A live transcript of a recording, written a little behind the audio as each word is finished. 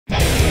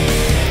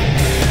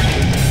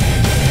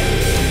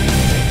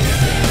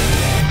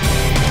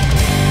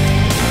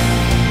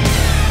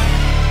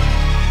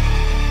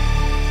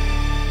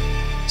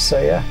So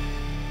yeah,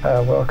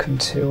 welcome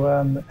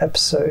to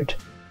episode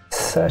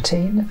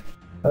 13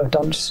 of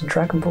Dungeons and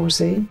Dragonballs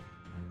Z.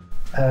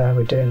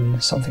 We're doing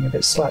something a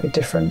bit slightly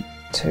different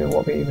to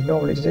what we would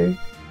normally do,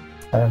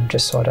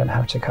 just so I don't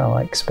have to kind of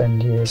like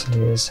spend years and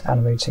years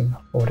animating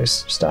all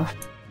this stuff.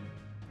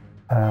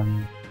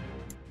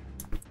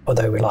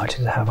 Although we like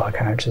to have our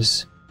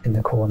characters in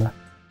the corner.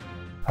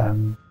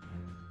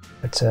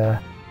 But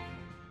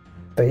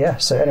yeah,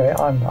 so anyway,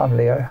 I'm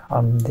Leo.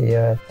 I'm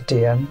the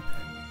DM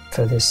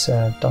for this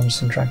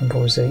Dungeons and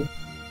Dragonballs Z.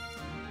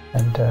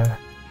 And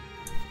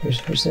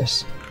who's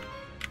this?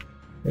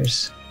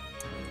 Who's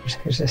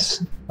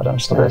this? I don't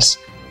understand.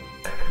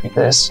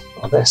 This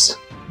or this?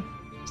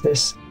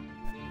 This?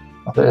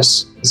 Or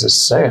this? This is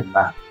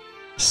SaiyanMan.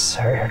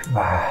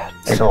 SaiyanMan.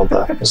 Ignore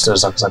the Mr.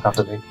 Zugzug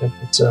underneath it.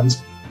 It's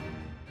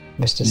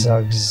Mr.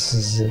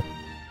 Zugz.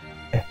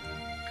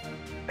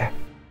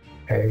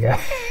 There you go.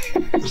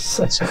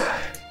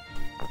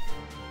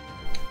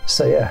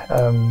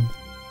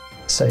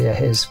 So yeah,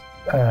 here's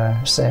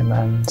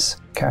SaiyanMan's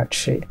character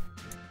sheet.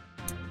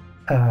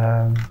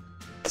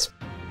 It's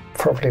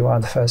probably one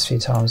of the first few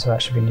times I've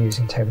actually been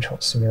using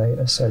Tabletop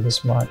Simulator, so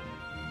this might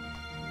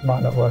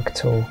not work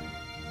at all.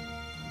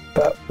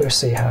 But we'll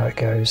see how it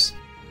goes.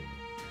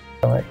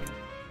 Like,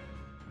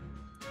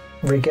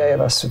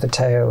 regale us with the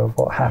tale of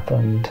what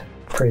happened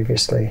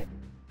previously.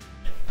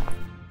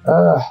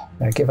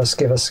 Give us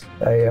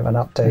an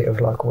update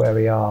of like where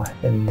we are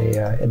in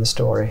the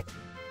story.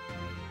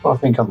 Well, I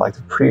think unlike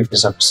the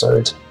previous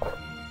episode,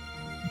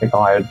 I think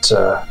I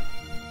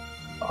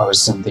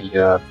was in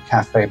the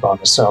cafe by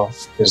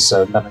myself because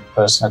another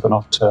person had gone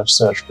off to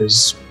search for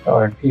his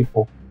own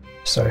people.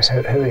 So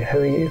who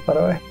are you, by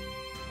the way?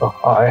 Oh,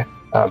 I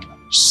am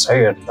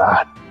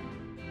SaiyanMan.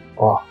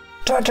 Oh.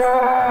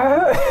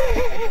 Ta-da!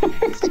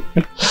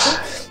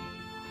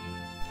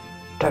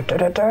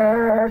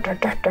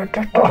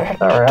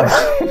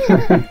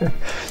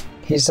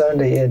 He's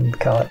only in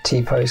kind of like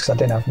T-pose because I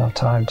didn't have enough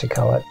time to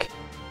kind of like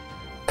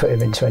put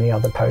him into any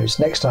other pose.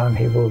 Next time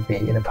he will be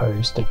in a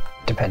pose,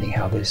 depending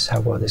how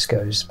well this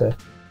goes. But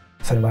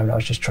for the moment, I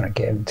was just trying to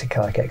get him to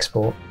kind of like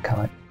export kind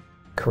of like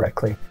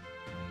correctly,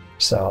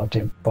 so I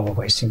didn't bother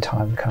wasting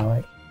time kind of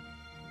like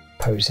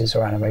poses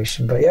or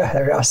animation. But yeah,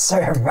 there we are,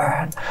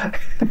 SaiyanMan.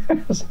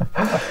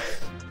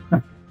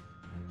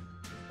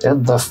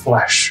 In the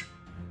flesh.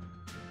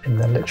 In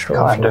the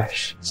literal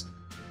flesh.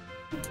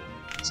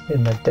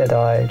 In the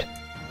dead-eyed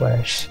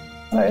flesh.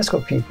 Oh, it's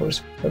got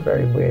pupils. They're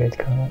very weird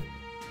kind of like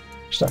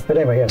stuff. But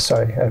anyway, yeah,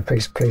 sorry.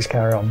 Please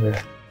carry on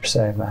with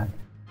SaiyanMan.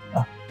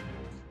 Oh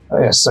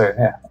yeah, so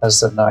yeah,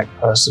 as the night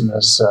person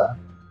has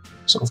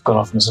sort of gone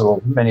off on this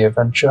little mini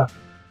adventure,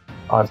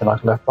 I've been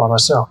like left by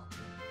myself.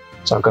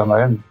 So I've got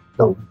my own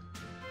little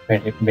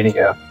mini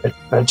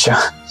adventure.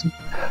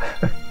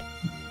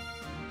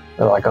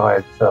 Like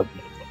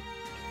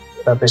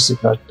I've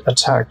basically been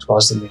attacked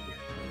whilst in the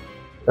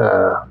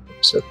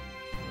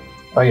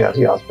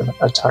I've been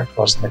attacked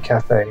whilst in the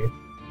cafe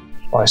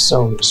by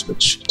soldiers,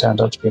 which turned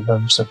out to be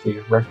members of the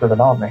Red Ribbon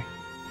Army,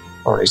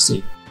 or at least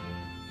the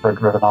Red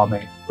Ribbon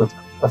Army with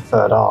a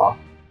third R.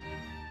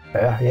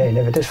 Yeah, you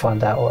never did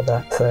find out what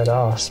that third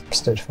R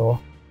stood for.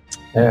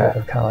 Yeah,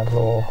 kind of like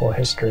lore or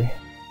history.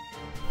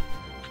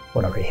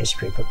 Well, not really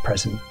history, but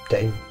present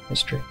day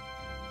history.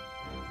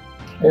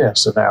 Yeah,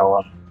 so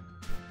now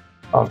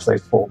after they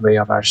fought me,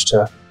 I managed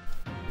to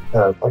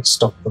like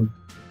stop them.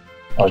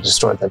 I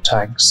destroyed their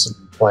tanks and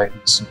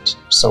planes and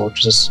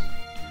soldiers.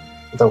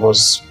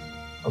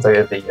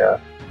 The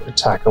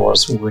attacker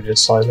was wounded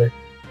slightly,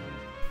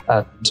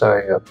 and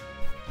I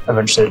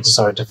eventually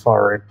decided to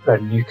fire a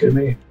nuke at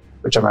me,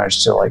 which I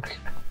managed to like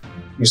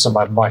use some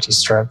of my mighty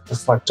strength to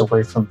deflect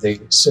away from the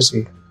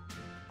city.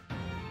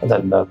 And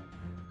then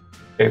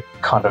it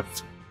kind of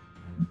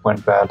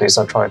went badly as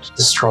I tried to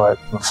destroy it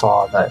from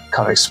afar, and that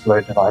kind of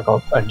exploded and I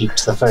got a nuke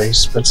to the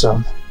face. But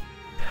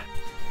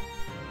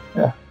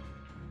yeah,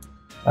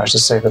 managed to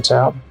save the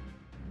town.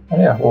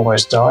 And yeah,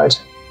 almost died,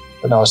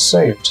 but I was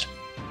saved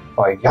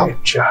by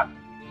Yamcha.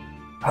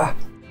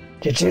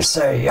 Did you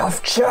say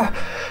Yamcha?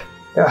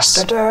 Yes.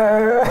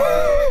 Ta-da!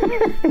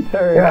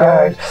 There we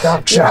Yeah, go.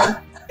 Yamcha.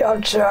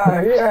 Yamcha,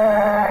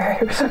 yay!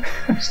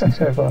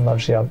 Everyone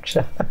loves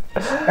Yamcha.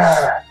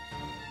 Yeah.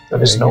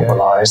 With his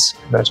normal eyes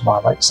compared to my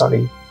like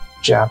slightly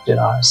jabbed in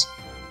eyes.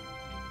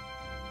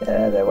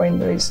 Yeah, they're waiting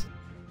these.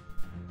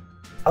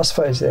 I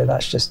suppose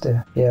that's just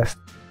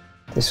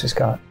this was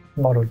kind of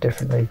modelled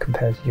differently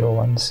compared to your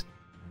ones.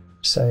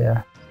 So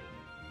yeah,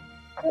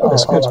 I'll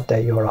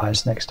update your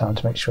eyes next time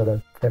to make sure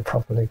they're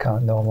properly kind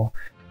of normal.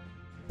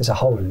 There's a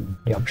hole in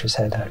Yamcha's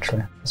head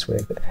actually. That's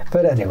weird,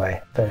 but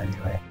anyway.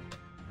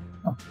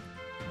 Oh.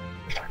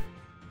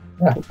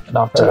 Yeah, and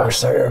after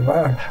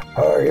SaiyanMan,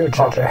 how are you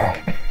today?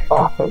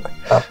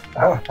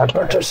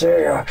 Good to see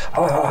you.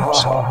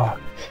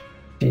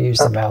 If you use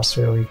the mouse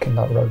wheel, you can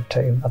like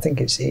rotate him. I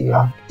think it's E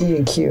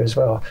and Q as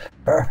well.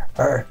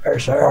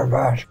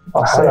 SaiyanMan.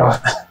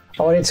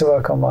 I need to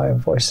work on my own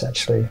voice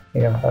actually.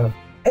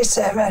 Hey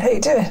SaiyanMan, how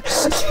you doing?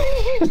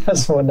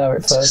 That's more know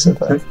it first,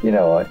 but you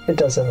know what? It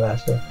doesn't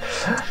matter.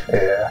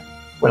 Yeah,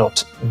 we're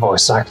not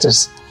voice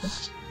actors.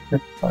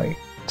 Like,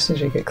 as soon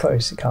as you get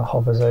close, it kind of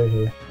hovers over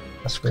you.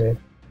 That's weird.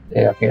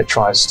 Yeah, I think it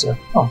tries to.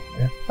 Oh,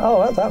 yeah. Oh,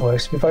 well, that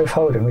works. We both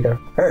hold him. We go,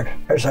 hey,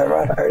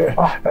 SaiyanMan, how you doing?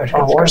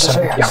 Where's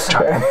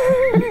Yamcha?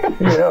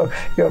 You know,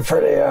 you're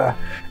pretty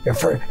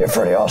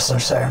awesome,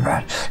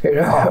 SaiyanMan. You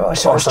know, I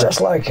sound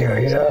just like you.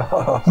 You know.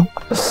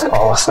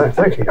 Oh,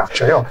 thank you,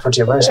 Yamcha. You're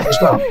pretty amazing as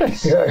well.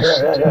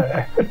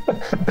 Yeah.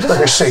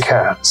 Let me shake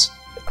hands.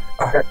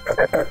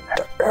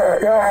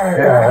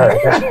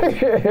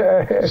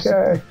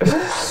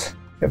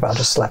 You're about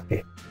to slap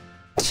you.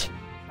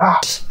 I'll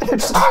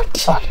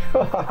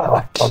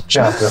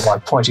jab with my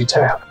pointy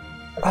tail.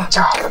 Why'd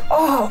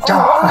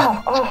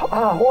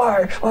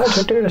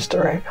you do this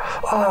to me?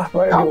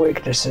 My only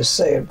weakness is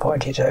saying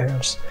pointy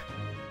tails.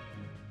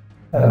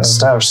 And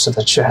stabs to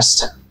the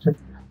chest.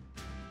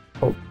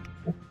 There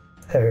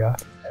we are.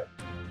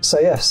 So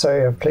yeah,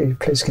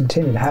 please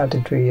continue. How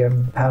did we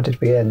end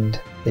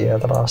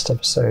the last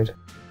episode?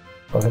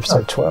 Well,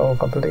 episode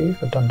 12, I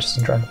believe, of Dungeons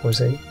and Dragonballs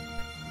Z.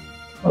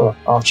 Well,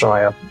 after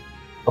I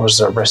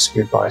was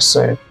rescued by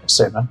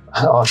SaiyanMan.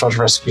 After I was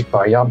rescued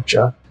by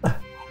Yamcha,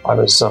 I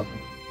was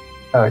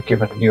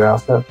given a new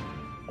outfit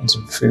and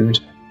some food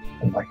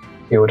and like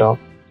healed up.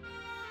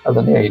 And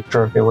then he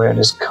drove me away in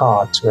his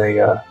car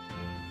to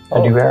a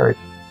new area.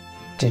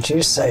 Did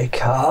you say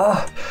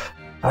car?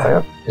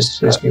 Yeah, his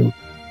new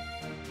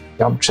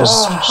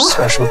Yamcha's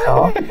special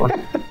car.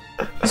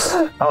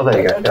 Oh,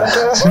 there you go.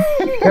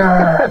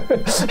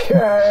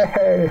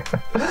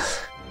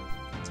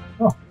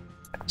 Oh.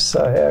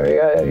 So here we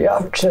go,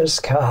 Yamcha's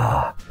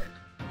car.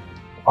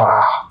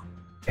 Wow.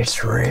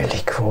 It's really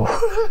cool.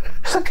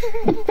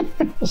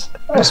 It's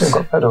even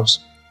got pedals.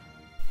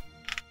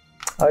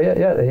 Oh yeah.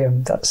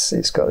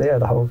 It's got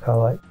the whole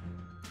car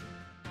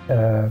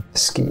like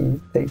ski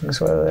things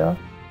where they are.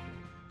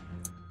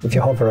 If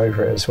you hover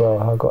over it as well,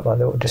 I've got like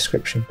little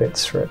description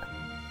bits for it.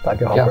 Like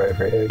if you hover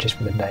over it, it would just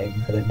be the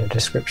name and then the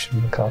description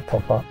of the car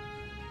pop up.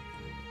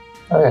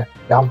 Oh yeah,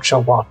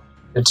 Yamcha 1.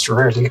 It's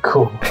really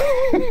cool.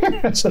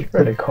 It's a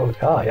really cool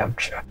car,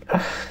 Yamcha.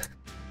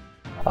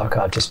 I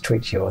can't just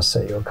tweak yours,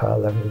 so your car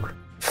level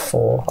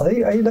 4. Are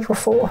you level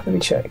 4? Let me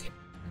check.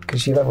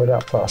 Because you leveled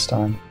up last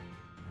time.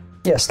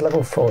 Yes,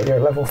 level 4. You're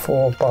a level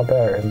 4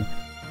 barbarian.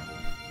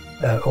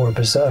 Or a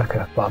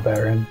berserker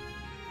barbarian.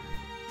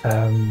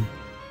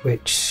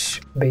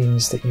 Which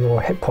means that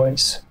your hit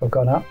points have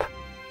gone up,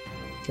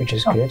 which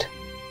is good.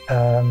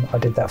 I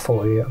did that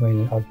for you. I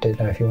mean, I didn't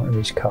know if you wanted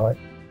me to call it.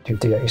 Do you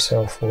do that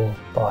yourself,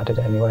 but I did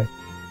it anyway.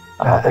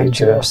 And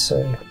you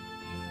also...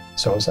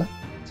 So what was that?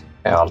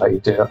 Yeah, I'll let you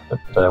do it.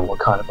 But what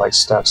kind of like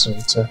stats you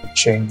need to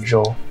change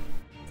or...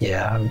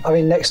 Yeah, I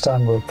mean, next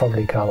time we'll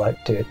probably kind of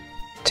like do it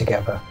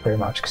together, pretty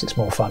much, because it's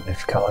more fun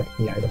if kind of like,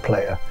 you know, the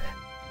player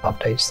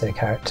updates their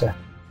character.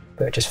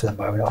 But just for the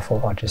moment, I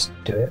thought I'd just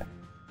do it.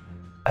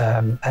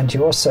 And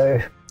you also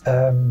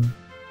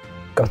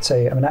got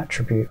an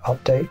attribute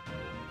update.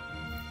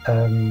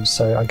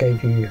 So I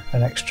gave you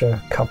an extra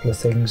couple of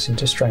things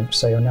into strength,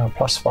 so you're now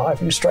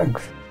 +5 in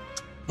strength.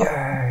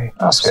 Yay!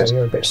 That's good. So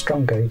you're a bit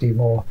stronger. You do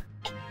more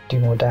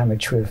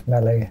damage with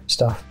melee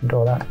stuff and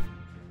all that.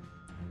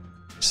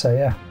 So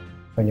yeah,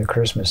 when your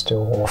charisma's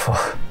still awful,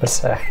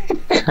 doesn't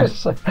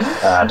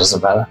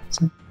matter.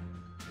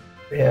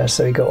 Yeah,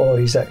 so you got all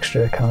these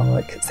extra kind of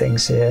like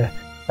things here.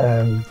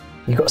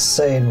 You got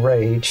Saiyan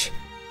Rage,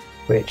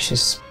 which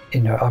is,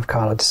 you know, I've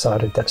kind of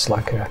decided that's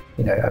like a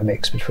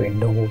mix between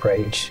normal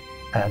rage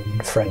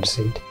and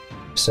frenzied.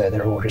 So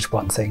they're all just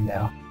one thing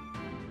now.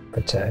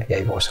 But yeah,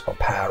 you've also got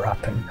power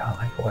up and kind of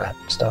like all that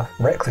stuff.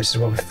 Reckless is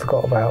what we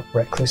forgot about.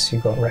 Reckless,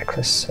 you've got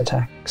reckless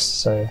attacks.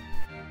 So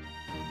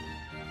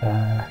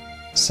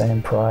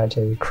Saiyan Pride,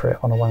 yeah, you crit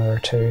on a 1 or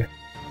a 2.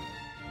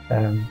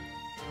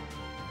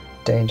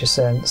 Danger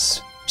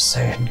Sense,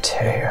 Saiyan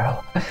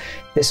Tail.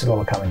 This will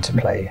all come into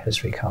play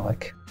as we kind of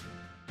like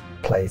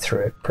play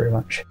through it, pretty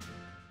much.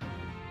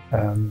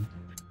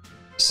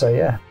 So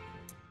yeah.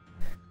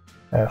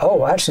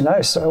 Oh, actually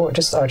no. So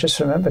I just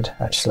remembered.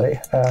 Actually,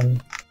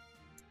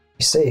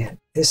 you see,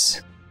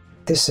 this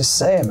is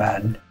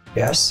SaiyanMan,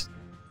 yes,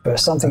 but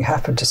something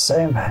happened to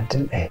SaiyanMan,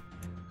 didn't it?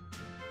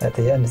 At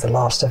the end of the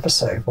last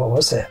episode, what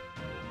was it?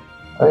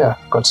 Oh yeah,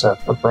 got a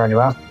brand new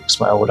outfit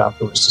because my old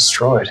outfit was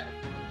destroyed.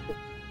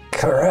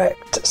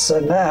 Correct. So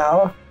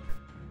now,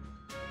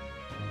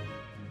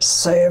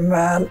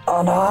 SaiyanMan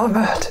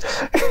unarmored.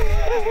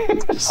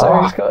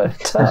 So he's got a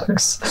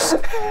tux.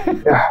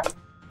 Yeah.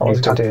 I was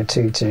going to do a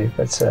tutu,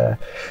 but so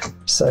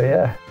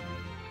yeah.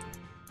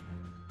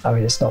 I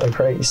mean, it's not the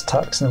greatest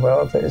tux in the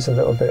world, but it's a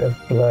little bit of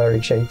blurry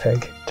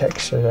JPEG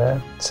texture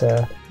there.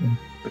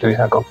 But we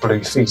have got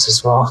blue feet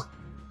as well.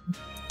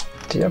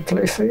 Do you have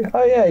blue feet?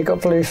 Oh yeah, you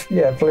got blue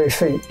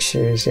feet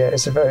shoes. Yeah,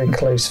 it's a very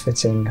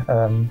close-fitting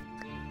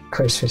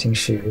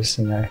shoes.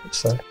 You know,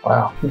 it's like,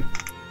 wow.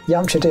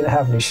 Yamcha didn't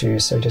have any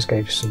shoes, so he just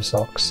gave you some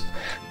socks.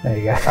 There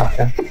you go.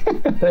 Okay.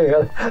 There you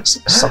go.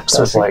 Socks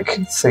with like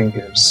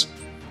fingers,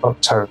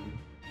 tone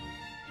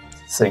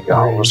thing.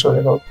 Oh, what's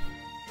really good?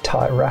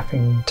 Tight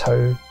wrapping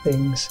toe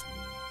things.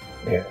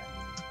 Yeah.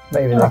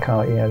 Maybe they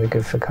can't, you know, they're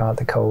good for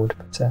the cold.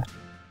 But,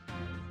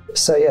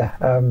 so yeah,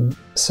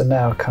 so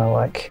now kind of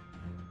like,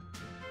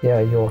 yeah,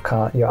 you're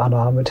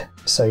unarmored,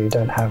 so you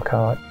don't have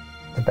kind of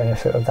like the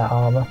benefit of that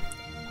armor.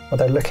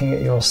 Although looking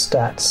at your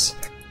stats,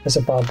 as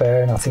a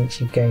barbarian, I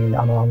think you gain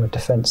unarmored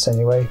defense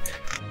anyway,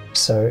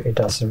 so it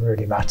doesn't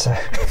really matter.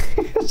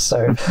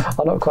 So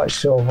I'm not quite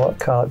sure what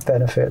kind of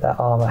benefit that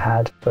armor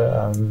had,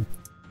 but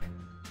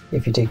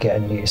if you did get a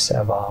new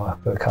set of armor,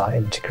 we can't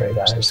integrate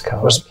that as kind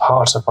of was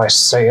part of my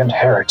Saiyan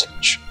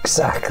heritage.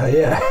 Exactly,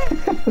 yeah.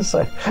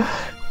 So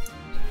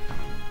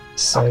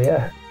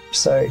yeah.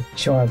 So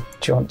do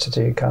you want to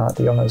do kind of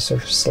the honours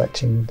of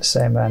selecting the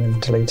SaiyanMan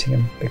and deleting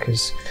him,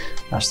 because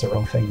that's the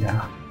wrong thing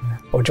now?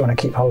 Or do you want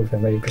to keep hold of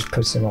him? Maybe just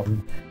put him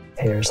on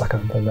here as like a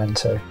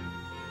memento.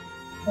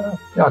 Yeah,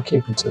 I'll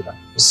keep him to the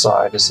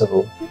side as a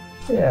little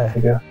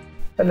figure.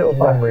 A little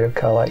memory of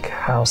kind of like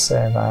how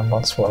SaiyanMan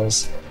once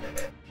was.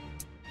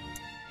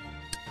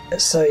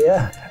 So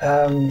yeah,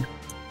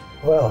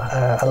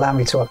 allow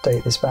me to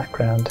update this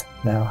background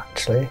now,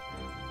 actually,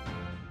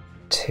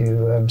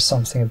 to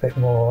something a bit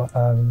more,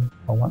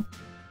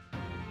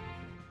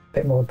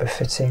 bit more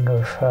befitting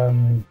of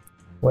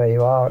where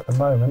you are at the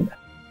moment.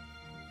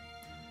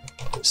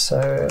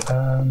 So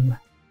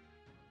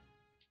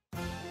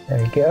there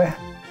you go.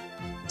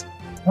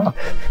 Oh.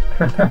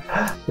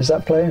 Is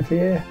that playing for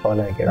you? Oh,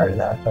 let me get rid of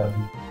that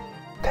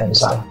pen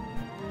stuff.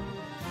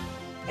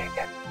 There you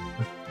go.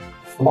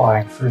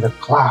 Flying through the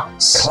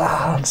clouds.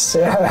 Clouds,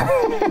 yeah.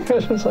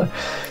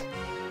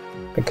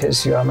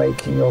 Because you are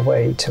making your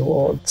way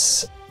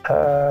towards.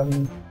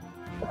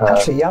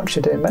 Actually,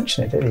 Yamcha didn't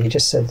mention it, did he? He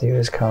just said you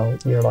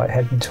were like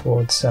heading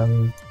towards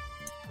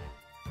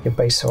your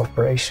base of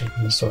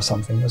operations or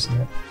something,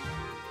 wasn't it?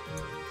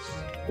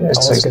 Yeah, I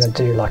was going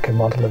to do like a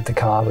model of the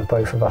car with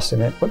both of us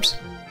in it. Whoops.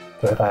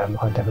 But I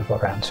never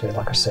got around to it,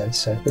 like I said.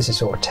 So this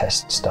is all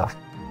test stuff.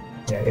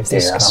 You know, if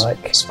this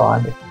it's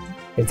fine.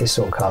 If this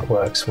all card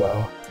works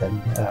well,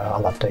 then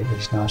I'll update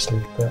these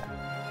nicely. But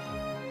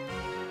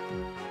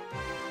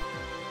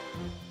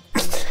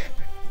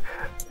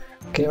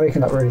can you make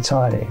them like really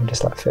tiny and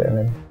just like fit them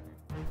in?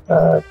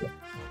 No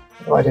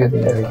idea.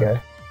 There we go.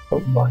 Oh,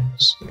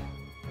 minus.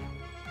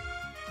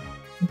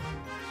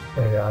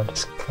 There we are.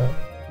 Just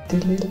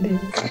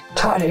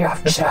tiny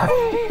Yamcha.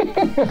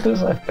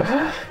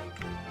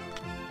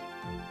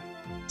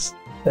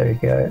 There we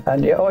go.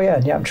 And yeah,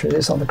 and Yamcha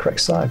is on the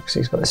correct side because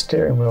he's got the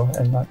steering wheel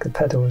and like the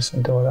pedals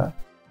and all that.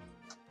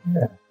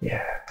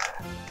 Yeah.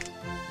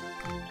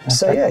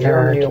 So yeah,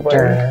 you're on your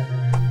way.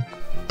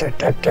 Oh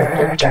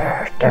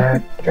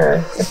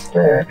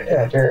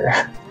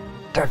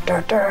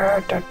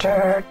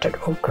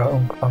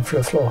god, I'm through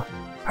the floor.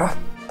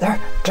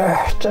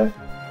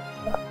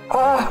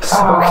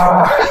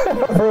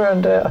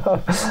 Ruined it.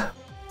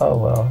 Oh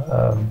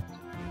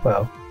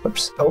well.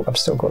 Whoops. Oh, I've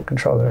still got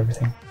control of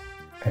everything.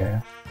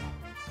 Yeah.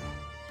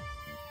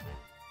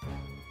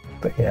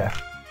 But yeah.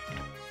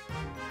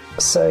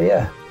 So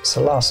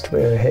last we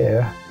were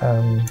here,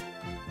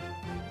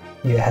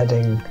 you're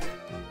heading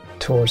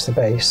towards the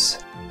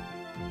base.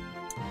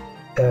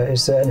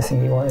 Is there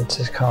anything you wanted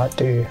to kind of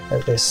do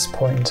at this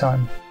point in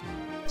time?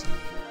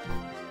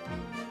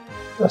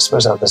 I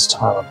suppose at this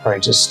time I'm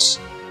probably just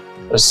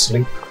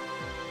asleep,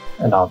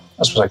 and I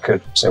suppose I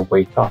could say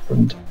wake up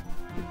and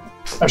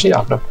actually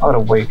I'm gonna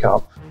wake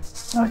up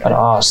and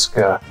ask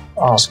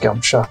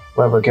Yamcha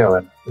where we're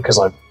going, because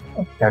I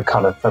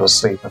kind of fell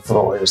asleep and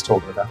forgot what he was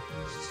talking about.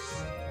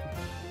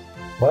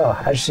 Well,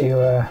 as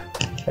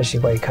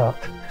you wake up.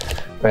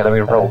 Wait, let me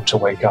roll to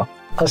wake up.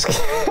 I was going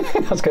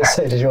to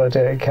say, did you want to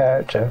do it in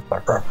character?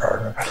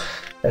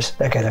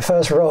 Okay, the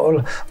first roll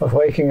of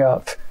waking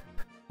up.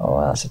 Oh,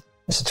 wow, it's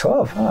a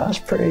 12. Oh, that's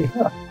pretty.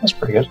 Yeah, that's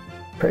pretty good.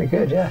 Pretty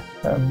good, yeah.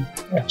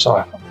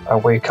 So I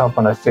wake up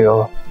and I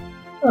feel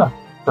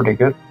pretty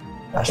good.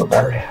 That's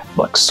pretty.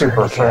 Like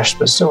super fresh,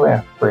 but still,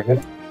 pretty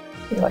good.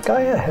 You're like, oh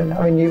yeah.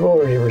 I mean, you've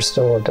already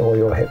restored all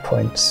your hit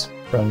points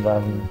from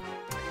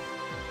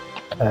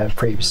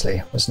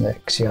previously, wasn't it?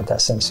 Because you had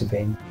that sensu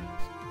bean.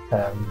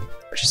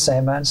 Which is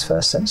SaiyanMan's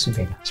first sensu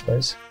bean, I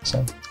suppose.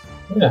 So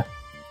yeah.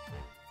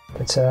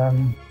 But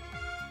and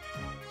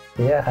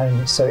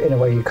so in a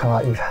way you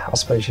kind of I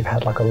suppose you've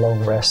had like a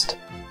long rest.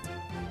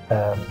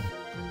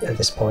 At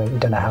this point, you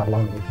don't know how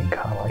long you've been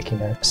kind of like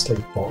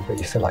asleep for, but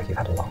you feel like you've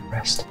had a long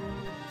rest.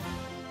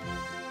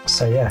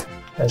 So yeah,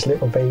 there's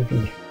little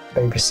baby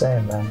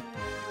SaiyanMan.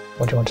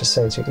 What do you want to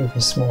say to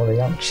even smaller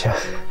Yamcha?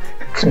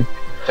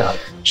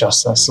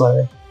 Just that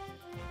slowly.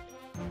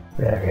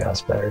 There we are,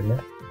 it's better, isn't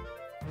it?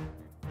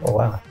 Oh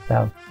wow,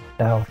 now,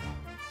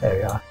 there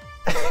we are.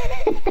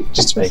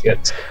 Just to make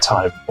it a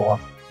tiny bit more.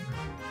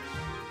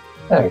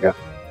 There we go.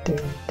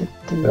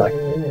 Like,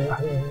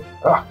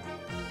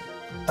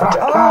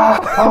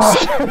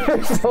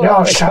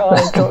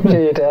 got to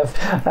your death.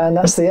 And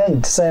that's the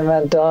end.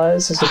 SaiyanMan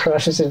dies as he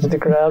crashes into the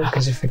ground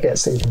because he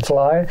forgets that he can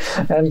fly.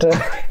 And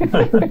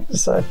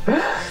so...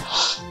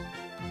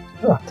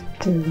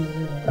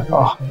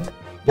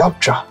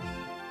 Yamcha,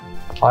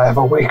 I have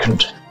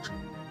awakened.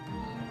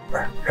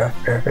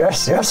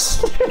 Yes,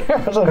 yes.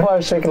 I don't know why I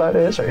was thinking like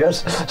this.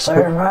 Yes,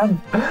 SaiyanMan.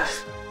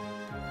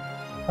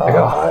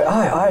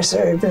 Hi,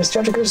 so did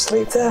you go to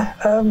sleep there,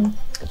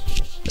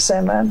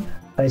 SaiyanMan?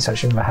 I need to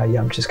actually remember how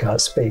Yamcha's guy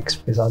speaks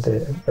because I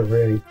did it a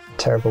really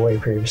terrible way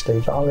previously,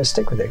 but I'm going to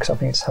stick with it because I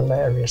think it's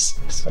hilarious.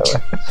 So,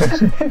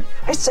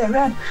 hey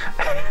SaiyanMan,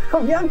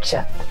 I'm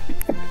Yamcha.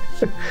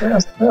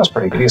 That's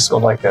pretty good. He's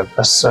got like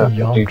a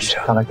servant dude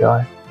kind of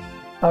guy.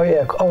 Oh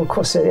yeah, of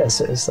course it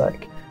is. It's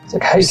like,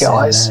 hey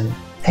guys. SaiyanMan.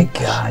 Hey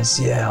guys,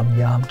 yeah, I'm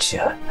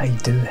Yamcha. How you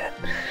doing?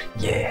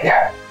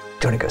 Yeah.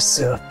 Do you want to go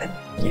surfing?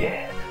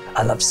 Yeah,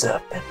 I love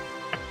surfing.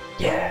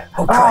 Yeah.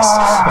 Oh Christ.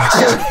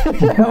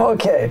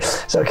 Okay,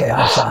 it's okay.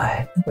 I'm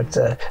fine. But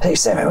hey,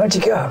 Sammy, where'd you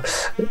go?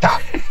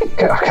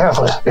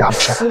 Careful,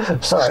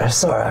 Yamcha.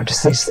 Sorry. I'm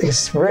just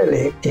these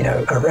really,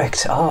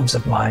 erect arms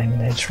of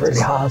mine. It's really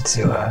hard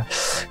to,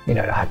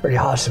 really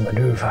hard to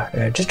maneuver.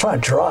 Just try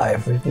and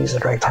drive with these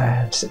erect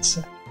hands. It's.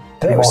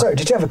 Sorry,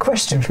 did you have a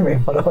question for me,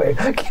 by the way?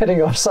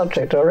 Getting off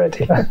subject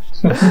already.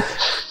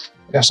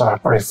 Yes,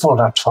 I've already fallen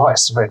out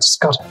twice. I just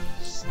got it.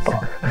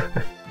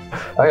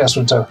 Oh, yes,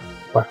 where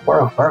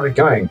are we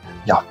going,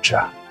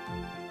 Yamcha?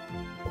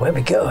 Where are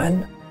we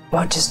going?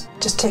 Well, just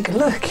take a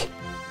look.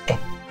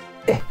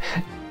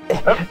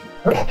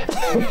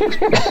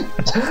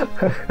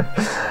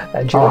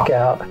 And you look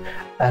out,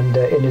 and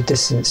in the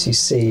distance you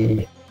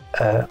see,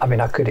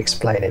 I could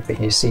explain it, but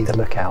you see the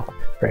lookout,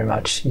 very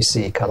much. You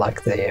see kind of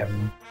like the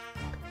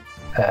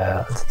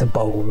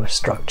bowl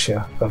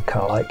structure of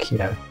kind of like,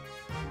 the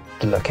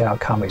lookout,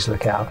 Kami's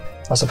lookout.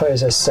 I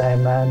suppose as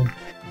SaiyanMan,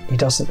 he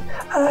doesn't.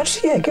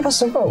 Actually, yeah, give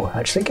us a roll.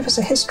 Actually, give us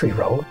a history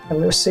roll, and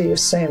we'll see if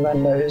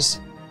SaiyanMan knows.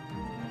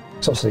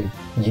 Because obviously,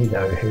 you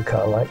know who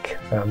kind of like.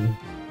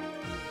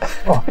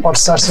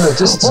 What's that in the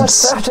distance?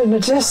 What's that in the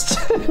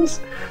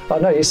distance? I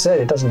know you said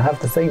it doesn't have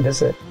the thing,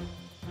 does it?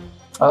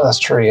 Oh, that's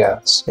true.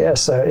 Yes. Yeah,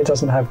 so it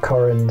doesn't have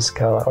Corin's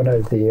kind of. Oh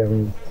no, the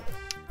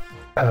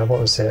what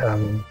was it?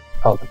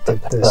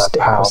 The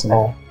stick, power wasn't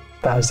pole. It?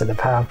 That was the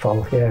power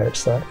pole. Yeah,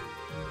 it's that.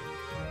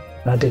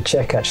 And I did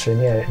check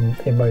actually, and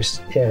in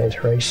most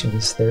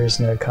iterations there is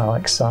no kind of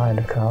like sign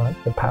of kind of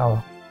like the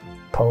power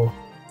pole.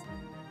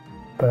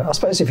 But I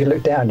suppose if you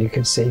look down, you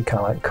could see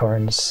kind of like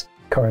Corin's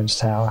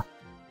tower.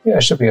 Yeah, I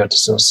should be able to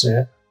still see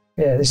it.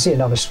 Yeah, you see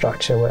another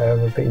structure,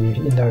 whatever, but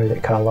you know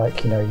that kind of like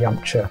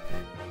Yamcha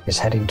is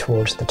heading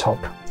towards the top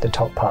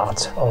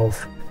part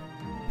of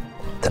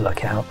the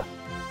lookout.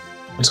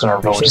 I'm just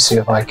going to roll to see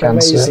if I can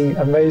see it.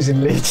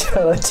 Amazingly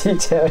detail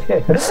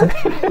here.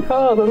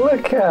 Oh, the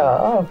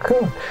lookout! Oh,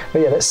 cool.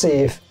 But yeah, let's see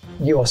if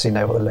you also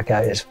know what the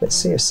lookout is. Let's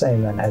see if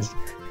SaiyanMan has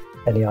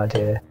any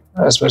idea.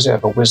 I suppose you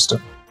have a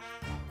wisdom.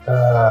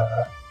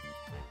 I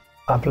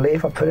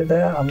believe I put it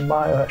there. I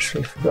might have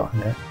actually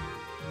forgotten it.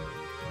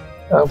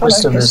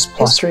 Wisdom is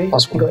plus history.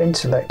 plus You got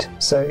intellect,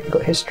 so you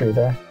got history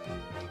there.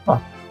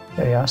 Oh,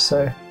 there you are.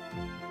 So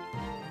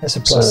that's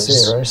a plus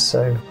 0.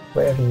 So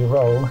whatever you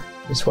roll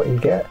is what you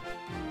get.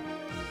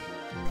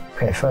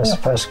 Okay,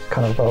 first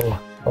kind of roll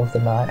of the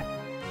night.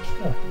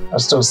 Yeah. I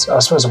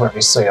suppose when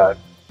we say I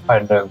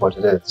know what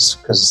it is,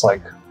 because it's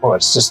like,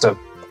 it's just a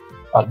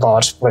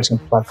large floating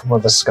platform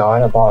in the sky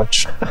and a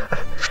large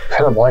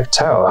pillar-like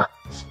tower.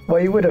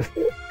 Well, you would have.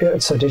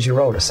 So did you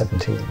roll a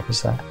 17?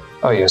 Was that?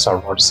 Oh yes, I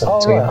rolled a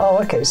 17. Oh, right. Oh,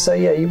 okay. So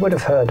yeah, you would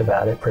have heard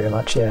about it pretty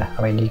much. Yeah,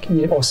 I mean,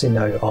 you also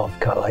know of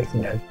kind of like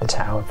the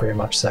tower pretty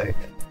much. So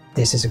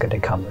this isn't going to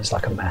come as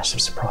like a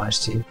massive surprise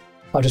to you.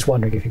 I'm just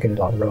wondering if you're going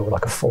to like roll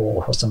like a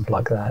 4 or something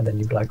like that, and then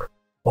you'd be like,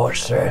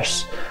 "What's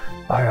this?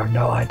 I have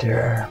no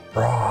idea."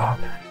 Raw.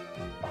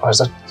 Oh, is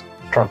that?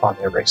 I'm trying to find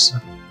the eraser.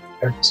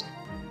 There it is.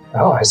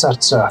 Oh, is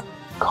that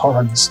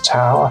Corin's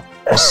tower?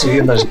 I see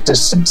in the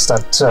distance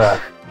that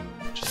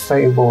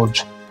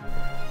fabled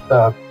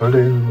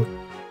blue.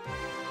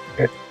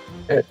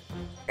 With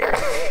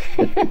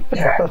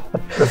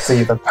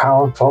the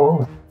power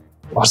pole.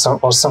 Or some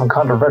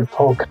kind of red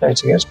pole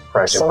connecting it.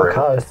 Some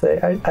kind of thing.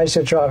 As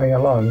you're driving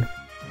along,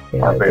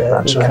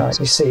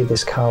 you see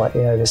this kind of like,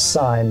 this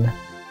sign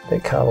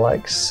that kind of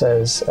like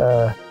says,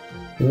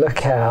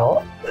 "Look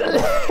out."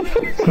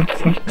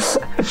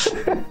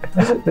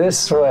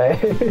 This way.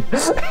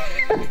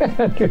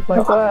 And you're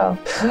like, wow.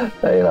 And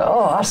you're like,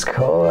 oh, that's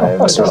cool.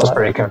 That's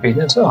pretty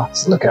convenient. Oh,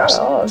 look out.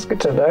 Oh, it's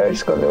good to know.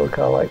 It's got little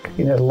kind of like,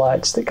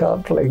 lights that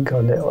can't blink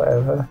on it or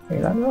whatever.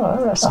 You're like,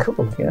 oh, that's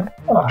cool,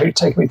 Oh, you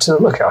take me to the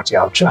lookout,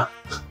 Yamcha.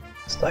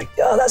 It's like,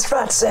 oh, that's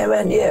right,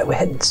 SaiyanMan. Yeah, we're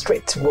heading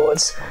straight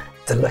towards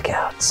the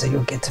lookout, so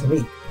you'll get to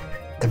meet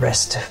the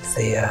rest of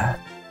the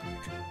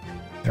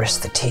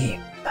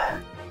team.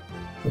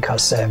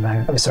 Because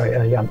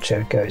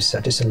Yamcha goes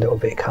just a little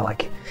bit kind of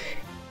like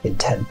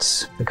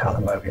intense the kind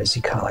of moment as he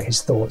kind of like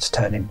his thoughts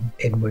turn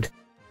inward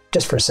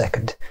just for a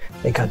second.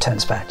 It kind of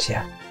turns back to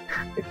you.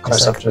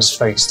 Close up to his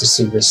face to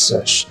see this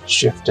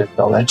shifted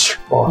knowledge.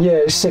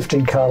 Yeah,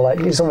 shifting kind of like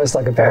it's almost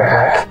like a bit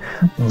of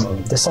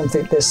like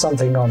there's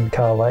something on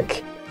kind of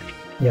like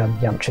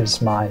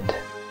Yamcha's mind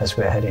as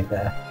we're heading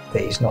there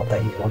that he's not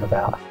letting you on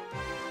about.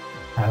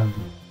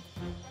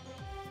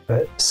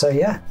 But so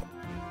yeah.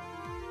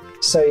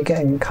 So you're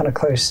getting kind of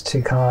close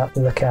to kind of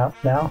the lookout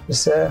now.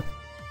 Was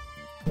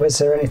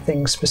there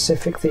anything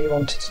specific that you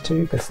wanted to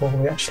do before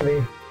we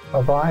actually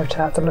arrived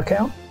at the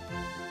lookout?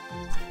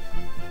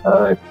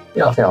 Yeah,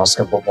 I think I'll ask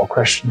him one more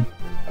question.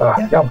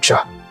 Yeah.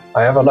 Yamcha,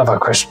 I have another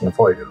question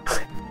for you.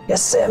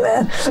 Yes, sir,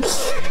 man.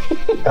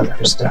 And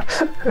there's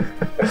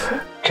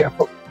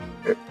careful.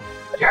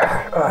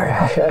 Yeah. Oh,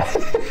 yeah.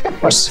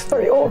 It's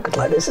very awkward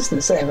like this, isn't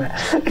it, SaiyanMan?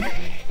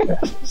 Yeah.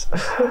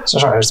 So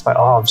sorry, it's my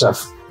arms.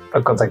 I've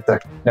got like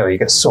you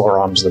get sore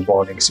arms in the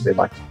morning because you've been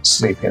like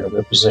sleeping in a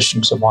weird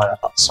position. So mine are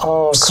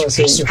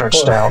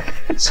stretched out.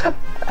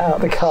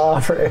 Out the car,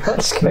 pretty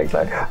much. Like,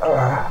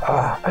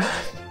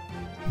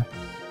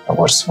 And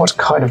what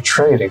kind of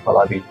training will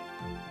I be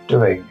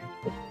doing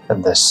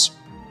in this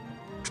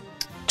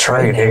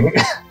training?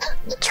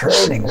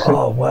 Training?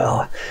 Oh,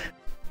 well,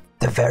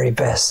 the very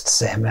best,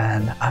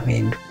 SaiyanMan. I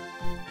mean,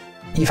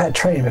 you've had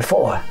training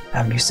before,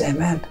 haven't you,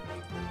 SaiyanMan?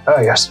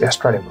 Oh, yes,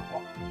 training before.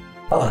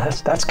 Oh,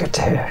 that's good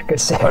to hear. Good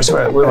to hear. I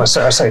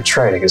say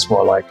training is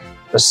more like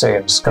the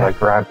Saiyans going to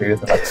grab you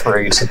and like throw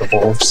you to the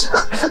wolves.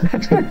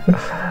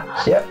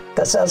 Yep,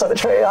 that sounds like the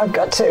training I've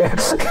got too. I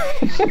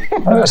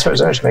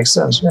suppose it actually makes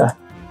sense, yeah.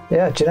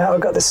 Yeah, do you know how I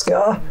got this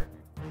scar?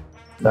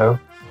 No.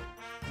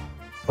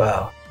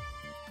 Well,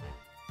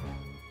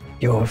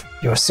 you'll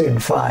soon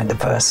find the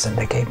person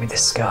that gave me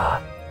this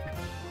scar.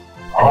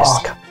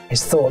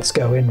 His thoughts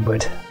go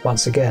inward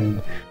once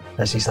again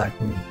as he's like,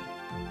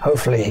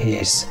 hopefully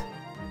he's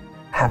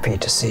happy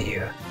to see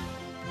you.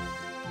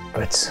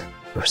 But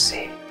we'll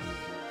see.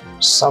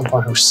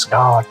 Someone who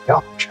scarred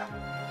Yamcha.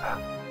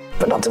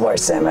 But not to worry,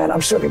 SaiyanMan.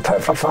 I'm sure it'll be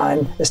perfectly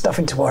fine. There's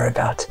nothing to worry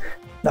about.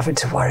 Nothing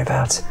to worry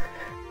about.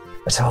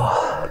 At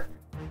all.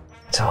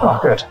 Oh,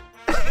 good.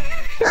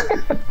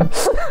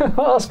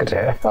 Oh, that's good to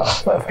hear.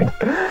 Oh, perfect.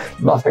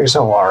 Nothing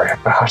to worry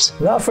about.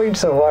 Nothing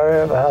to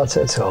worry about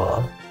at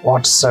all.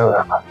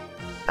 Whatsoever.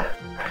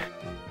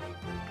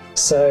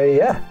 So,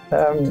 yeah.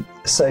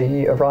 So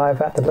you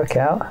arrive at the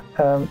lookout.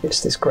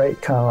 It's this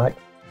great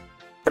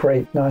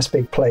nice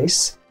big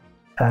place.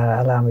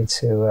 Allow me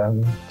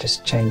to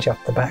just change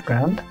up the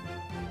background.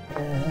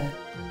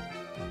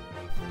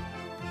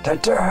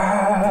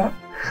 Ta-da!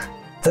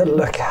 The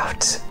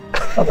lookout.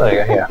 Oh,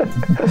 there you go. Yeah.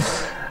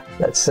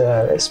 Let's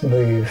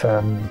move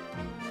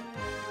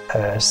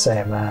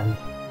SaiyanMan,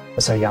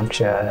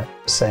 Yamcha,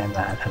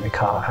 SaiyanMan, and the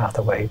car out of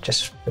the way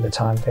just for the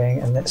time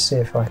being, and let's see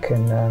if I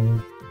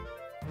can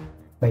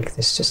make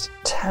this just a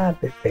tad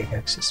bit bigger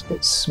because it's a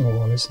bit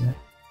small, isn't it?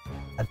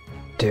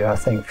 I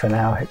think for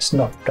now it's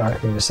not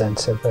directly in the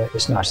centre, but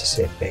it's nice to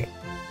see it big.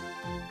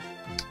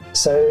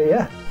 So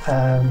yeah,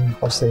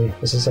 obviously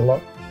this is a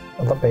lot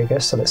bigger,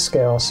 so let's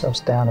scale ourselves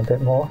down a bit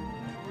more.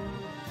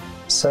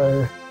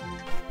 So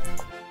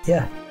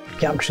yeah,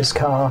 Yamcha's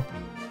car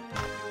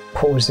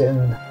pulls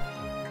in,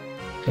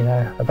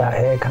 about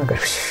here, kind of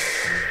goes,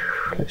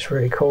 looks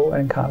really cool,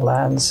 and kind of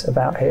lands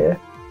about here.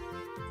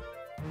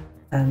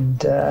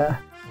 And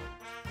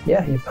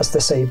yeah, as they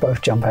say, you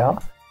both jump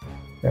out,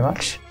 very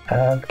much.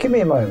 Give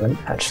me a moment,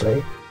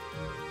 actually.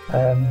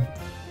 Well,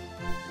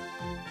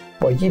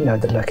 you know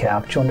the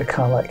lookout. Do you want to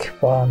kind of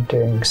while I'm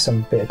doing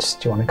some bits,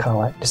 do you want to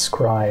kind of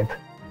describe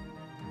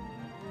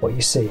what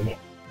you see?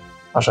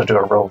 I should do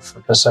a roll for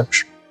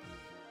perception.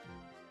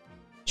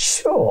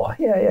 Sure.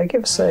 Yeah.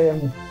 Give us a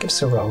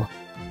roll.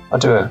 I'll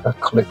do a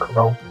click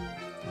roll.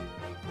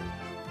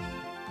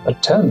 A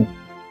 10.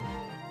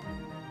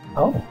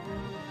 Oh.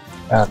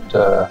 And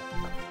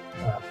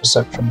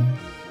perception.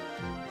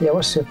 Yeah.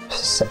 What's your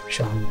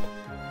perception?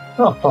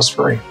 Oh,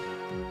 +3.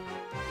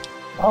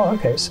 Oh,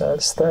 okay. So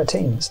it's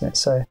 13, isn't it?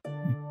 So.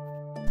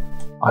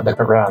 I look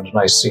around and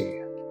I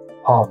see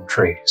palm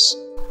trees.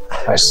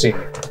 I see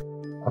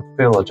a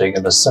building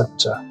in the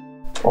centre.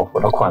 Well,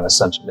 not quite in the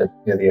centre,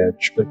 near the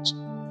edge, but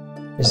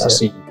I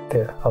see.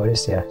 Oh, it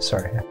is. Yeah.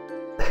 Sorry. Yeah.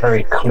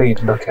 Very clean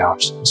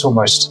lookout. It's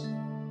almost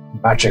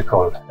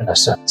magical in a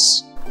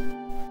sense.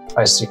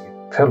 I see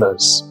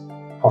pillars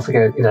popping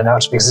in and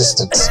out of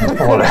existence.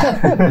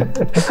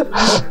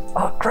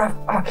 Oh crap!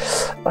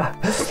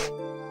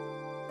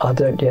 I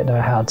don't yet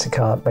know how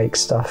to make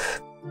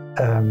stuff.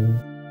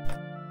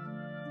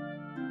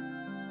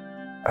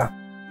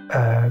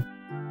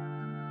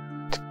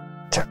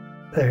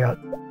 There we go.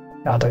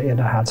 I don't yet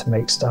know how to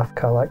make stuff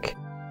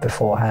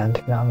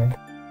beforehand. You know what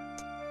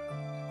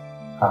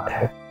I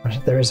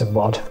mean? There is a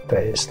mod, but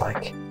it's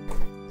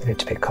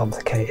it's a bit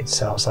complicated.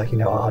 So I was like,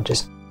 I'll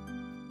just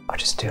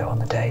do it on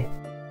the day.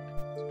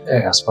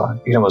 Yeah, that's fine.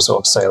 You can almost sort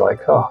of say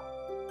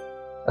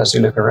as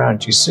you look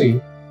around, you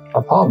see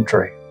a palm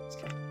tree.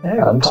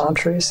 Yeah, and palm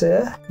trees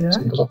there. Yeah,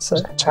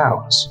 so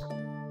towers.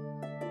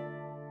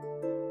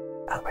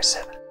 How do I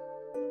say that?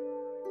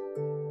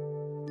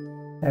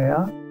 There we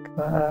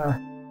are.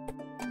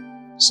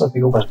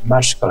 Something almost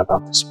magical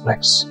about this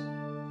place.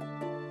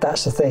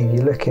 That's the thing.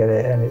 You look at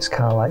it, and it's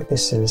kind of like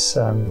this is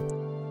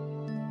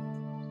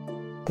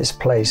this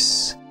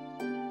place.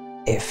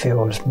 It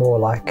feels more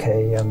like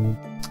a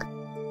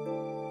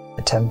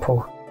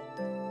temple.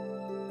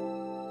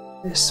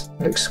 This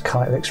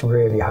looks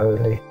really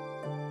holy.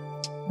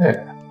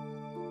 Yeah.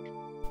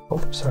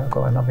 Oh, sorry, I've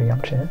got another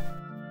Yamcha here.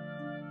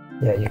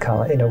 Yeah, you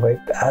kind of, in a way,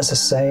 as a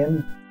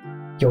Saiyan,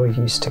 you're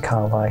used to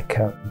kind of like,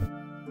 I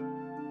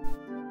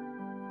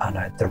don't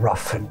know, the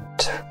rough and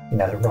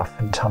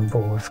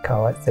tumble of kind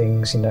of like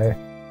things, you know.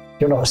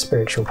 You're not a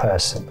spiritual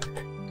person.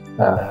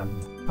 I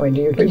mean,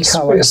 you kind of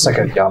like... Wait a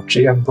second, Yamcha,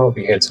 you haven't brought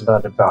me here to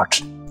learn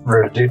about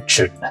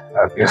religion,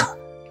 have you?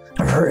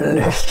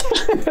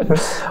 Religion?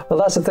 Well,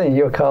 that's the thing,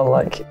 you're kind of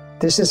like,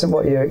 this isn't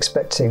what you're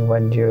expecting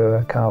when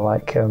you're kind of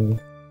like,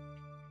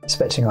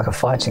 expecting like a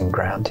fighting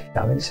ground.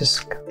 I mean, this is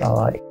kind of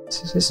like,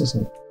 this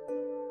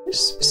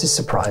is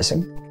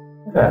surprising.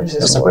 Yeah,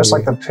 it's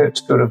like the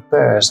pit full of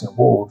bears and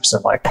wolves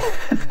and like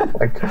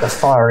like the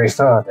fiery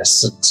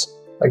furnace and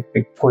like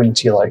big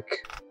pointy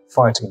like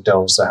fighting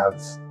dolls that have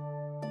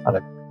I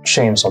don't know,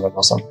 chains on them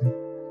or something.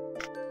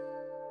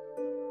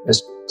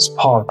 It's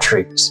palm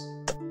trees.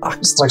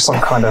 It's like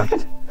some kind of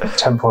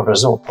temple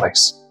resort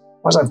place.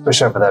 Why does that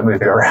bush over there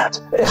moving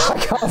around?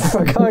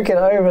 I can't get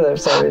over them,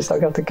 so it's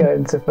like I have to go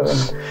into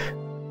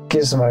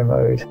gizmo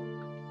mode.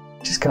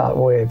 Which is kind of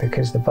weird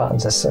because the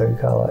buttons are so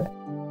kind of like...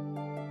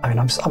 I mean,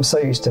 I'm so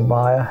used to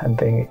Maya and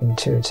being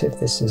intuitive.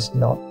 This is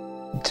not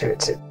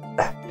intuitive.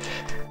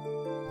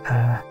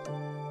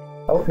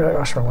 Oh, no,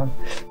 that's the wrong one.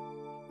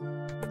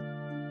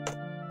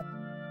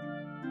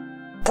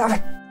 Damn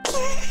it!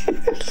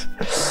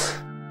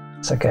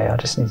 It's okay, I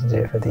just need to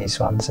do it for these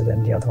ones, and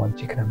then the other ones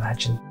you can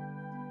imagine.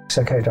 It's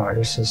okay, don't worry,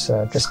 this is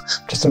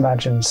just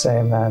imagine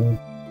SaiyanMan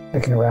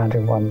looking around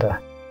in wonder.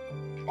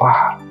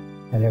 Wow.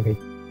 And he'll be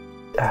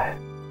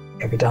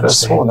done. There's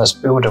sworn this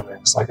building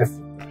is like a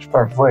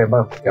far away a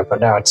moment ago,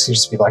 but now it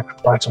seems to be like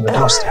right on the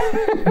doorstep.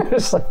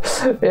 It's like,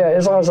 yeah,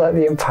 it's almost like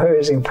the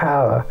imposing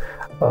power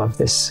of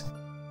this.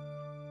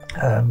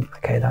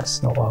 Okay,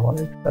 that's not what I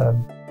wanted.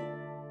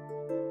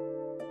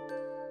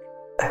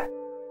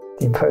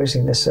 The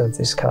imposingness of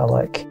this kind of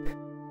like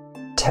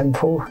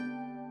temple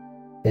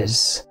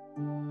is,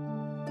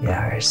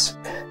 it's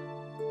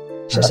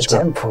just a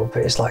temple,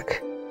 but it's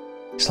like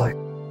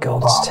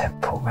God's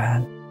temple,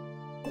 man.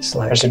 It's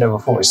like, actually, no,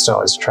 before we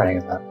start this training,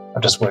 and then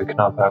I've just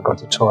woken up and I haven't got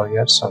to the toilet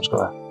yet, so I'm just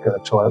gonna go to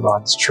the toilet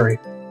behind this tree.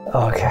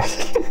 Oh, okay.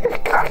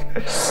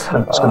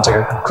 I'm just gonna take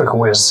a quick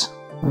whiz.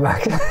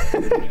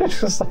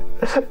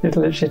 You're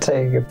literally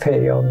taking a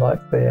pee on like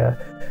the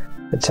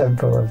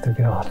temple of the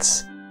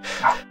gods.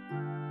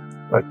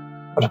 But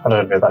I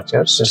don't know that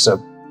yet. It's just a.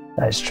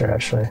 That's true,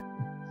 actually.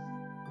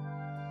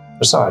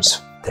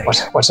 Besides,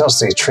 what else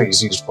are these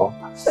trees used for?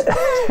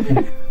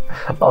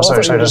 Oh,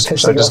 sorry,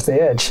 just off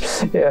the edge.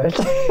 Yeah.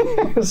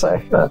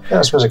 So. Yeah,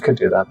 I suppose I could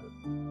do that. I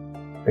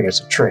think it's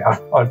a tree. I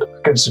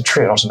think it's a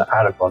tree, not an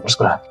animal. I'm just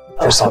gonna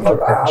do something.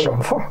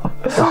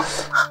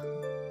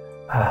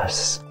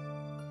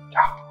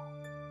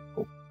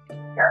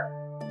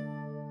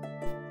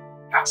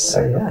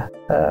 So yeah.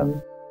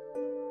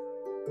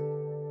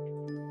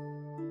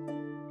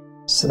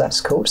 So that's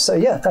cool. So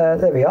yeah,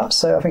 there we are.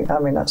 So I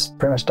mean that's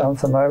pretty much done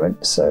for the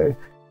moment. So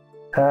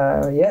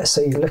yeah,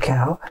 so you look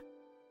out.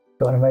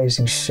 Got an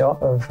amazing shot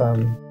of oh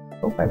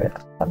wait a minute,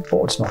 that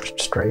board's not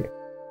straight.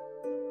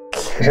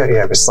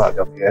 Yeah, we're slightly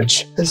off the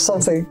edge. There's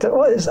something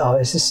it's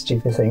this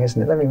stupid thing, isn't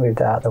it? Let me move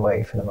that out of the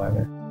way for the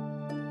moment.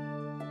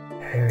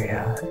 Here we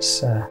are.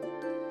 It's oh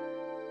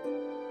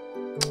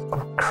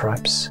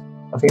cripes.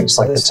 I think it's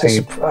like the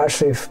tape.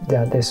 Actually,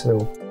 yeah, this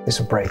will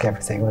break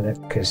everything, won't it?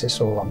 Because it's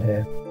all on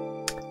here.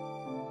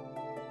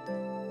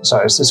 So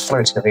it's just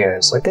floating in the air.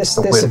 It's like this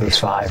will be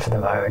fine for the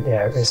moment.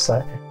 Yeah, it's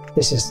like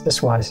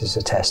that's why this is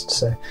a test.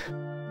 So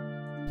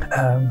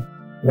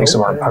makes it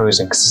more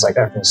imposing because it's like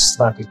everything's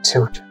slightly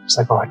tilted. It's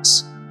like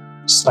it's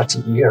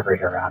slightly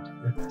eerie around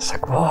here. It's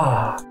like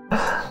wow.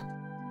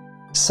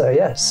 So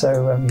yeah,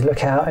 so you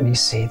look out and you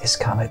see this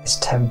kind of this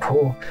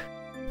temple.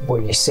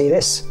 Well, you see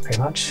this pretty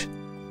much.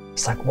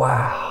 It's like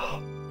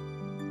wow.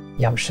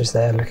 Yamcha's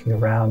there looking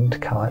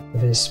around, kind of like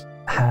with his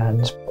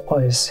hands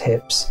on his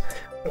hips,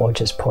 or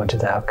just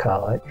pointed out, kind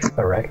of like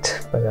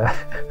erect. But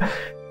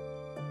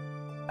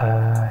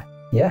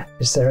yeah,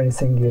 is there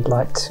anything you'd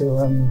like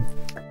to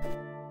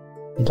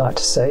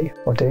say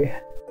or do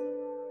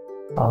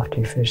after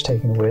you finish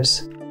taking a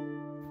whiz?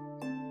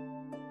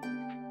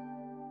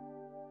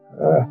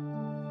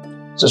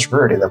 This is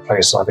really the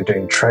place I'll be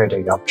doing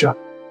trading, Yamcha.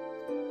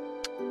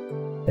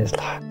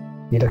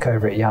 You look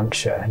over at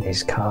Yamcha and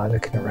he's kind of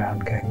looking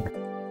around going,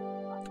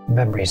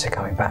 memories are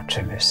coming back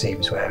to him, it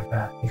seems,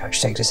 wherever he kind of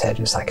shakes his head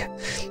and it's like,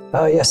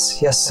 oh yes,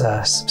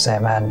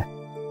 SaiyanMan,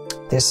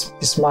 this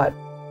might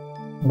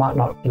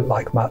not look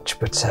like much,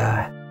 but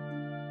I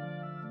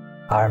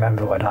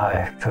remember when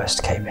I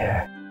first came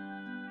here,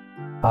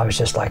 I was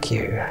just like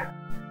you.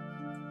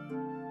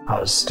 I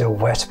was still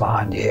wet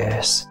behind the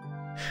ears.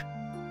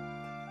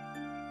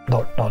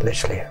 Not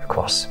literally, of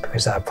course,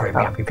 because that would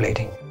probably make me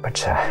bleeding,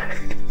 but of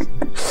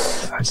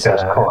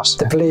course.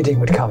 The bleeding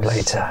would come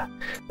later.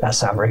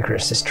 That's how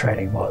rigorous this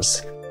training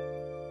was.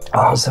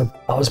 I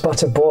was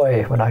but a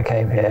boy when I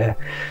came here.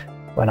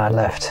 When I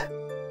left,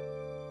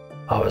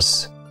 I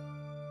was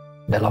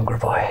no longer a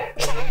boy.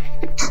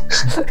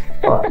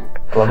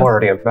 Well, I'm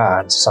already a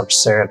man, so I'm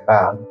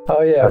SaiyanMan.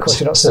 Oh yeah, of course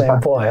you're not Saiyan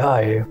boy,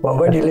 are you? Well,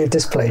 when you leave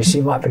this place,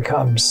 you might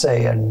become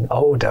Saiyan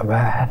older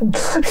man.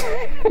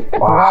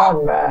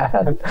 Wow,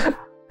 man.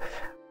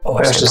 Oh,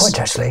 that's a good point,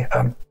 actually.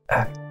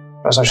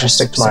 Let's actually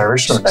stick to my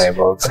original name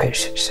of... Okay,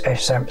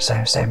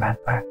 SaiyanMan.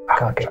 I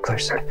can't get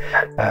closer.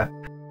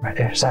 Right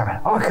there,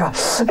 SaiyanMan. Oh god,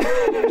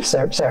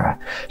 Sarah.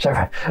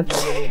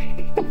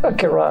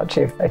 Look right to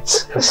your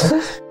face.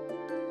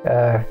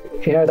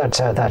 You know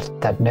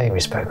that name you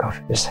spoke of.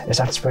 Is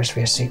that supposed to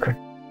be a secret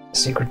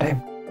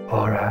name,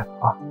 or?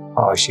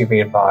 Oh, you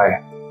mean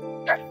my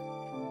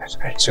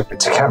super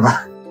to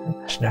camera?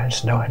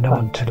 There's no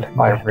one to look.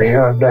 My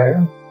real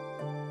name.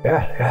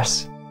 Yeah,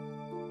 yes.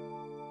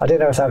 I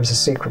didn't know if that was a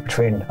secret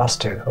between us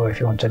two, or if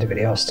you want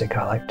anybody else to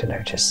kind of like to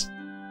notice.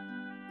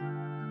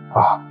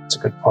 Oh, that's a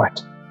good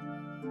point.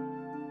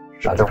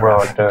 Should the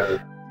world know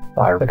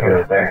my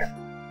real name?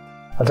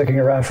 I'm looking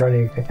around for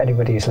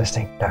anybody who's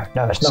listening. No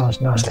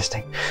one's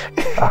listening.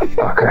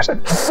 Oh, good.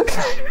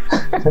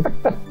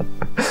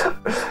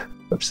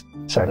 Oops.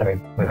 Sorry, let me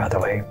move out of the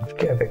way and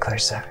get a bit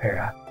closer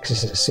here, because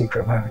this is a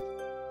secret moment.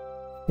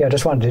 Yeah, I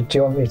just wondered, do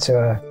you want me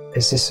to,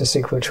 is this a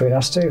secret between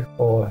us two,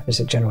 or is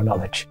it general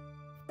knowledge?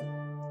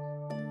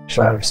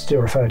 Should I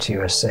still refer to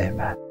you as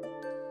SaiyanMan?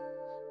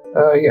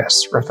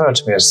 Yes, refer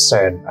to me as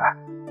SaiyanMan.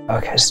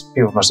 Okay.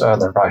 People must earn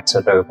the right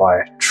to know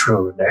my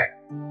true name.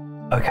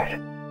 Okay.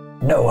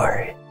 No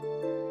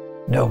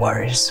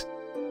worries,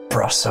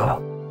 Brussel.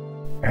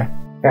 Yeah?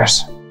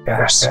 Yes,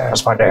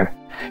 that's my name.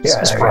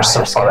 It's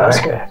Brussel, that's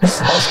good.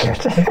 That's good.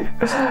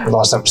 The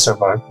last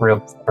episode, I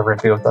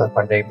revealed that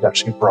my name is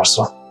actually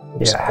Brussel.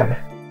 Yeah.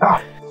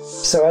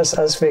 So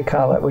as we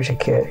kind of like, we should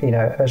get,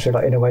 as we're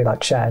like in a way like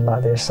chatting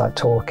like this, like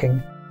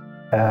talking,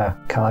 kind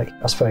of like,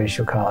 I suppose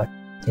you're kind of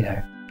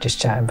like, just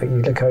chatting, but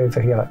you look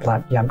over here at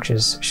like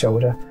Yamcha's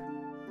shoulder.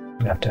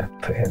 You have to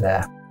put him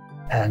there,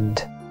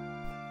 and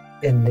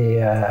in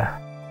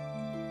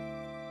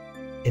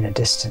a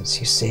distance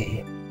you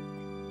see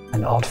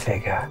an odd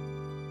figure.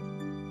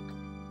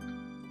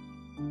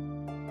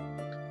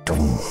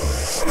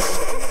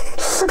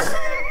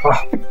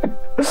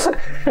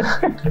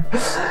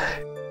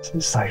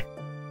 It's like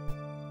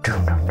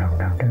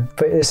no.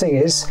 But the thing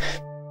is,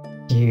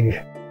 you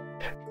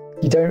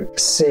don't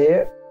see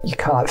it, you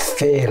can't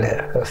feel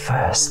it at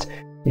first.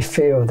 You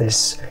feel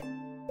this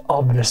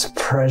ominous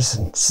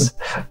presence,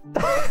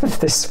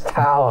 this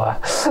power,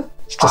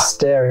 just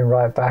staring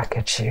right back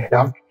at you.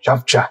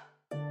 Yamcha.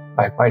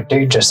 My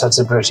danger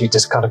sensibility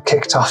just kind of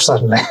kicked off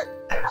suddenly.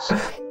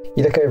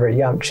 You look over at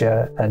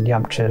Yamcha, and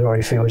Yamcha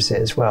already feels it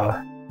as well,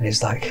 and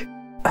he's like,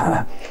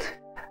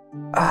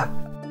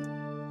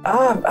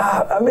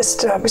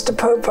 Mr.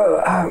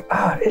 Popo,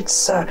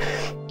 it's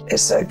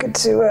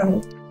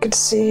good to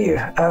see you.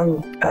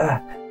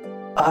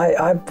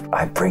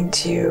 I bring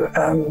to you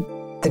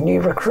the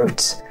new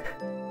recruit,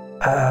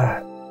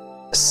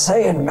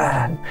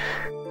 SaiyanMan.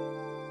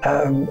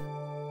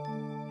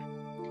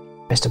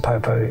 Mr.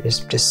 Popo is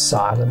just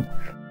silent.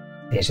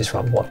 He's just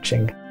like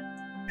watching.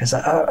 He's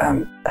like,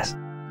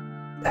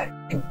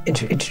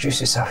 introduce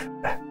yourself.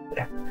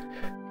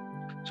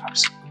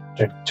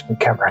 Different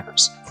camera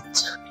angles.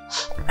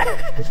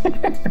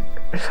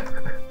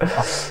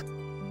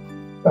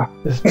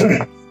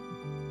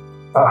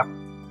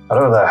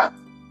 Hello there.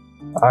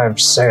 I'm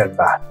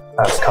SaiyanMan.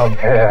 I've come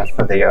here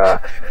for the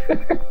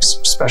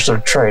special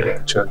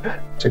training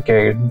to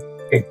gain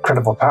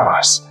incredible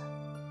powers.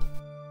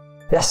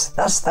 Yes,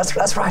 that's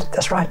right.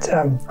 That's right.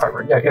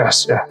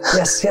 Yes.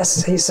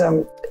 He's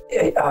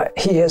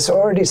he has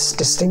already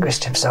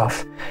distinguished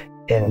himself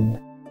in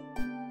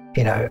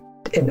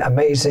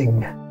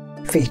amazing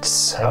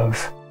feats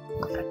of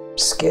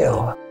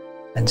skill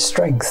and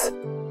strength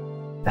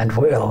and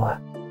will.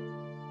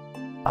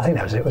 I think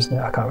that was it, wasn't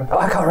it? I can't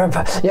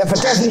remember. Yeah,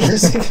 but definitely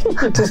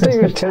he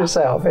distinguished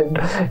himself in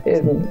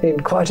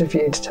quite a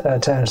few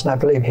terms, and I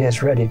believe he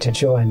is ready to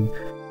join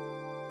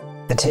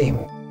the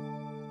team.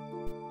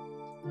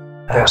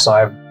 Yes,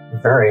 I'm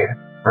very,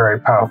 very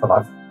powerful.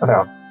 I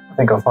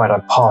think I'll find I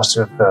passed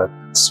with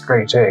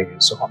straight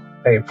A's or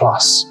A+.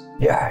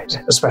 Yeah.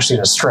 Especially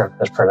in a strip,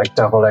 there's probably like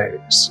double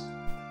A's.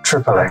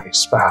 Triple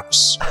A's,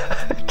 perhaps.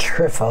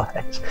 Triple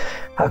A's.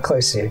 How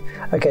close are you?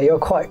 Okay, you're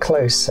quite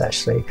close,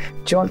 actually.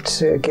 Do you want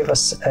to give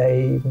us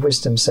a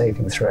wisdom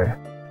saving throw?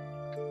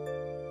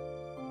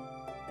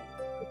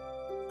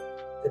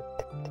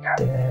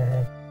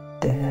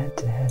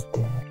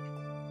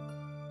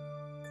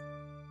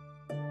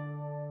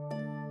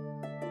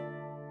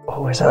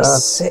 Oh, is that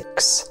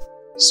 6?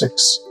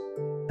 6.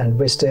 And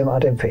wisdom, I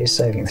didn't put your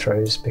saving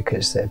throws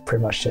because they're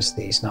pretty much just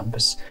these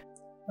numbers.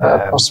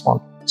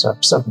 +1, so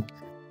 7.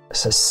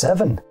 So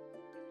 7.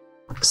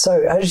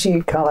 So as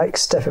you kind of like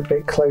step a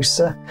bit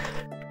closer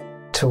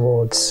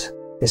towards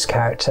this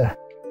character,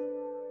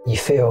 you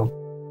feel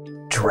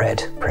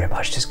dread pretty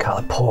much just kind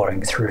of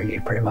pouring through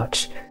you pretty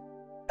much.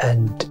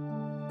 And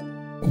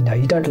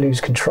you don't lose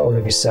control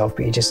of yourself,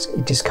 but you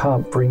just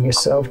can't bring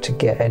yourself to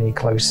get any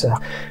closer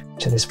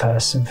to this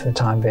person for the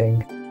time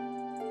being.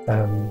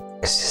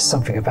 Because there's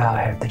something about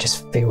him that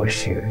just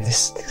feels you.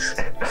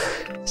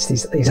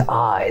 These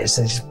eyes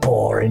that just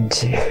bore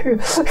into you.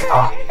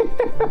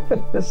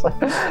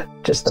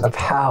 Just the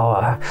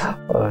power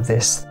of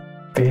this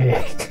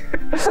being.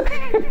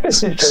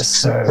 It's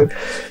just so.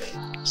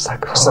 It's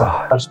like,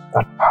 oh.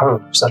 that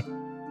pose, that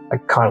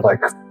like kind of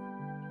like,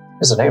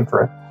 there's a name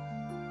for it.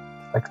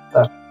 Like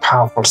that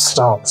powerful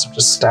stance of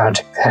just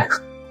standing there.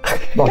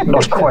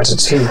 Not quite a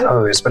T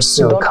pose, but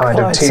still kind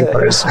of T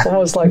pose.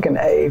 Almost like an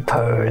A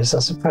pose, I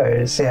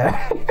suppose.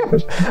 Yeah,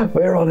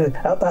 we're on it.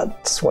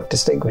 That's what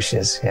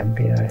distinguishes him.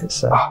 You know,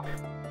 it's like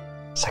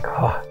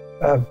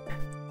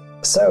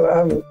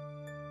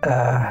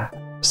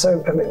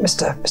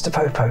Mr.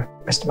 Popo,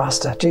 Mr.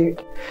 Master,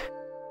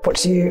 what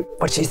do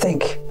you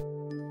think?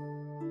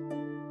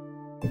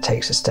 He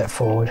takes a step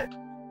forward.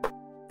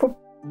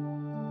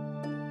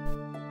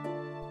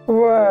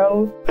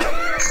 Well,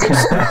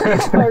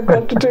 I've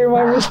got to do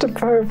my Mr.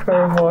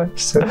 Popo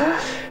voice.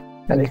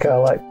 And he kind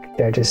of like,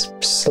 you know, just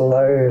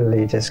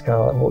slowly just kind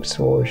of like walks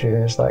towards you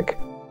and is like,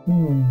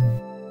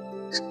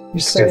 you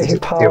say he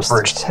passed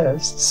the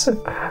tests. So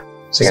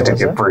you're going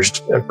to do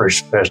the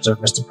abridged version of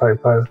Mr.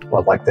 Popo?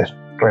 Well, like the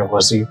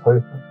Dragonballs Z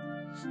Popo?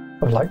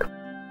 I'm like,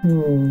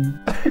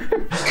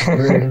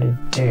 really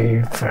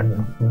deep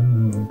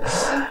and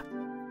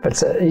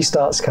But he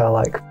starts kind of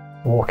like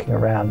walking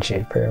around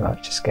you pretty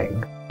much, just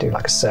doing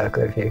like a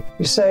circle of you.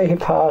 You say he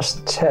passed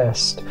the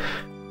test.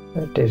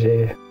 Did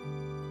he?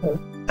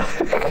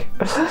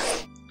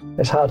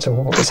 It's hard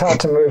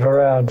to move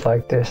around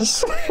like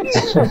this.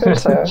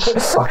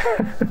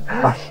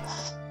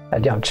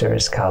 And Yamcha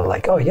is kind of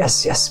like, oh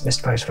yes,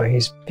 Mr. Popo.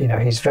 He's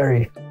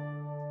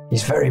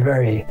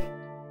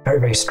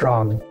very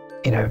strong.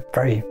 You know,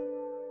 very,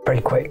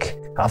 very quick.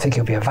 I think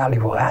he'll be a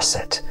valuable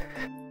asset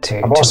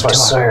to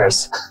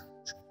us.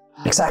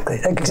 Exactly,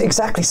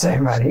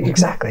 SaiyanMan.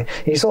 Exactly.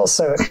 He's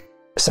also,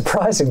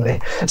 surprisingly,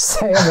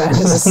 SaiyanMan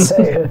is a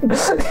Saiyan.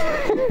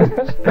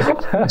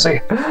 See,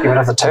 you would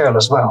have the tail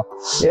as well.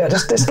 Yeah,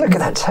 just look at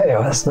that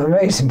tail. That's an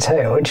amazing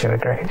tail, wouldn't you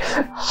agree?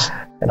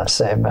 And that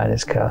SaiyanMan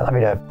is kind of,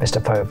 Mr.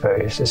 Popo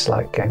is just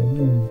like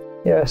going,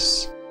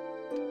 yes,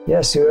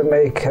 you would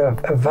make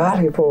a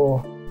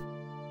valuable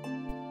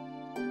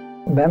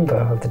member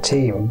of the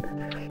team,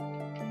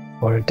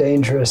 or a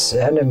dangerous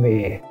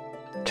enemy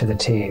to the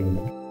team.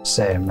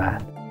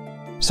 SaiyanMan.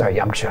 Sorry,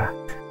 Yamcha.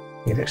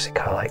 He looks at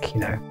kind of like, he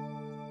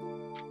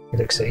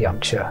looks at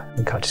Yamcha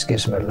and kind of just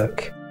gives him a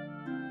look.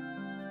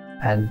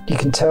 And you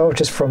can tell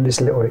just from this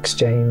little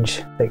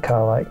exchange that kind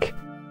of like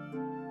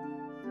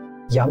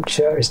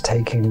Yamcha is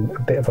taking a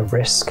bit of a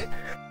risk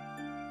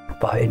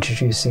by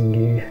introducing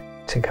you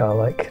to kind of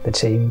like the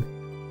team.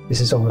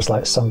 This is almost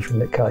like something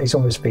that kind of, he's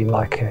almost been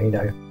like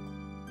a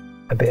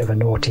bit of a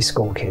naughty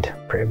school kid,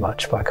 pretty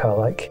much, by kind of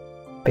like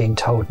being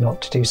told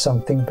not to do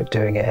something but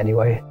doing it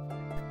anyway.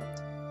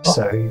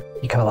 So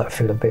you kind of like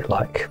feel a bit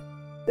like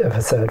of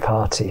a third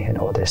party in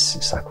all this.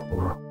 It's like,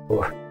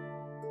 ooh.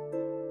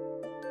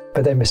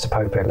 But then Mr.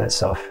 Popo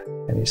lets off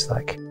and he's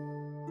like,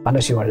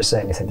 unless you want to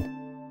say anything.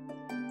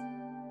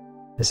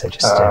 They're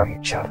just staring at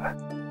each other.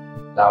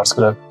 No, I'm just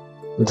going to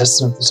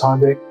listen for the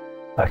time being.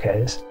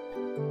 Okay.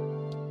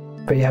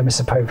 But yeah,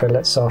 Mr. Popo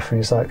lets off and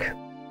he's like,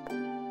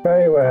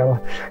 very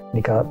well. And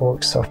he kind of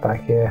walks off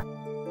back here.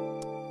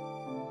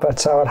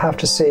 But I would have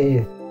to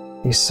see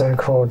these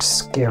so-called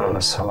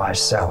skills for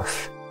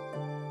myself.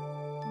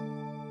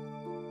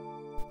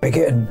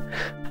 Begin.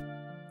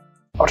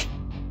 What?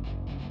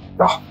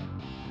 Oh.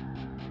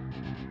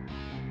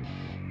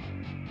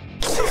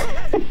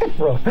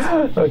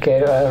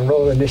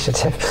 Roll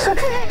initiative.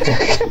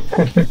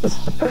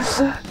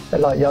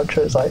 And like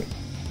Yamcha is like,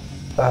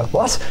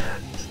 what?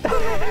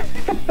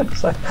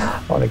 So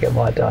I want to get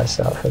my dice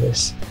out for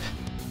this.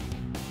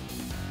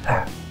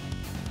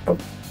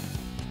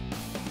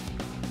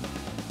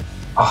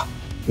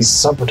 He's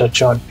summoned a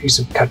giant piece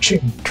of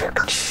kaching.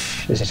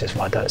 This is just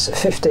my dice. So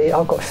 50.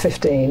 I've got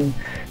 15.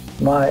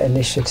 My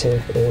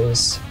initiative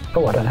is.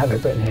 Oh, I don't have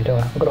it written here, do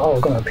I?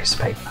 I've got a piece of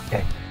paper.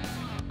 Okay.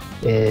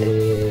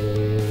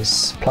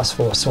 Is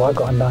 +4. So I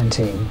got a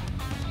 19.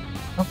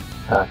 Oh,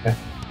 okay.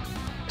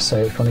 So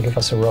if you want to give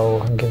us a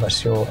roll and give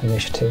us your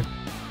initiative.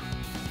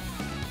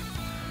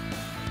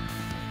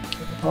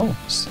 Oh,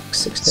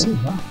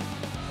 16. Wow.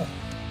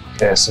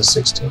 Okay, so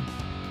 16.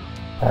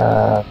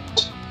 And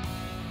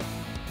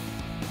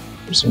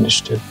what's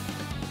initiative?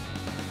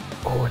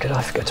 Oh, did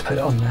I forget to put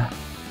it on there?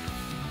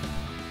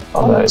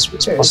 Oh, no, it's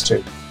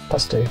 +2.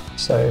 +2.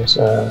 So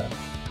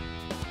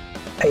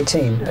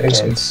 18. Okay.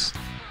 18.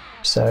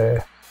 So,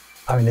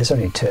 I mean, there's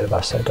only 2 of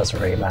us, so it doesn't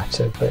really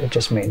matter, but it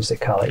just means that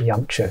kind of like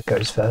Yamcha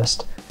goes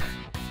first.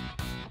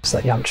 So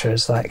that Yamcha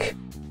is like...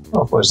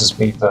 Oh, what is this,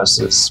 me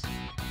versus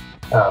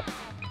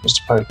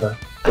Mr. Popo?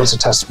 It was a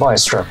test of my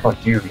strength,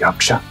 not you,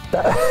 Yamcha.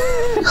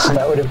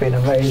 That would have been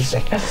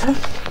amazing.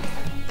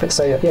 But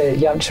so, yeah,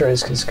 Yamcha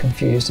is as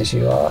confused as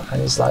you are,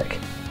 and he's like,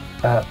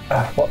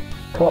 what,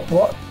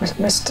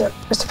 Mr.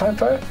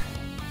 Popo?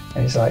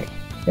 And he's like,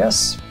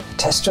 yes,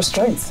 test your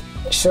strength.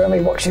 Show me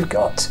what you've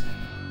got.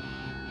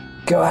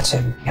 Go at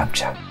him,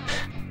 Yamcha.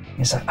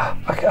 He's like, oh,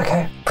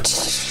 okay.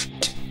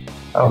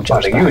 Oh,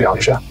 but you,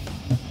 Yamcha.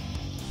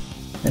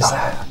 He's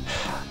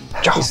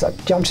like,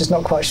 Yamcha's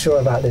not quite sure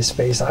about this,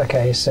 but he's like,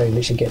 okay, so he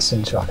literally gets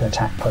into like an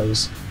attack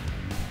pose.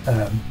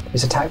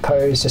 His attack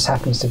pose just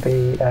happens to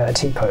be a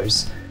T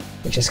pose.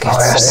 It just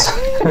gets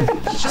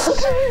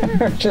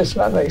just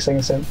that makes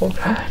things simple.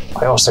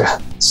 I also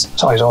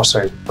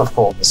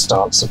perform the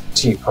stance of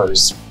T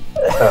pose.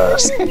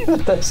 That's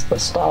the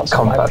stance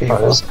of my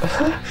people.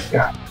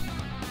 Yeah.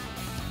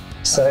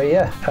 So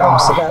yeah,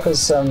 so that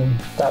was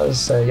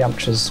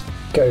Yamcha's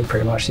go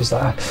pretty much. He's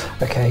like,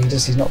 okay,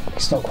 he's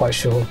not quite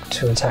sure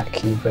to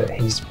attack you, but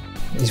he's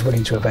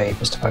willing to evade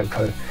Mr.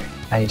 Popo,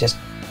 and he just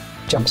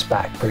jumps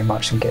back pretty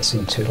much and gets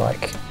into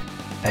like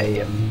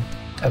a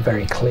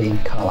very clean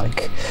kind of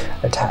like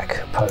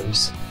attack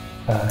pose.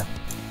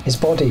 His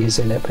body is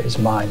in it, but his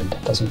mind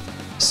doesn't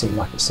seem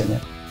like it's in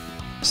it.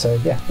 So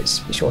yeah,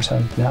 it's your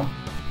turn now.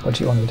 What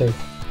do you want to do?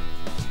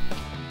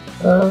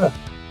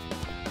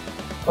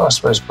 Well, I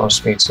suppose it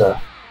wants me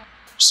to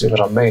see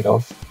what I'm made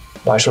of.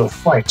 I shall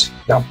fight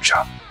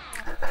Yamcha.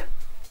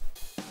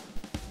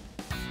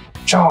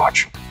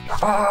 Charge!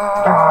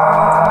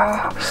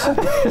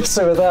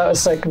 So without a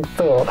second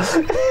thought,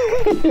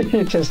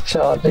 you just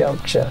charge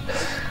Yamcha.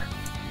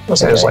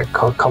 So it's like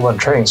common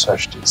training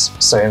strategies.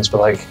 Saiyans were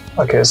like,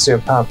 okay, let's see a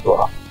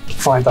Panther.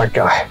 Find that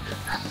guy.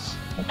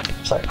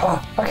 It's like,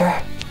 oh,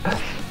 okay.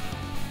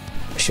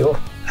 Sure.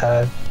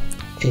 Are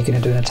you going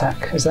to do an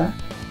attack, is that?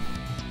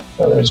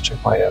 Well, let me just check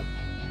my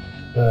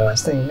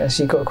as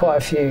you've got quite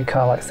a few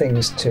kind of like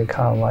things to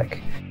kind of like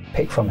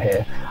pick from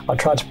here. I'll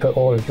try to put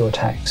all of your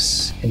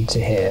attacks into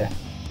here,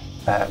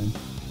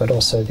 but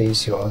also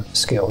these your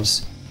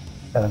skills.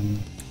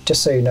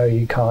 Just so you know,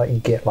 you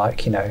get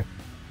like, you know,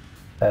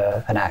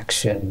 an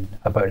action,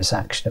 a bonus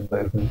action, a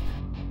movement.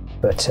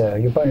 But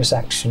your bonus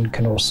action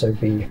can also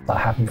be like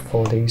happen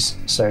before these.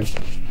 So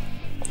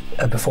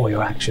before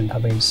your action, I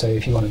mean. So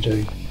if you want to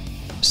do,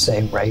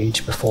 say,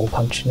 rage before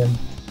punching him,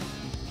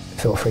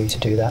 feel free to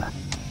do that.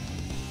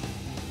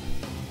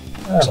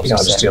 I think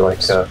I'll just do like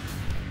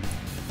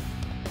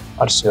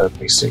I'll just do a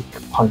basic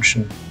punch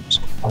and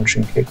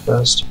kick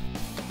first.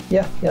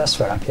 Yeah, that's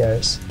fair enough.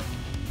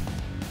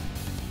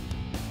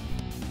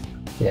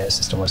 Yeah, it's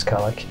just almost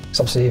kind of like,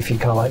 so obviously if you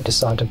kind of like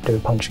decide to do a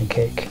punch and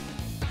kick,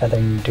 and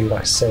then you do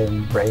like say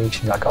rage,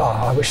 and you're like, oh,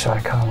 I wish I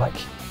kind of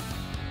like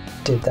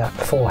did that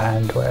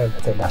beforehand, or whatever,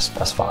 then that's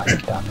fine.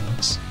 You've done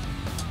it.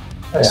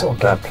 It's all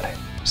gameplay.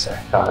 So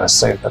let's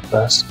save that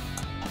first.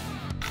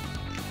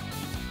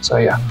 So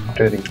yeah, I'll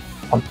do the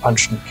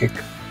punch and kick.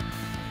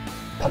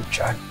 Punch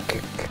and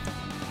kick.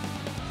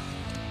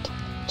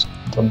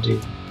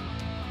 Dundee.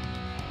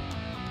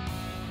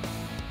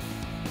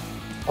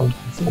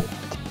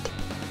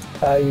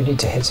 You need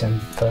to hit him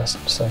first,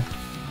 so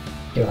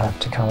you'll have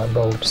to kind of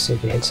roll to see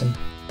if he hits him.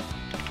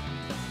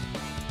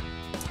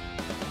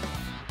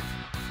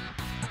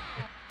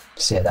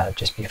 So yeah, that would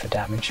just be for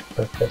damage,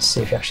 but let's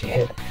see if you actually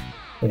hit.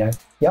 You know,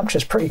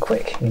 Yamcha's pretty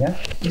quick, you know,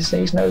 he's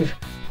no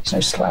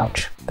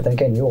slouch, but then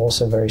again, you're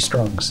also very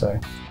strong, so.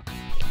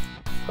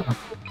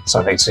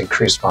 So I need to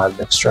increase my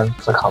lift strength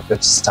because I can't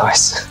lift this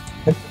dice.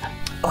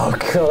 Oh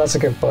god, that's a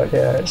good point,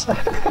 yeah.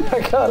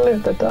 I can't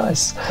lift the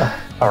dice.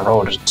 I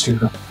rolled a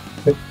 2.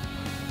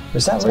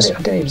 Was that really? I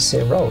didn't even see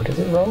it roll. Did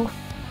it roll?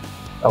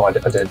 Oh, I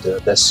did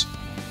this.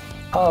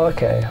 Oh,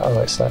 okay. All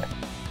right, so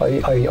are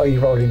you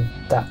rolling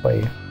that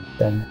way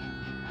then?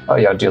 Oh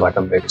yeah, I do like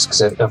a mix,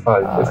 because if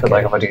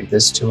I do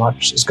this too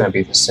much, it's going to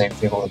be the same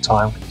thing all the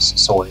time.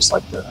 It's always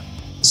like the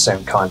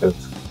same kind of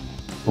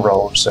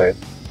roll. So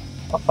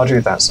I'll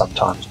do that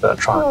sometimes, but I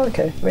try. Oh,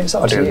 okay. I mean, it's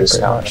up to you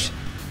pretty much.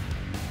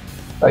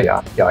 Oh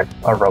yeah,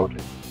 I rolled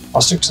it.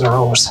 I'll stick to the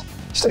rolls.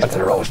 Stick to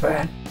the rolls,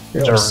 man.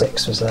 You rolled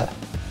 6, was that?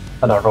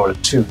 And I rolled a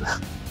 2.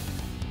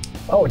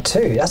 Oh, a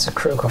 2. That's a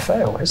critical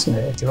fail, isn't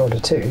it? If you rolled a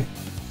 2.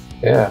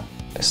 Yeah.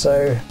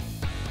 So,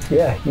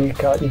 yeah, you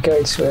go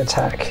to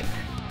attack,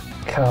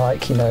 kind of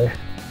like, you know,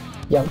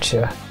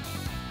 Yamcha,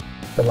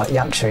 but like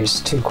Yamcha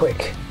is too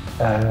quick.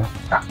 I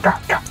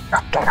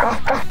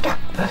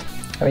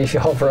mean, if you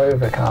hover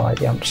over kind of like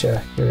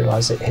Yamcha, you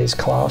realise that his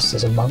class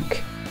is a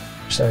monk,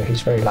 so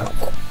he's very like.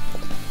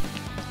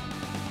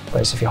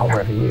 Whereas if you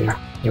hover over you,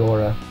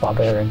 you're a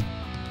barbarian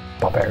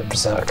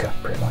berserker,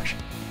 pretty much,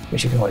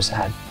 which you can always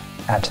add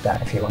to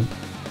that if you want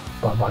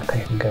by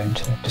right-clicking and going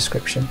to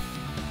description.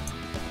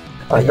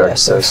 Yeah,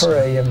 so for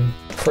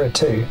a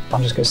 2,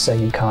 I'm just going to say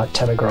you can't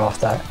telegraph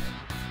that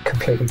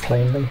completely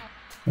plainly,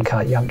 and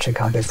Yamcha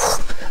kind of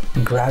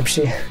grabs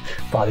you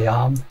by the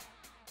arm,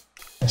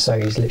 and so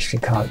he's literally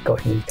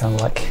got you kind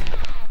of like,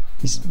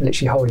 he's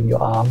literally holding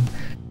your arm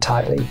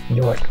tightly, and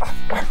you're like.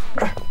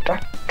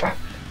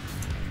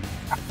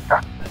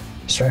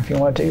 Is there anything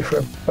you want to do for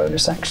a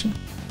bonus action?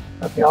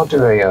 I think I'll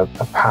do a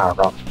power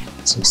up,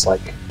 since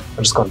like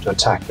I'm just going to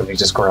attack and he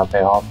just grab my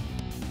arm.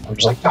 I'm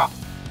just like,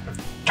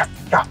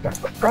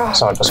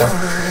 so I just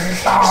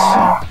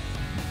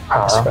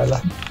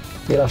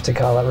you'll have to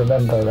kind of like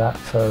remember that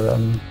for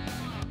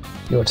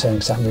your turn,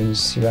 because that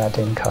means you add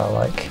in kind of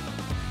like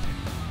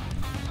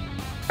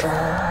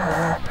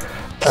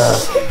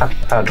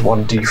Add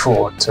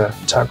 1d4 to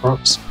attack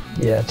rolls.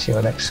 Yeah, to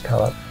your next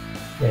colour.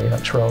 Yeah, your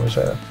next roll as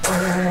well.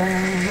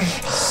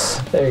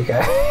 There you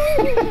go.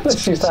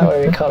 Let's use that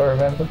way we can't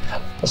remember.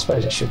 I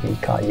suppose it should be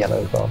kind of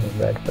yellow rather than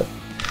red, but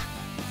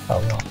oh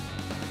well.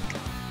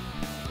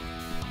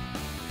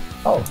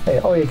 Oh, hey,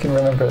 oh, you can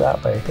remember it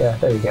that way. Yeah,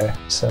 there you go.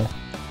 So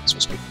It's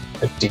supposed to be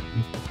a D.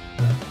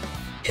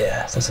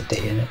 yeah, there's a D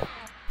in it.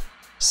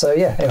 So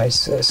yeah,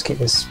 anyways, let's keep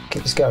this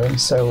going.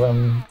 So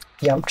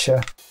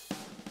Yamcha,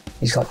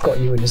 he's like got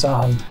you in his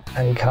arm,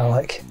 and he kind of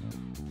like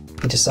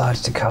he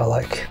decides to kind of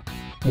like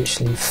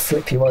literally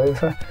flip you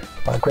over,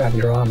 like grab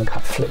your arm and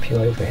kind of flip you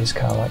over his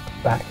kind of like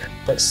back.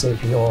 Let's see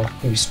if you're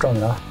strong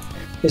enough.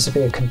 This will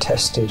be a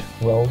contested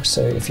roll,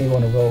 so if you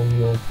want to roll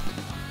your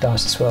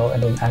dice as well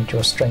and then add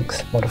your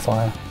strength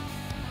modifier.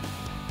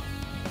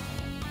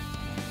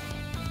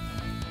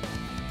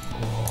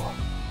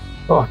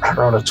 Oh, I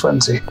rolled a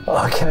 20.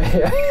 Okay,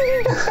 yeah.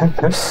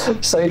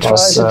 So he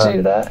tries to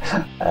do that,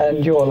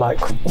 and you're like,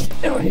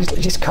 he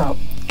just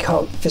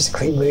can't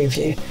physically move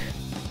you,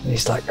 and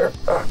he's like,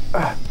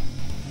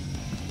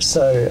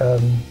 So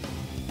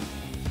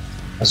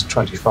That's a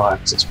 25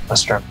 because my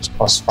strength is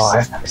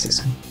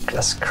 +5.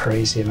 That's a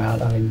crazy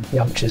amount. I mean,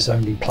 Yamcha's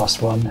only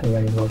 +1, who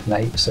only rolled an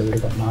 8, so we would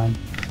have got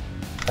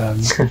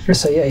 9.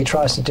 So yeah, he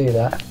tries to do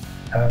that,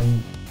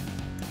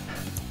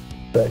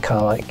 but kind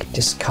of like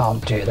just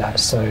can't do that.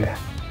 So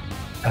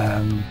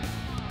I'm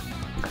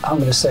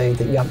going to say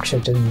that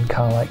Yamcha didn't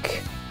kind of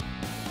like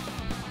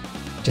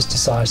just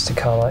decides to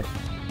kind of like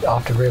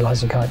after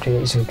realising he can't do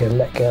it, he's going to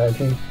let go of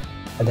you,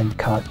 and then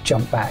can't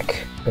jump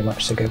back pretty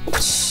much to go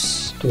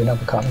do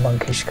another kind of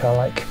monkish kind of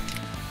like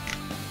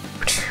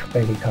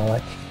maybe kind of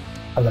like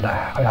I don't know.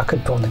 I mean, I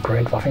could put on the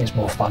grid, but I think it's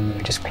more fun when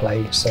we just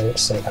play. So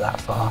let's say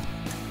that far.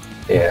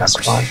 Yeah, that's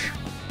fine.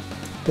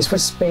 This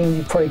would mean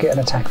you probably get an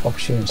attack of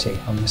opportunity,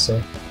 I'm going to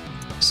say.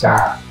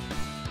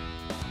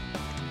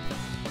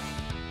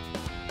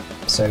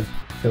 So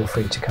feel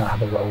free to kind of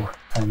have a roll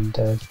and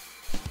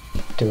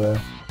do a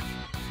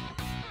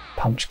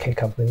punch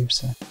kick, I believe.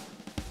 So.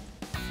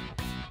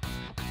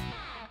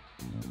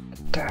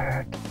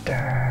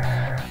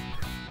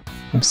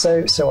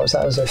 So what was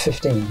that? Was it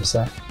 15? Was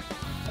that?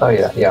 Oh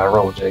yeah, I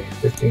rolled a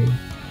 15.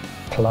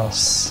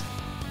 Plus.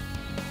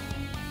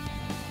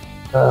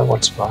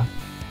 What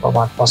am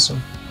I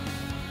plusing?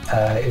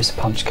 It was a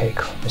punch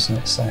kick, wasn't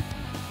it? So.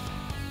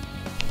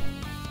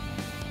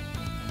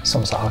 It's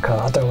almost like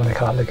I don't want to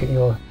kind of look at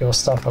your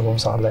stuff. I want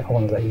to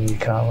let you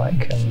kind of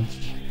like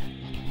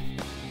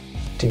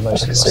do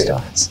most of your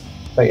stuff.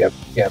 But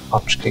yeah,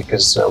 punch kick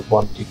is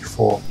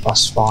 1d4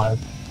 +5.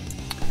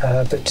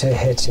 But to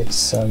hit,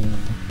 it's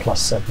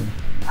 +7.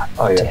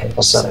 Oh yeah, to hit,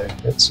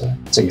 +7. So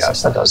yeah,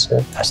 that does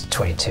hit. That's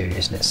 22,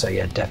 isn't it? So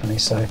yeah, definitely.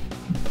 So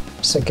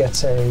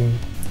get a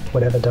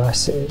whatever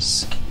dice it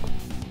is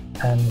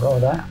and roll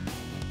that.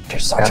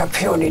 It's such a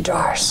puny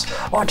dice.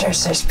 What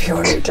is this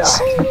puny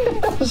dice?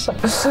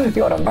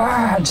 You want a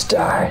man's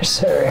dice?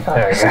 There we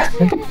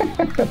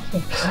go.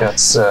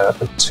 That's a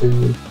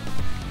 2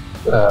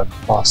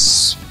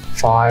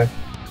 +5.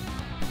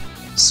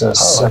 So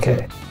 7.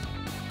 Okay.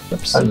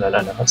 Oops. Oh, no,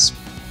 that's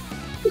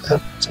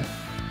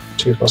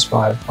 2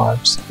 +5, 5.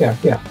 Yeah,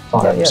 5.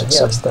 Yeah,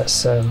 that's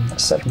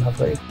 7, I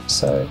believe.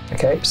 So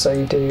okay, so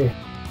you do.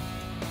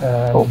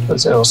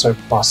 Is it also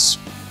plus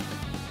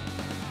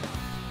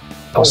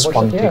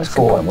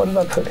 1d4? What did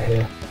I put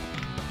here?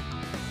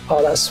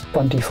 Oh, that's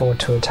 1d4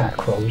 to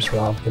attack rolls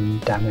rather than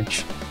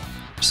damage.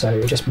 So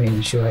it just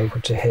means you're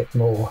able to hit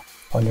more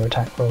on your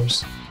attack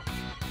rolls.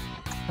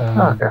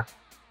 Okay.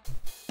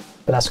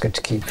 But that's good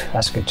to keep.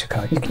 That's good to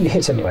kind of, you can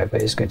hit anyway,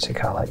 but it's good to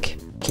kind of like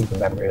keep a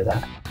memory of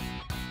that.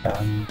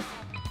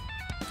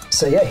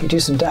 So yeah, you do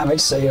some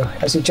damage. So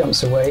as he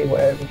jumps away,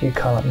 wherever you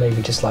kind of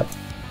maybe just like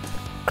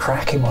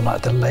crack him on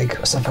like the leg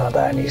or something like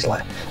that, and he's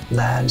like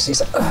lands.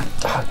 He's like,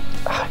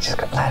 just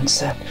got lands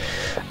there.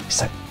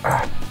 He's like,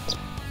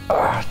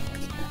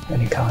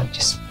 and he kind of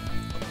just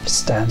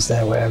stands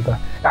there wherever.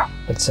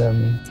 But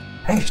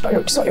hey, it's not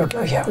your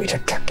go yet. We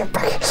just get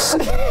back.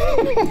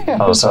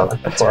 Oh, so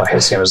what I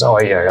hit him was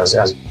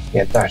as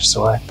he dashes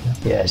away.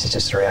 Yeah, it's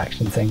just a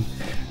reaction thing.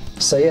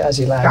 So yeah, as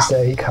he lands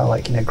there, he kind of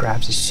like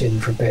grabs his shin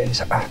for a bit. And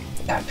he's like,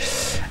 and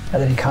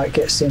then he kind of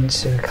gets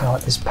into kind of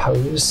like this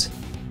pose.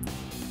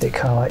 That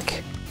kind of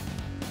like,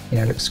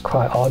 looks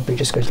quite odd, but he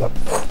just goes like,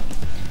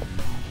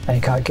 and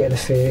you can't get the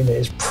feeling that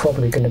it's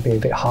probably going to be a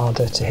bit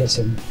harder to hit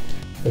him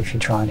if you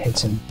try and hit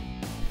him.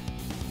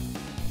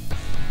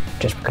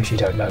 Just because you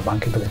don't know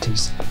monk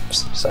abilities,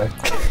 so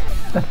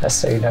that's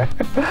so you know.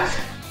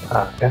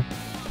 Okay.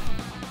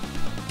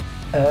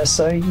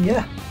 So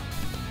yeah,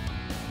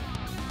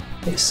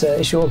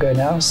 it's your go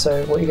now.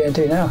 So what are you going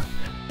to do now?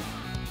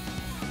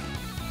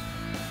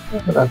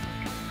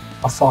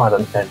 I fired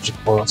an energy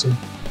quality.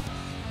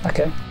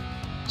 Okay.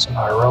 So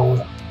I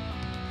rolled.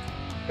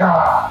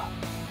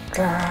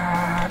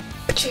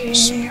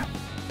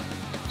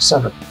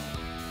 7.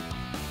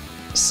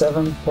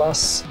 7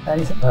 plus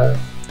anything?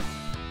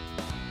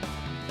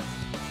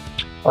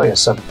 Oh yeah,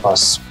 7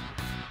 plus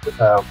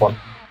 1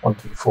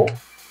 1d4.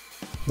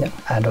 Yeah,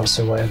 and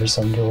also whatever's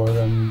on your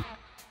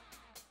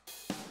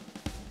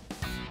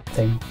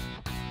thing.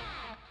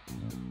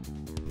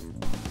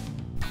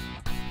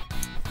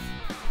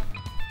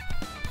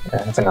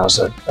 Yeah, I think that was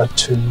a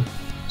 2,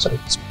 so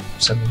it's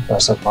 7,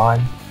 that's a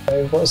 9.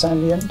 So what was that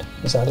in the end?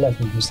 Was that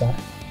 11? Was that?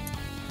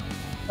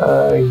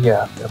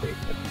 Yeah, that'll be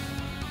good.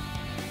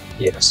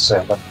 Yeah, it's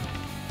 7.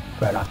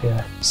 Fair enough,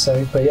 yeah.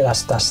 So, but yeah,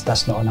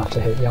 that's not enough to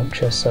hit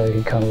Yamcha, so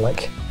he kind of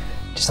like,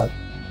 just like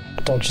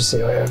dodges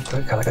it, or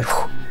kind of goes,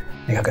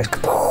 and he goes,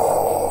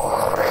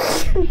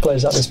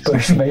 blows up this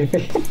bush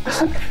maybe.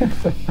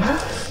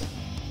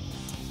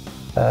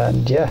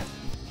 And yeah,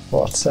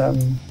 what else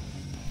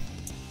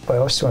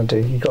do you want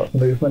to do? You've got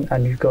movement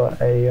and you've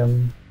got a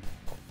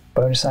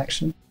bonus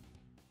action.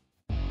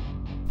 I'm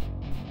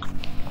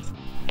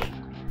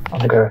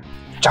gonna go,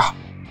 ja,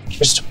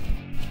 just,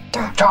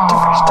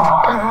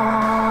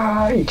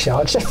 You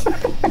charge.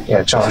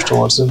 yeah, charge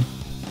towards him.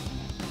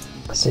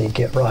 So you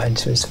get right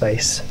into his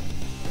face.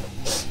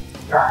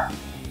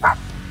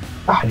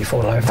 And you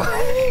fall over.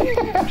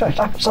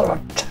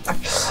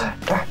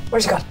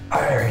 Where's he gone? Oh,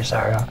 there he is.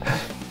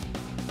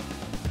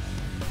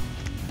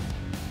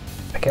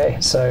 Okay,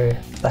 so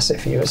that's it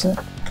for you, isn't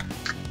it?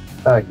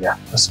 Yeah,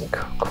 that's it.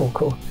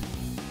 Cool.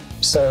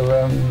 So,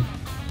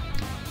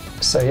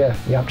 yeah,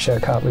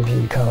 Yamcha can't with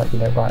you, kind of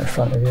like, right in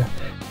front of you.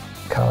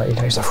 Kind of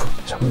like, he's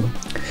like, and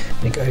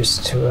he goes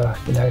to,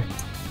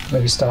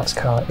 maybe starts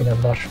kind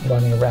of,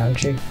 running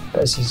around you.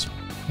 But as he's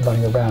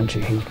running around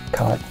you, he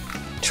kind of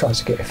tries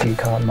to get a few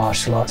kind of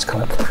martial arts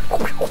kind of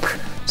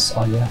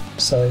on you.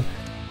 So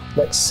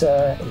let's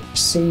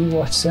see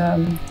what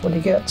he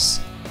gets.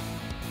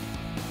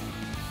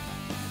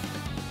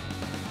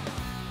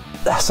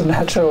 That's a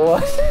natural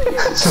one.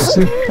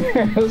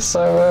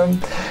 So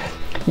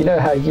you know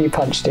how you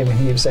punched him and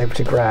he was able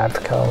to grab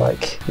kind of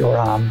like your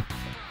arm.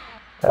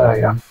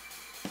 Yeah.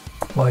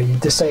 Well,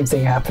 the same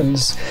thing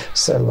happens.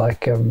 So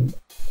like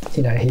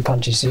he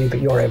punches you,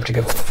 but you're able to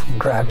go and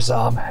grab his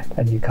arm,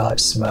 and you kind of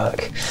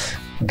smirk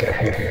and go.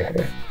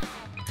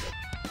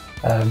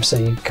 So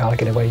you kind of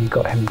get away. You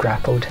got him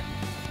grappled.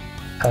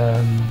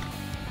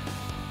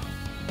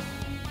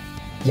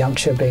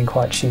 Yamcha, being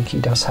quite cheeky,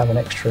 does have an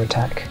extra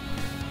attack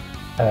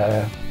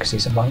because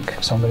he's a monk.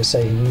 So I'm going to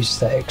say he uses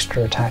that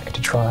extra attack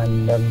to try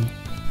and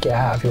get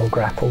out of your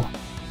grapple.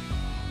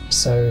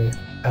 So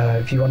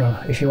if you want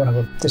to,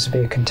 this would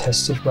be a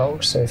contested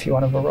roll. So if you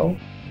want to roll,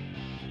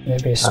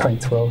 it'd be a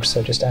strength roll.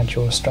 So just add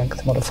your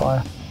strength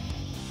modifier.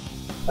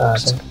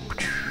 So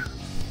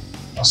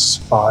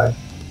 +5.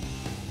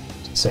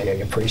 So yeah,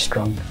 you're pretty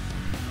strong.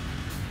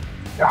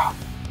 Yeah.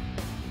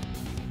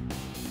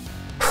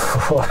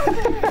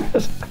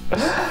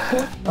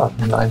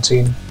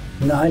 19.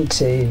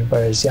 19,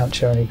 whereas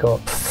Yamcha only got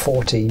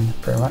 14,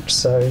 pretty much.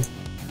 So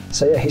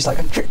yeah, he's like,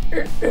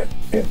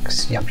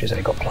 because Yamcha's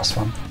only got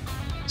 +1.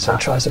 So he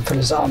tries to pull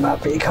his arm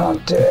out, but he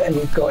can't do it, and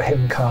you've got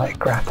him kind of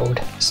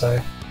grappled. So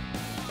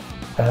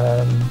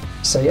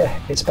yeah,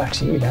 it's back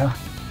to you now.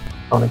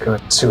 I want to go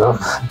into a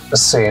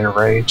Saiyan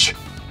Rage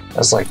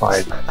as like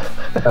my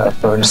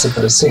bonus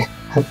ability.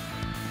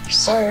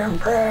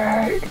 Saiyan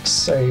Rage!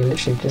 So you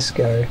literally just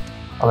go,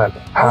 I'm a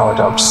powered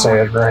up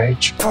Saiyan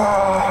Rage.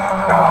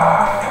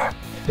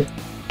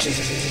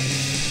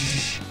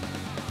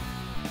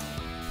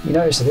 You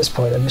notice at this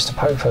point that Mr.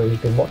 Popo has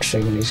been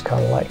watching, and he's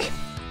kind of like,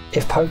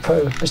 if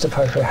Mr.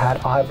 Popo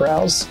had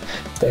eyebrows,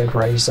 they would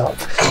raise up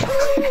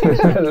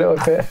a little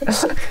bit.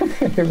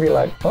 He'd be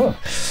like, oh.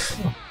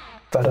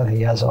 But I don't think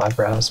he has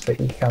eyebrows, but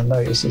you can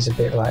notice he's a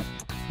bit like,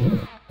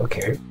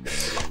 okay.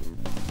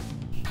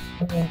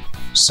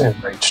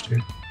 Saiyan Rage,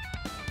 dude.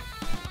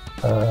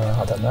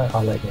 I don't know,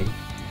 I'll let you.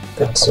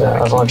 It's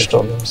advantage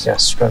on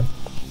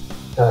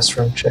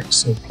strength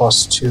checks and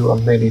 +2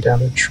 on melee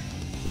damage.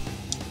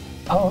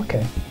 Oh,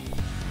 okay.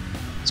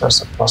 So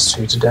it's a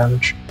 +2 to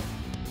damage.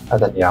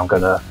 And then yeah, I'm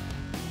gonna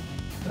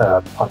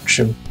punch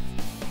him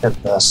in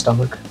the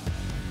stomach.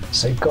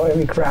 So you've got him,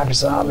 he grabs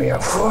his arm, you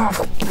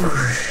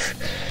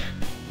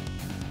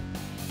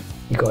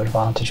got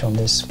advantage on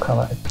this kind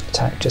of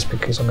attack just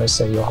because I'm going to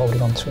say you're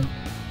holding on to him,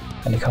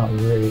 and you can't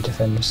really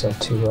defend yourself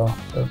too well,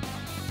 but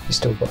you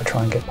still got to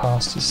try and get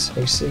past his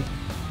AC.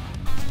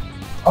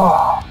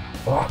 Oh,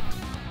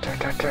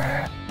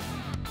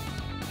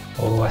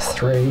 a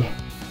 3.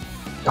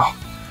 Oh.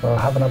 Well,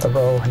 have another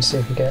roll and see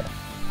if you get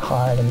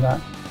higher than that.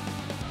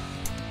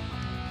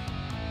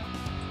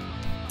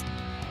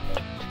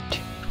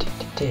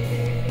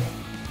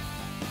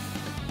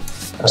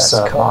 That's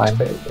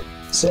 9.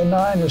 Is it a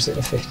 9 or is it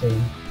a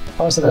 15?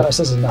 Oh, it's a 9. It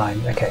says a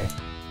 9. Okay.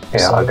 Yeah,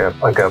 so,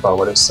 I go by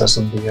what it says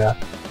on the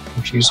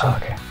computer. Oh,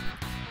 okay.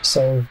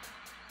 So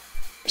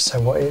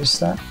what is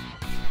that?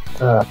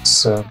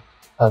 That's a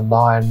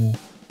 9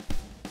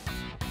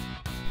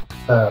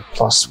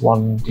 plus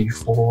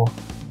 1d4.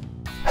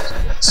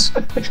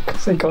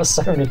 Because they got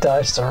so many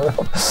dice to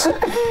roll.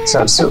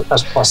 So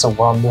that's plus a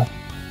 1.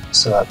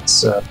 So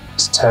that's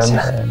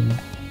 10.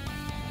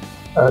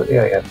 So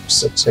yeah,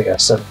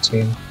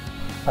 17.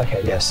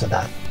 Okay, yeah. So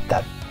that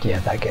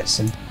gets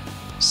him.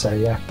 So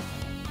yeah.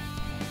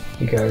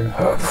 You go,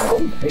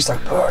 he's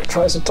like,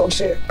 tries to dodge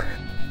it,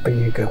 but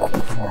you go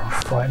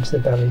right into the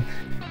belly.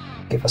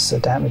 Give us a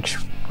damage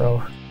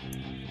roll.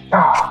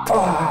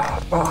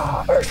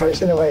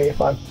 It's in a way, if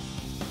I'm.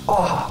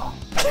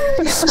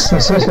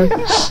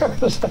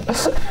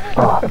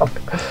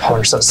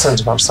 Punch that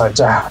sent him upside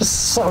down.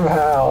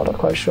 Somehow, not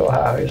quite sure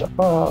how. He's like,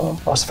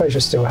 I suppose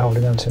you're still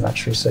holding on to him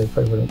actually, so you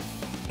probably wouldn't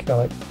go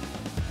like.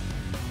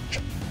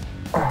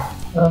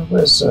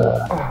 There's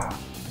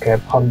okay,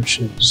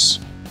 punches.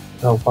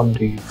 No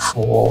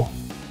 1d4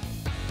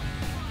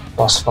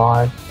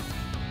 +5.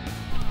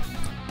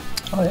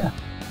 Oh yeah.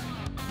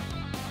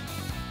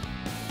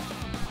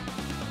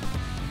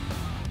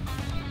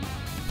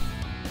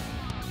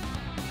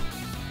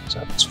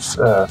 So it's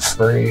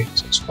 3,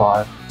 6,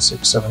 5,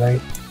 6, 7,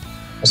 8.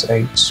 That's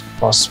 8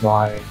 plus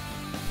my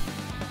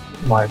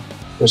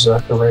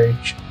berserker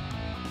rage.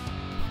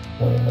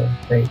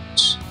 8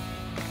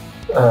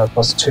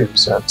 plus 2,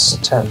 so that's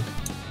 10.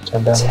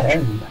 10 damage.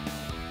 10.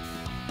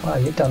 Wow,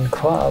 you've done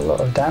quite a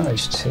lot of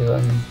damage to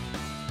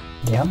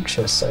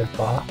Yamcha so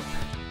far.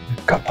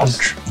 Got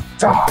punch.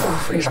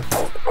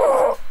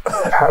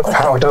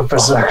 Powered up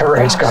berserker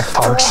rage, got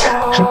punch.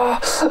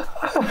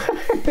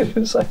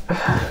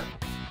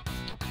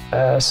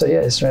 So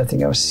yeah, is there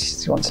anything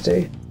else you want to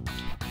do?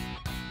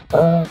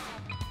 I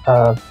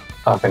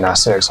think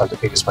that's it, because I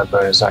because my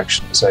bonus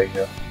action is a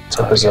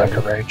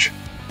berserker rage.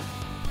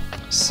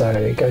 So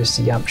it goes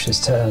to Yamcha's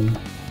turn,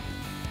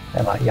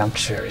 and like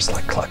Yamcha is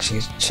like clutching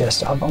his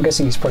chest. I'm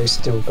guessing he's probably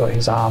still got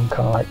his arm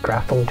kind of like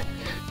grappled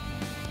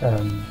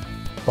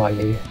by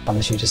you,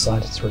 unless you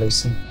decided to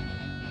release him.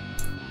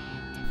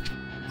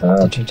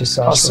 Did you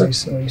decide to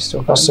release him, or are you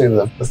still going? I'll see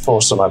the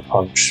force of my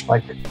punch,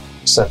 like,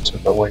 sent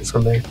him away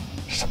from me.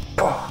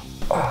 I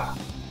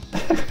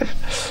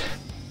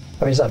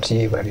mean, it's up to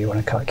you whether you want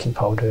to kind of keep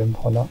hold of him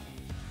or not.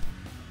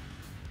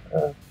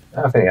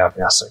 I think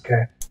that's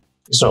okay.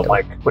 It's not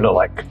like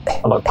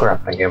I'm not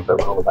grappling him, but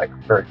we're all like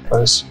very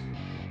close.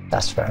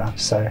 That's fair enough.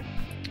 So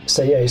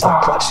yeah, he's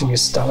like clutching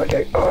his stomach,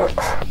 going,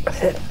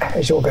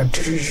 as you're going,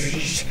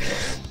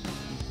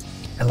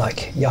 and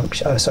like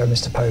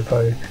Mr.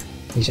 Popo,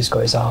 he's just got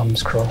his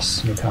arms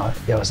crossed, and he kind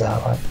of yells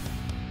out like,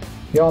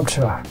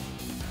 Yamcha,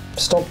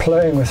 stop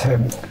playing with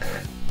him.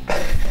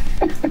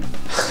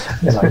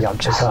 And like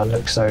Yamcha kind of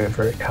looks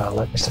over it, kind of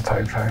like Mr.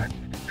 Popo.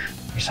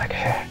 He's like,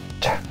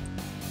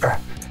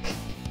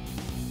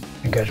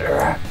 and goes,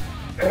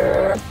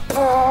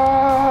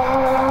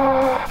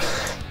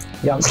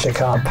 Yamcha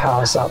can't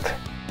powers up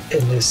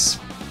in this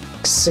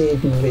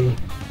exceedingly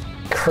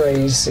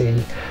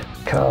crazy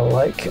kind of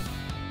like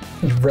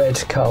red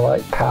kind of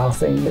like power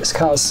thing that's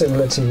kind of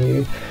similar to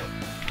you.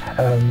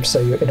 So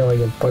you're in a way,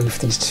 you're both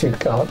these two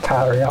kind of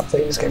powering up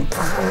things going,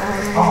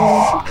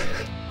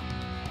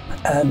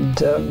 and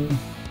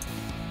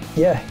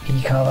yeah,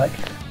 he kind of like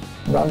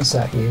runs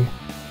at you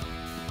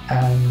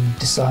and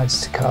decides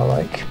to kind of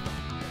like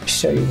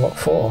show you what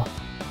for.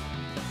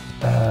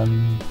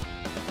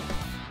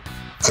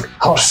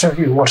 I'll show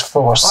you what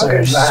for,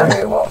 SaiyanMan. Show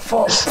you what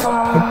for.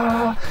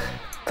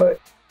 but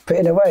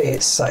in a way,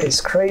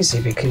 it's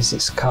crazy because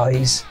it's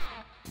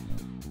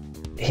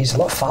he's a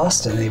lot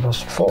faster than he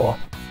was before.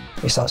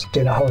 He starts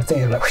doing the whole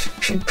thing like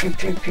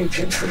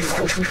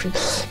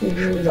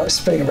like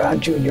spinning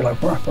around you, and you're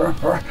like,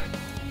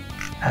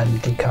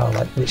 and he kind of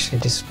like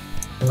literally just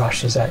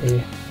rushes at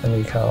you, and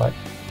you kind of like,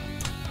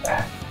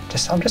 I'm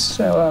just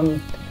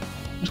going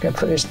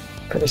to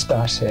put this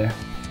dice here,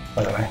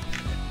 by the way.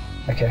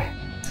 Okay,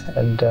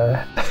 and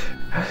I'm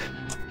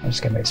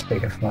just going to make this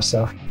bigger for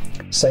myself.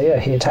 So yeah,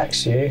 he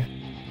attacks you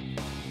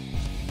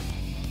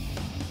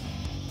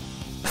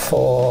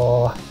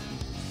for,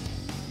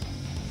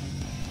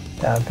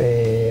 that'd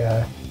be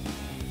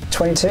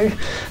 22.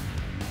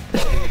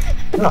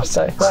 I'll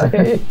say.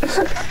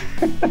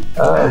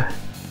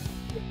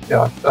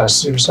 Yeah, I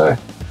assume so.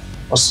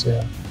 What's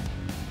the?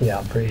 Yeah,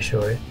 I'm pretty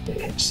sure it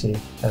hits you.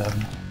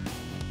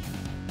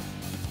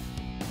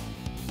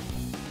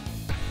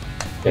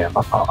 Yeah,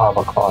 my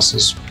armor class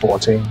is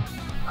 14.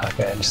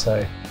 Okay, and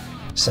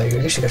so you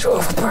literally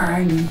goes,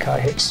 bang, kind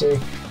of hits you,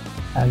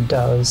 and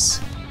does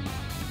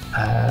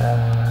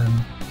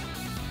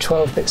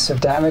 12 bits of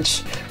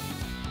damage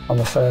on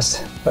the first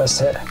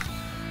hit.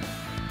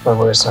 By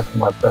the way, second,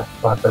 my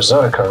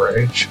berserker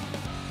rage,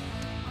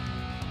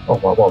 or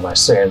my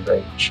Saiyan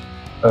rage,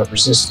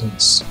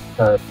 resistance,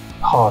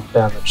 half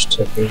damage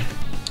to me.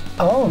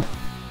 Oh,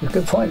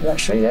 good point,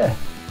 actually, yeah.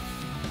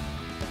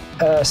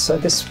 So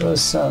this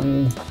was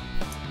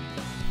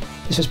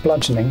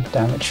bludgeoning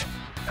damage,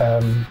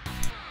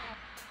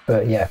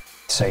 but yeah,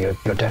 so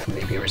you'll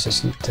definitely be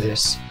resistant to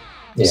this.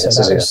 Yeah, so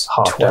that was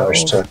half 12.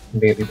 Damage to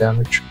melee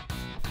damage.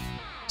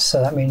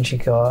 So that means you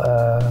got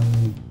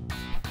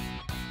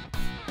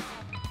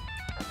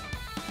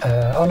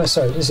oh no,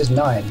 sorry, this is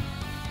 9.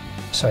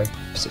 So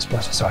 6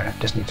 plus. Sorry, I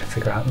just need to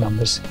figure out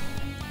numbers.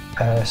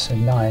 So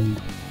 9.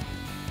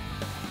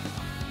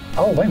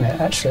 Oh wait a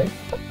minute, actually.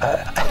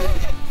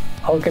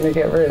 I'm going to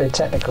get really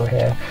technical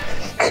here,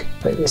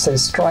 but it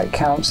says strike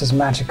counts as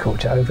magical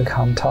to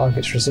overcome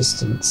target's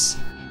resistance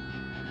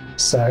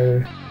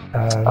So,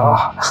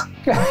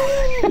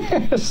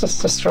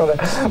 just trying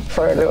to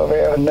throw a little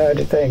bit of a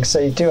nerdy thing. So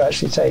you do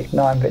actually take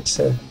 9 bits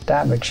of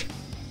damage.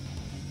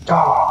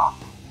 Oh.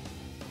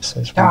 So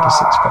it's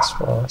 1d6 plus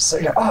 4. So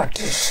you're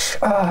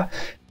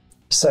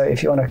so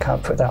if you want to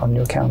put that on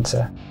your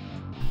counter,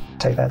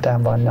 take that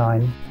down by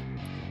 9,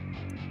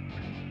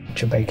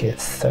 which will make it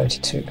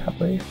 32, I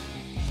believe.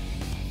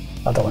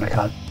 I don't want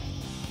to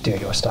do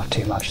your stuff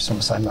too much. It's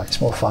almost like it's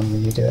more fun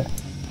when you do it.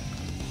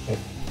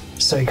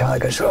 So he kind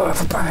of goes,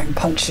 bang,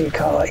 punch you,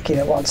 kind of like,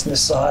 once in the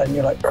side, and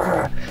you're like,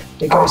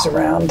 it goes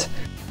around,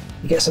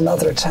 he gets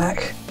another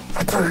attack,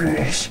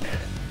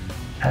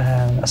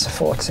 and that's a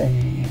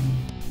 14.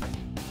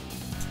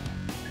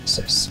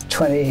 So it's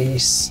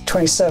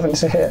 27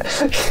 to hit.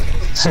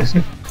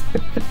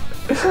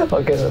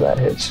 I'll guess that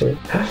hits you.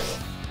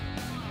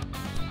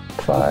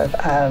 5,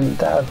 and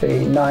that would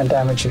be 9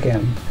 damage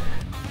again.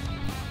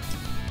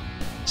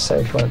 So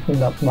if you want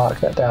to mark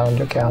that down on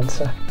your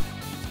counter.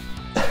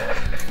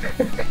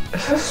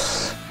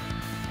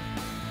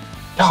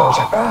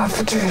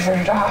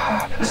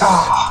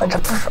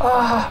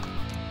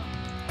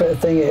 But the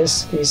thing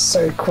is, he's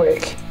so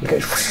quick, he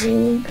goes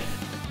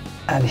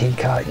and he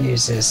can't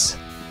use this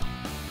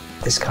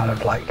kind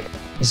of like,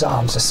 his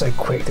arms are so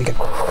quick, they go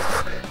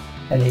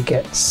and he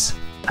gets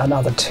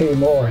another 2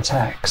 more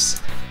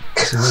attacks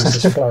to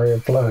use his flurry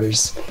of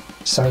blows.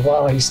 So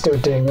while he's still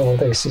doing all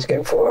this, he's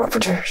going oh,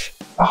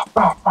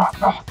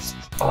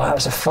 that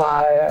was a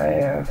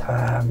 5.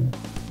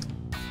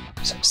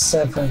 So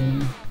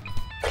 7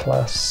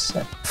 plus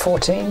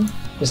 14.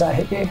 Does that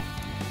hit you?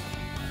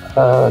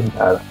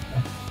 No.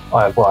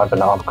 I have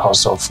an arm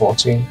cost of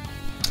 14.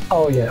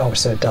 Oh yeah. Oh,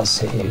 so it does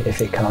hit you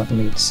if it can't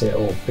meets it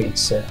or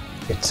beats it.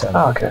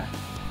 Okay.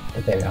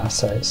 There we are.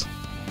 So it's,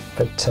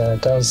 but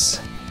does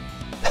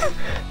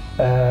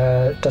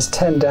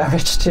 10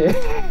 damage to you.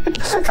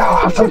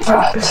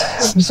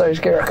 So he's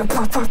going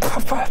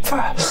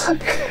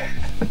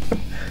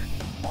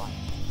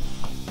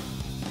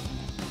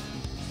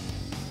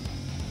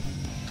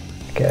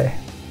okay,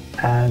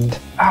 and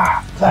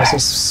as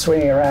he's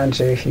swinging around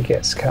you, he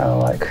gets kind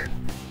of like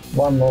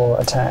 1 more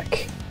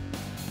attack.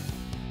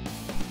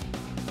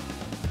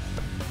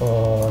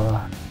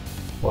 Or,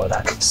 well,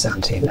 that's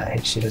 17 that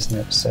hits you, doesn't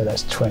it? So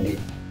that's 28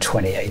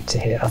 to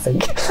hit, I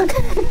think.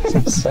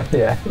 So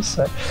yeah,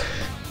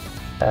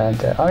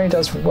 and only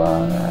does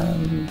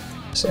 1.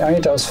 So it only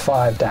does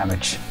 5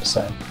 damage.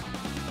 So.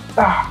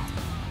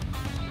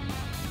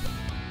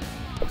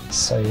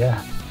 So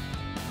yeah.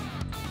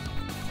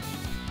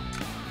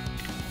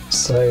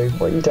 So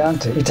what are you down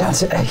to? You're down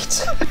to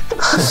 8.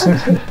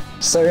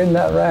 So in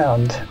that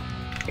round,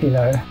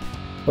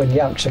 when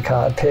Yamcha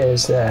card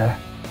appears there,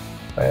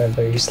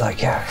 wherever he's like,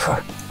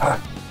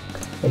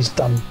 he's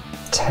done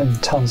 10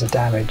 tons of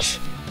damage,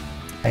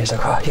 and he's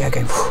like,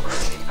 going,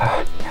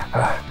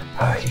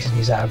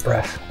 he's out of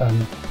breath.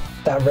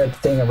 That red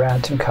thing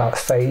around him kind of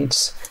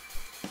fades,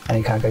 and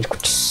he kind of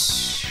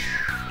goes,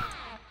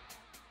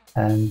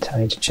 and I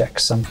need to check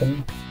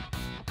something.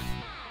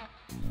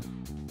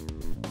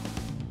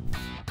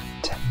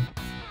 10,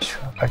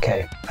 12.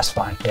 Okay, that's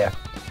fine. Yeah.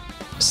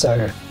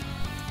 So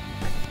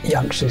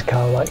Yamcha's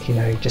kind of like,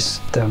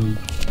 just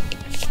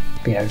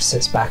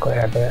sits back or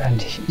whatever,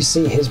 and you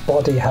see his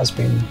body has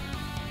been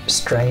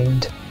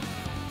strained,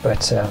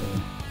 but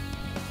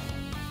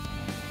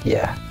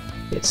yeah,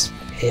 that's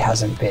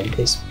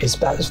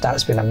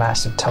been a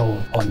massive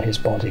toll on his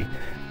body,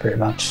 pretty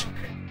much,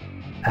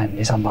 and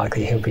it's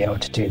unlikely he'll be able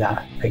to do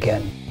that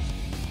again.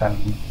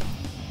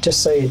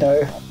 Just so you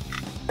know,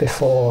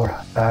 before,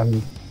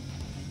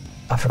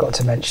 I forgot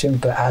to mention,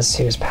 but as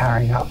he was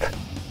powering up,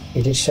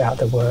 he did shout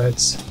the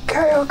words,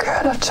 "Gale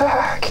can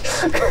attack!"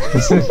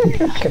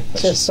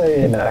 Just so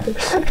you know.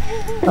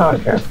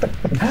 Okay.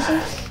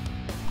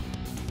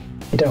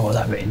 You don't know what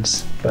that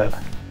means, but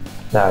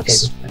no,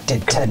 it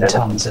did 10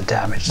 tons of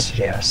damage.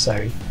 Yeah,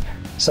 so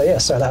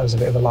that was a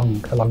bit of a long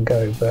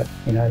go, but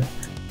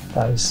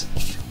that was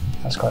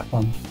quite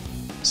fun.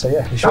 So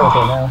yeah, you sure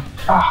go now.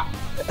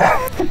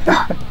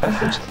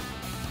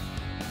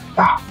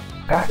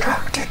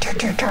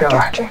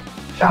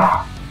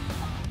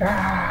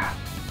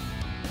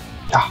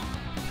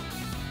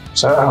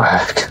 So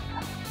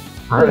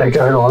I'm really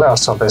going all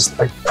out on this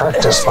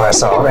practice fire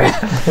army.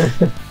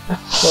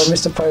 Well,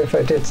 Mr.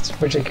 Pofo did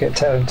particularly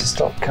tell him to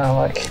stop kind of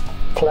like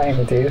playing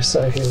with you,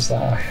 so he was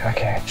like,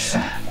 okay.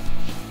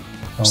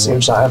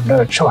 Seems I have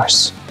no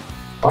choice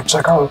but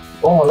to go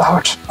all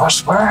out, I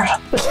swear.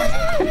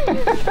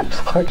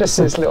 I just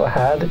see his little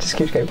hand, it just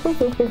keeps going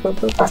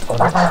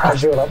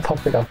as you're like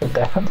popping up and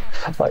down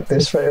like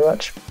this, very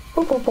much.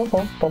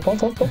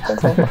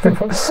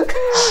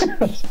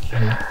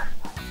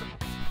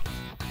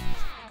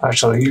 I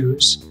shall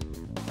use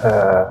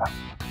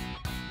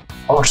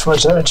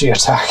ultimate energy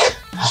attack.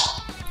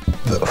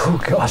 Oh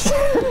god.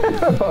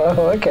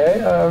 Oh, okay.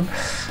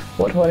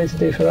 What do I need to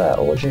do for that,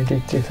 or what do you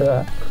need to do for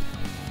that?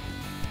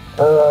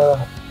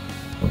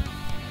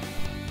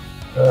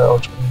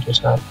 Ultimate energy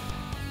attack.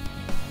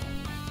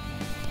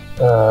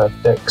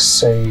 Dex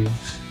save.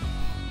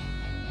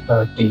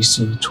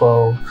 DC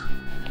 12,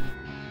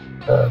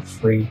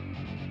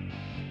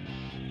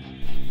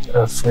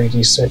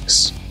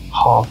 3d6,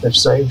 half if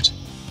saved.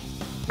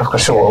 Not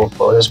quite sure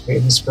what this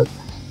means, but.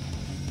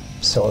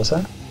 So what's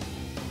that?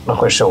 Not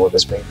quite sure what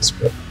this means,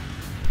 but.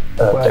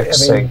 Dex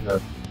save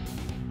of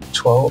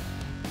 12.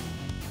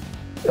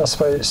 I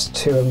suppose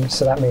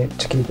so that means,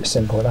 to keep it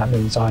simple, that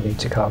means I need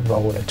to kind of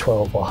roll a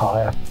 12 or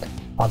higher,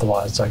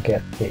 otherwise I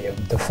get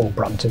the full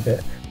brunt of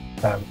it.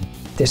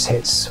 This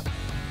hits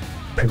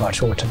pretty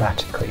much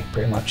automatically,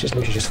 pretty much. It's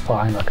literally just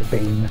firing like a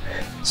beam.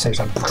 So it's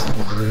like,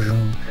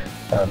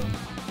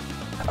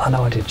 I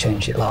know I did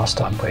change it last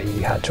time where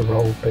you had to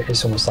roll, but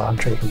it's almost like I'm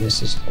treating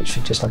this as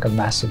literally just like a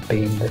massive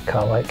beam that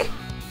kind of like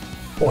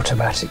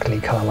automatically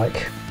kind of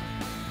like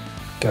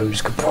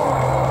goes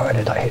and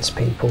it like hits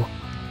people.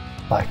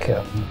 Like,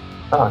 okay.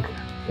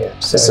 Yeah,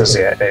 so this is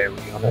the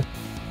AoE on it.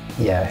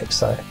 Yeah,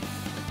 it's like,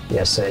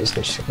 yeah, so it's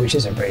literally, which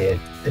isn't really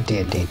a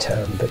D&D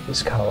term, but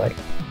it's kind of like,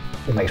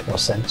 it makes more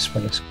sense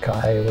when it's kind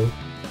of AoE.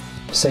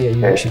 So yeah,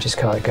 you actually just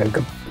kind of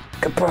go,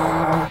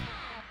 Gabah!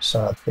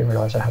 So I didn't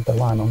realise I had the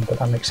line on, but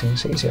that makes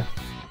things easier.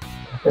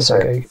 So I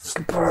go,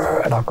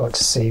 Gabah! And I've got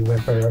to see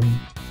whether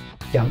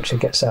Yamcha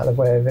gets out of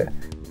the way of it.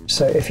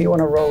 So if you want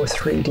to roll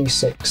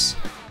 3d6,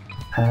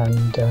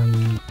 and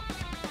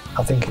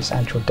I think it's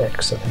actual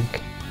dex, I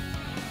think.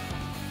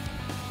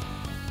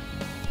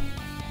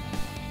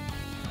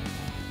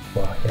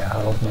 Well, yeah,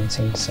 I rolled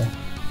 19, so.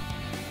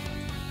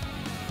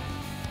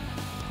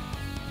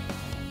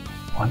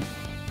 1.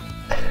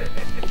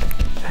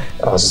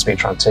 Oh, this is me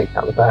trying to take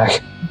out the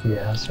bag.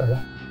 Yeah, that's right.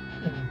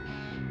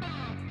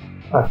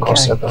 Of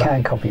course, you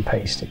can copy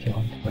paste if you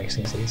want, it makes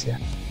things easier.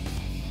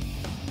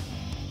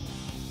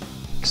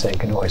 So you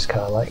can always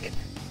kind of like,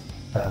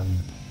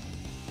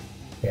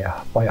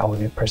 yeah, by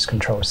holding it, press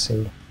Control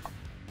C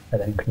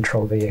and then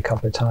Control V a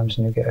couple of times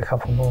and you'll get a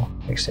couple more,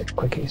 makes it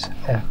quick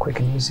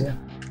and easier.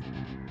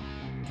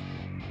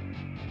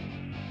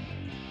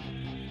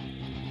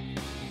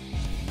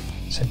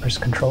 So press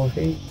Control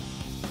V.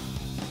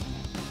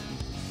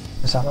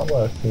 Does that not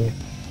work for you?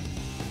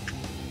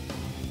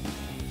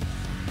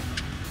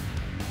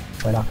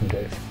 I mean, I can do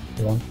it if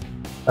you want.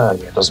 Yeah,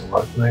 it doesn't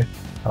work for me.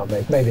 Oh,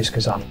 maybe it's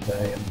because I'm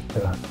the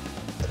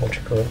what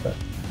you call it, but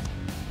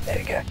there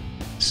you go.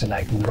 So now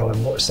you can roll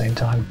them all at the same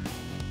time.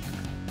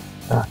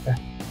 Okay.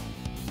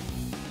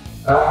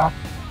 4.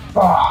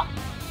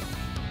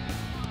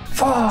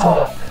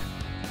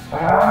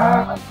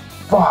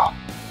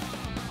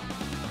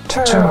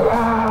 2.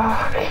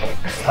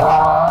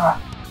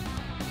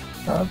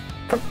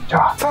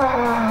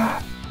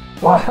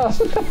 1.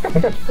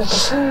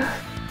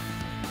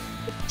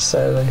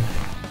 So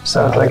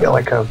sounds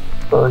like a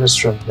bonus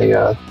from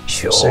the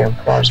same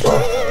prize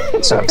bar.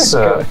 So that's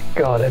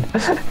got it. I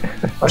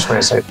was going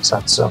to say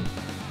that's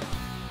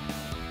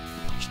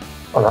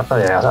well,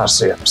 that's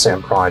the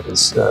same pride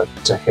is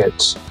to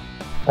hit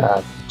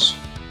and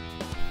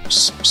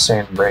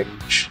same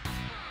range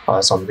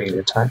as on melee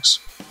attacks.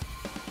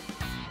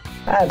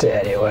 Add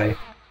it anyway.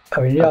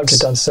 I mean, you have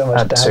just done so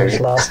much damage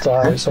last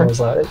time. It's almost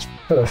like, it's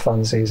for the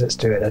funsies, let's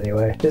do it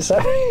anyway. Okay,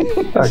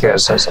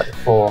 so it's like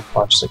 4,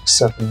 5, 6,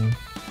 7,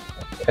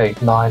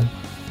 8, 9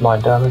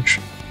 damage.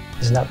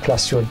 Isn't that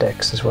plus your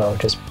dex as well?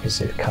 Just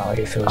because it kind of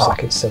it feels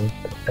like it's I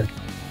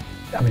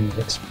mean,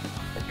 it's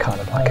kind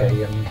of like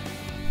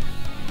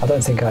I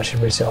don't think I should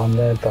write it on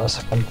there,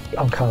 but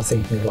I'm kind of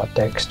thinking of like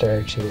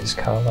dexterity is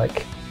kind of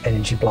like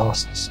energy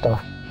blast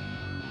stuff.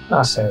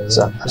 So it's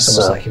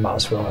almost like you might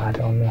as well add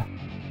it on there.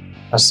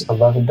 That's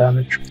 11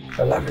 damage.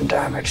 11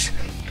 damage.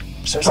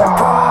 So it's like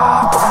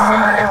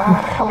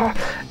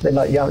then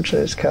like Yamcha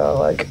is kind of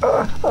like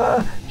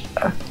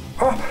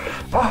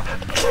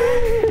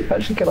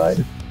actually can I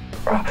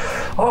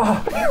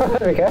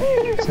there we go.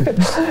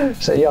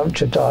 So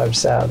Yamcha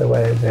dives out of the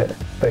way of it,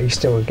 but he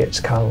still gets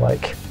kind of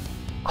like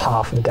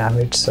half the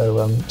damage.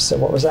 So so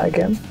what was that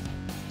again?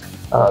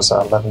 So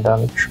 11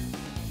 damage.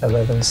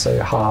 11, so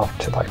half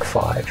to like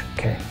 5.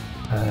 Okay.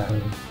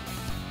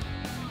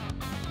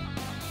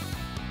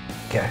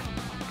 Okay.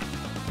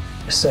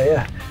 So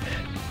yeah,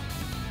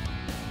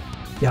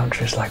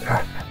 Yamcha's like,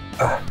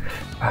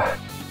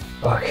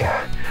 okay.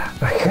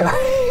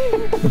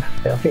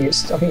 Yeah, I think he's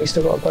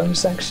still got a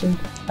bonus action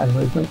and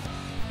movement.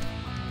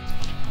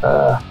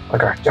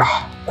 Okay.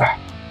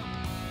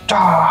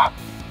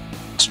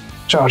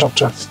 Charge up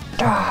to.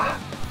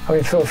 I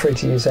mean, feel free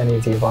to use any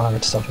of the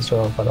environment stuff as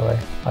well. By the way,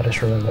 I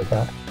just remembered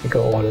that we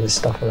got all of this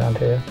stuff around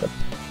here. But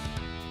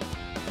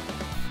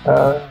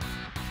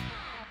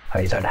oh,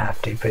 you don't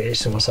have to, but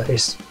it's almost like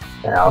this.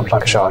 Yeah, I'll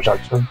charge up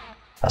to him.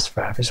 That's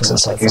fair. It's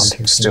almost like he's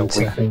something still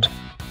weakened.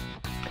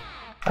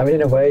 I mean,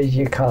 in a way,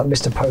 you can't.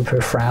 Mr. Popo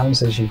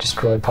frowns as you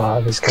destroy part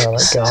of his kind of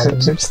like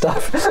garden and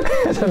stuff.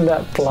 And then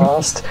that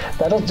blast,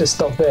 that doesn't just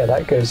stop there.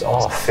 That goes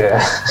off.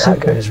 Yeah. That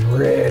goes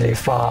really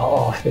far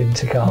off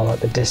into kind of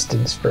like the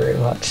distance, pretty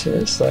much.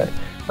 It's like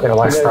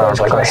frowned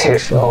like I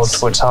hit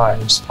multiple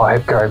times by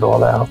going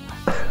all out.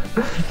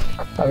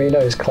 I mean,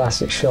 those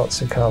classic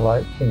shots are kind of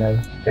like, you know,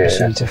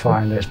 Sheeta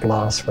firing those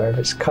blasts, wherever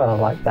it's kind of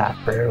like that,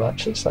 pretty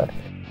much. It's like,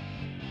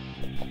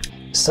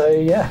 So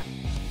yeah,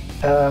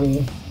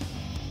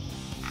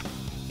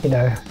 you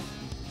know,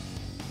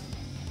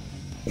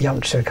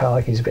 Yamcha kind of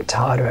like he's a bit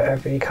tired or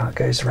whatever. He kind of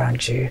goes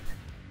around you,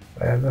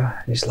 whatever.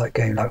 And he's like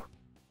going like,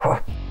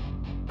 oh,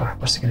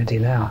 what's he gonna do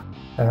now?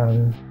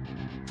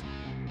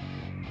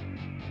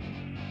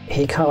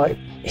 He kind of like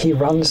he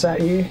runs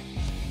at you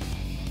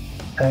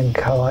and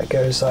kind of like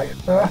goes like,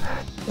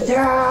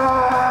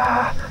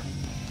 yeah.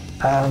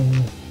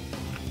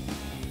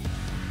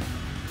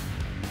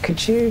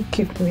 Could you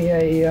give me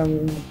a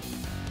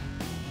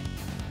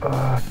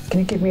can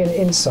you give me an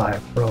insight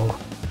roll?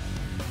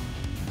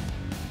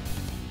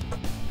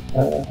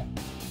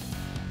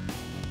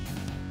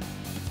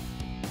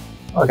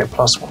 I'll get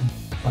 +1.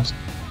 Nice.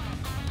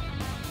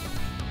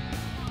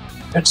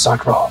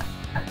 Insight roll.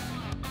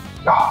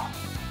 Ah.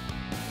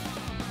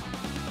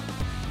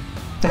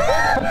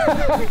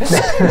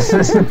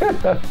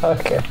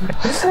 Okay.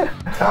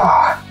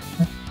 Ah.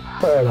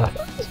 Fair enough.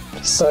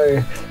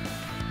 So,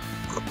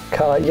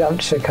 kind of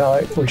Yamcha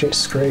kind of legit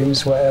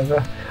screams,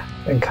 whatever,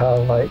 and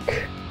kind of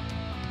like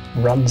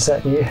runs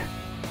at you,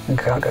 and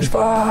kind of goes,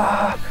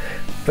 ah!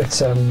 But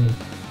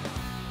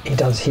he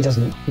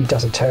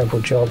does a terrible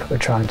job of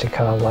trying to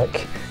kind of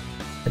like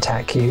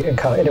attack you, and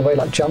kind of in a way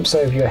like jumps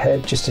over your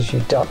head just as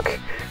you duck,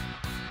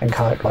 and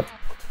kind of like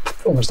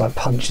almost like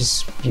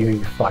punches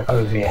you like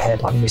over your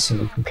head, like missing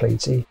you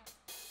completely,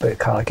 but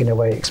kind of like in a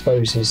way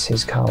exposes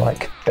his kind of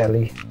like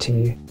belly to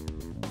you,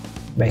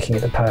 making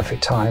it the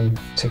perfect time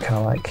to kind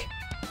of like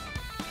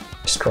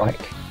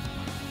strike.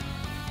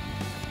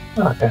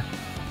 Okay.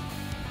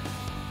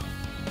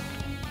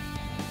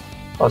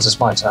 Oh, it's just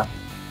my turn.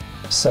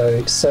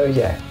 So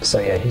yeah,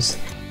 he's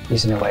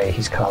in a way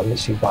he's kind of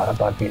literally right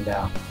above you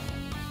now.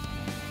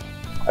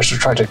 I should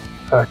try to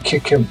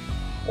kick him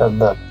in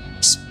the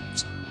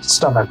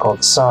stomach or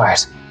the side.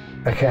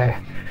 Okay.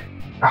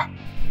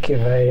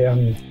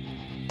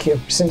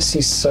 Since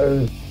he's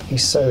so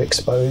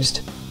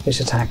exposed,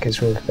 this attack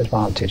is with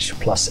advantage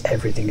plus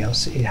everything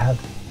else that you have.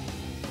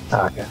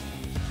 Okay.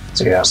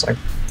 So yeah, it's like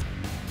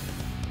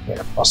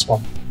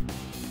 +1.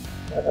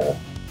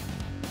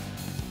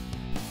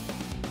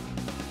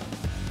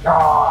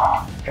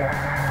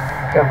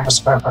 Yeah,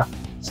 Mr. Pepper.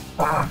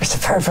 Mr.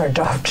 Perfect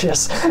dodge,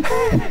 yes.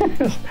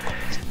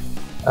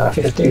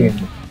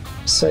 15.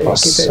 So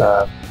plus, give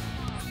it.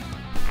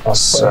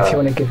 Plus, Well, if you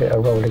want to give it a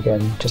roll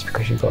again, just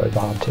because you've got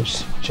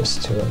advantage,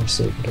 just to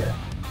see if you get a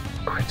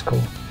critical.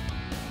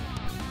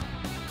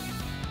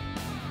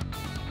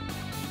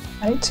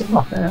 18.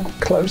 Oh. Yeah,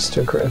 close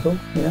to a critical.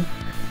 Yeah.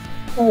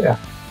 Oh yeah.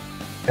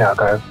 Yeah, I'll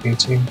go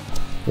 18.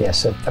 Yeah.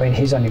 So I mean,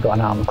 he's only got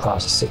an armor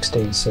class of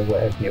 16, so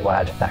whatever you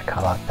add, that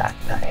kind of like that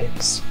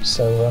hits.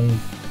 So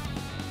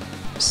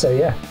So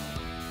yeah.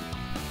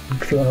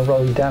 If you want to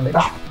roll your damage.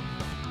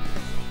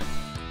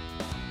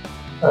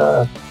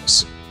 Oh.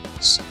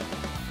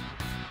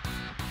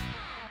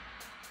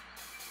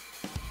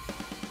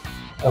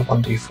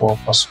 1d4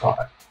 plus 5.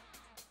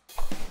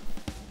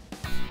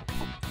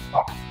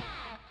 Oh.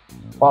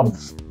 1.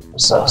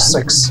 So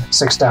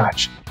 6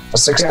 damage. A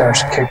 6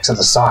 damage kick to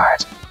the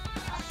side.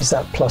 Is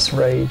that plus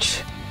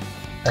rage?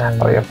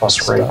 Oh yeah,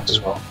 plus rage as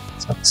well.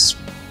 So that's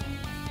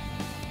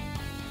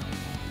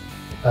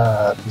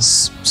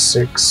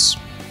 6,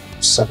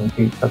 7,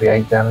 8, that'll be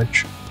 8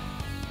 damage.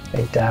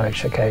 8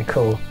 damage. Okay,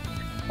 cool.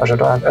 Or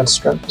should I add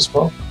strength as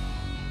well?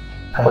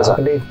 I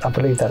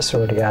believe that's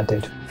already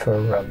added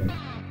for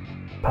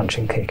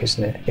punching kick,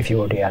 isn't it? If you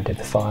already added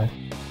the 5.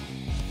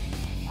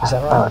 Is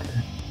that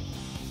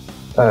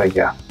right?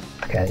 Yeah.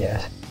 Okay,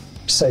 yeah.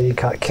 So you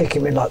can't kick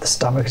him in like the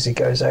stomach as he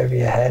goes over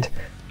your head,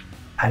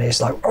 and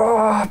he's like,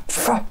 I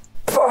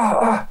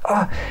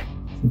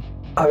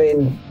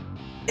mean,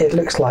 it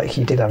looks like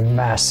you did a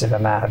massive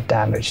amount of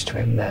damage to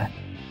him there.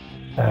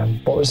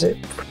 What was it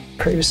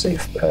previously?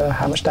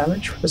 How much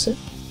damage was it?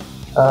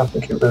 I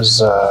think it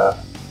was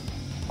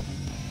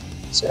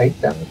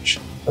 8 damage.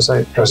 Was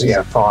it? It was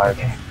 5.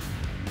 Okay.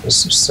 It was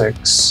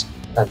 6,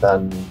 and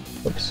then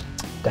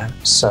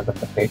Damn. 7,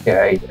 8.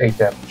 Yeah, 8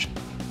 damage.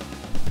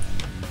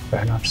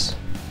 Fair enough.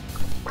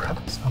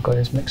 Crap, I've got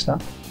his mixed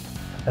up.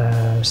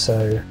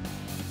 So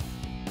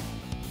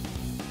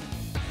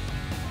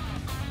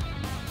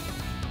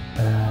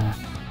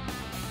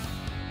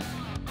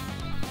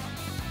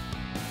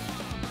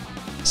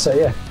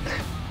yeah.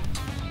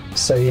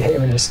 So you hit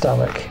him in the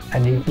stomach,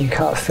 and you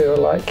can't feel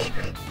like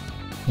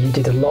you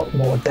did a lot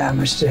more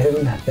damage to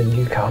him than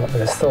you can't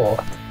would have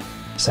thought.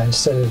 So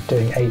instead of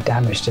doing 8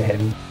 damage to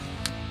him,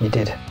 you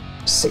did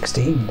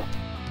 16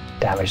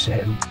 damage to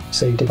him.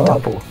 So you did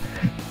double.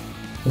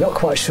 Not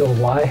quite sure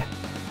why,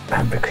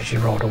 because you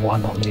rolled a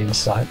 1 on the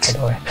inside, by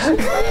the way.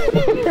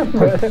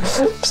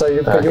 So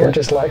you're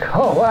just like,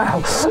 oh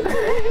wow,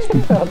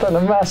 I've done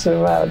a massive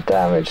amount of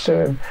damage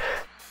to him.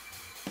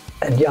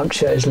 And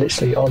Yamcha is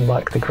literally on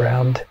like the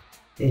ground.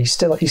 He's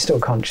still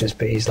conscious,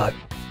 but he's like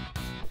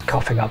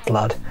coughing up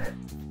blood.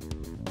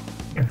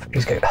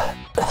 He's going.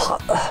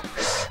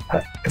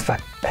 In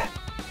fact.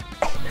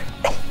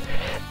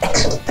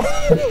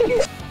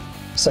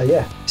 So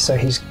yeah, so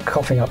he's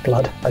coughing up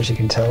blood, as you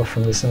can tell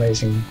from this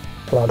amazing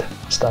blood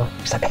stuff.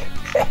 He's like,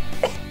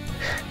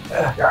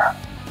 Yeah.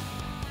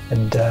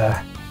 and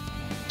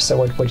so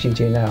what do you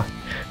do now?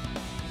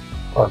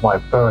 Well, my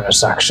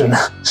bonus action.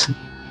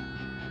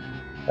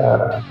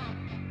 Well,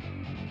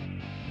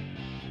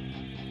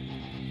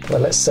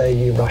 let's say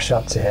you rush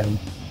up to him.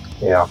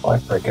 Yeah, I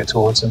might get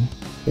towards him.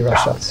 You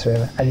rush up to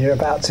him, and you're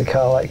about to kind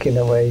of like, in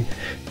a way,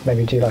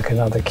 maybe do like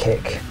another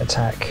kick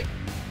attack,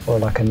 or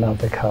like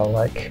another kind of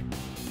like,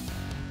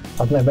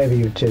 I don't know, maybe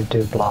you do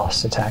a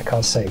blast attack.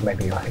 I'll say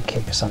maybe like a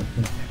kick or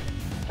something.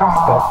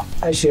 But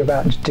as you're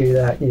about to do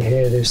that, you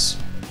hear this,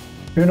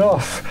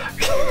 enough!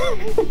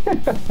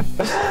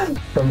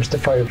 From Mr.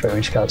 Popo,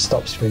 which kind of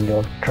stops you in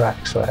your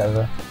tracks,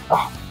 whatever.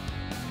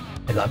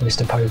 And like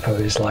Mr. Popo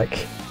is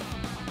like,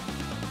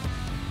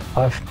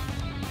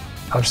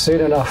 I've seen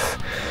enough.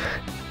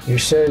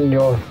 You've shown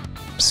your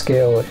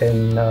skill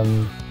in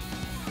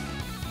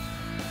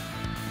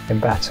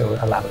battle.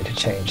 Allow me to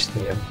change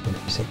the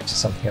music to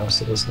something else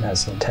that isn't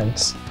as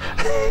intense.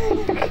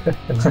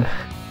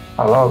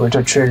 Allow me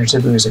to change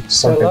the music to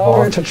something more.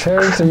 Allow me to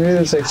change the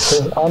music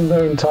to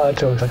unknown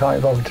titles. I can't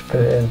be bothered to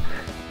put it in.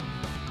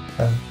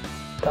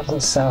 That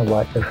doesn't sound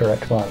like the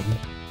correct one.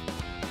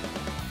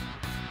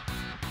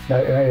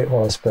 No, maybe it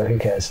was, but who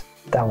cares?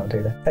 That won't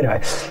do that.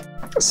 Anyway,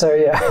 so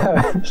yeah,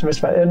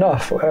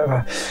 enough,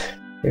 whatever.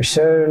 You've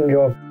shown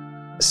your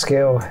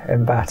skill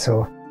in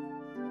battle.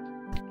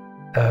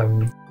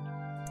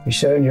 You've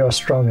shown you're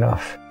strong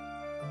enough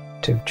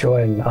to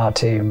join our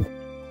team.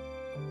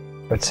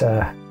 But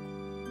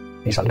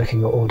he's like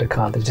looking at all the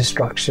kind of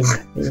destruction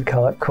you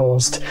kind of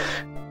caused.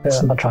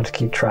 I'm trying to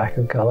keep track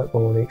of kind of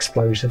all the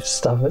explosive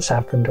stuff that's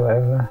happened or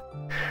whatever.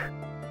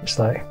 It's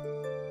like,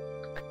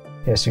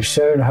 yes, you've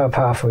shown how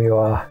powerful you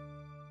are.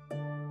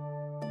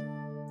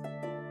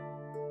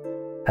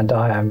 And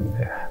I am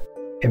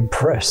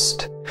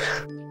impressed.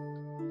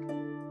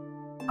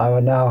 You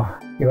will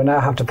now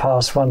have to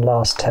pass one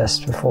last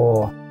test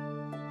before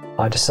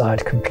I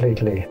decide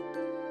completely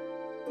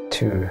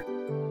to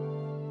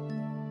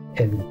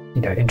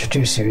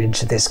introduce you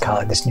into this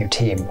this new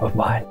team of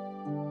mine.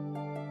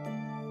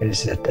 It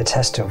is a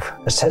test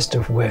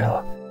of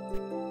will.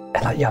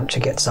 And like Yamcha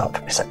gets up,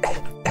 it's like,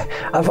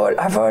 I've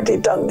already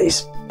done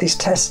these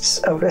tests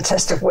of a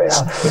test of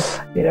will.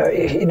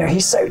 He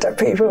saved our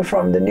people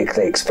from the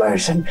nuclear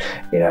explosion.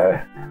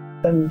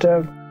 And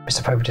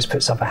Mr. Popo just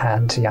puts up a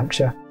hand to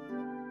Yamcha.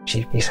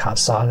 He can't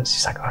silence.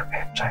 He's like,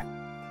 okay, sorry.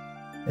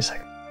 It's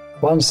like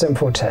one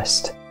simple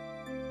test,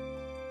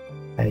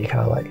 and he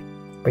kind of like,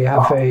 we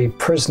have a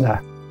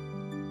prisoner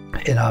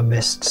in our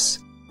midst.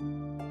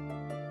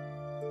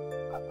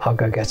 I'll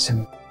go get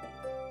him.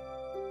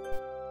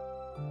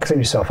 Clean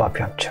yourself up,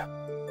 Yamcha.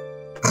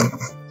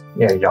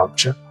 Yeah,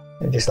 Yamcha.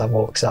 And just like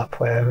walks up,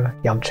 wherever.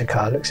 Yamcha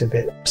kind of looks a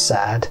bit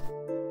sad,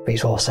 but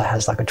he also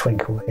has like a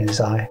twinkle in his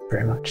eye,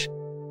 very much,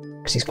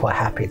 because he's quite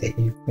happy that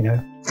you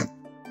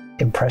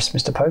impressed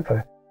Mr.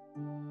 Popo.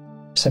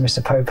 So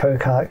Mr. Popo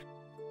kind of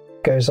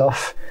goes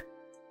off,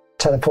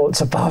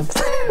 teleports above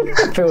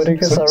the building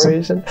for some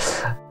reason.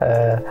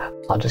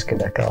 I'm just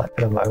gonna go like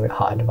for the moment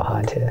hide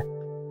behind here.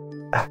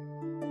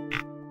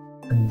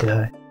 And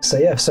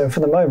so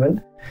for the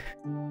moment,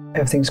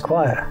 everything's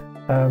quiet.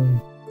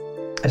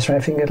 Is there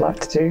anything you'd like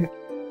to do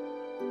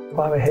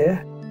while we're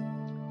here?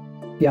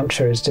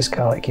 Yamcha is just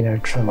kind of like,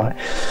 trying to like,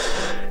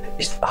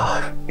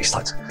 he's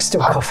like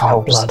still coughing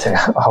up blood.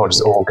 Hold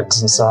his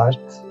organs inside.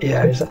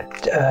 Yeah,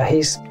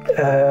 his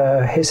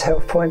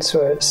health points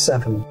were at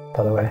 7,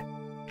 by the way.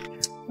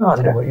 Oh, I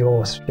don't know what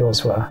yours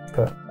were,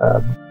 but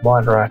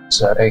mine are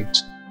at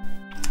 8.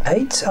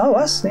 8? Oh,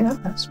 that's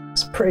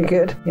pretty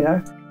good,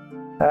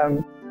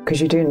 because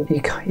you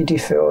do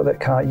feel that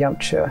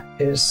Yamcha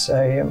is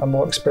a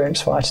more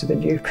experienced fighter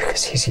than you,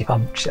 because he's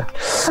Yamcha.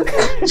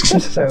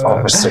 So,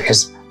 obviously,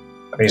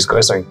 he's got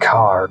his own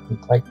car and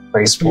like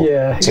baseball team.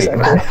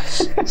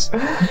 Exactly.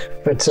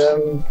 But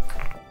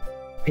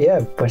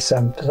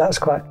that was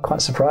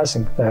quite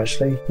surprising,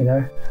 actually.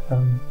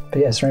 But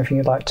yeah, is there anything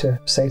you'd like to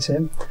say to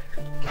him?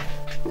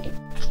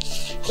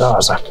 That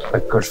was a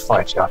good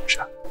fight,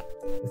 Yamcha.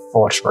 You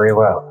fought very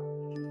well.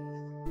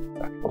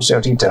 Also,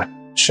 you need to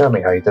show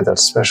me how you did that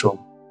special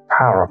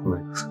power-up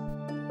move.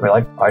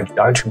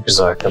 I do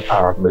berserker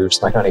power-up moves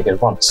and I can only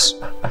get once.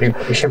 You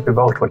hit me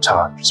multiple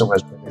times. It's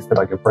almost makes me feel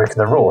like you're breaking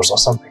the rules or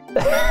something.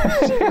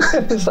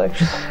 It's like,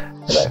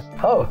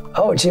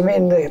 oh, do you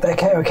mean the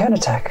Kaioken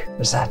attack?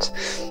 Was that?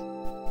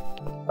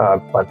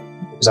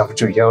 Is that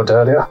what you yelled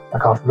earlier? I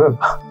can't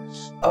remember.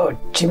 Oh,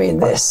 do you mean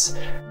this?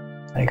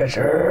 And he goes,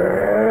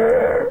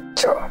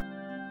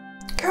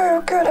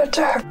 Kaioken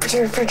attack.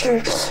 There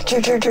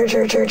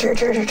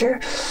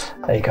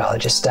you go, it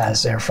just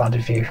stands there in front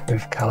of you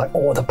with kind of like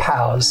all the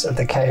powers of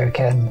the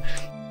Kaioken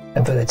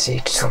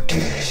ability.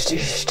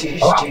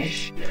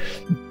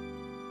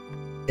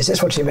 Is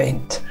this what you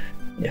mean?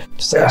 Yeah,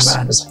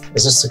 SaiyanMan. Yes.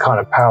 Is this the kind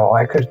of power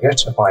I could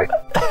get if I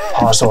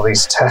pass all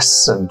these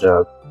tests and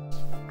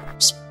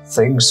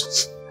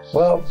things?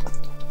 Well,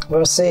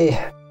 we'll see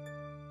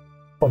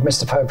what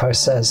Mr. Popo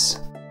says.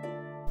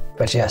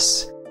 But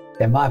yes,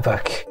 in my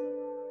book,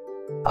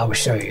 I will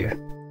show you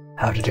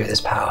how to do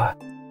this power.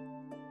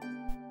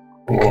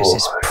 Because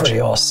it's pretty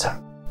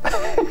awesome.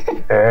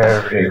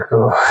 Very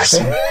good.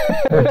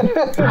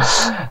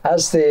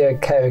 As the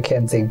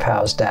Kaioken thing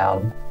powers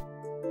down.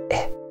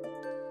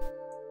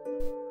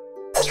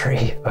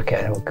 3.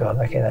 Okay, oh god,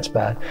 okay, that's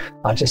bad.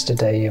 I just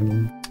did a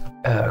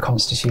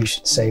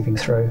Constitution saving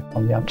throw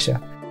on Yamcha,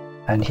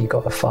 and he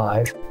got a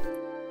 5.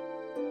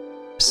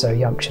 So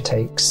Yamcha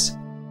takes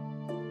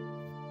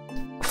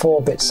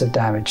 4 bits of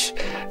damage.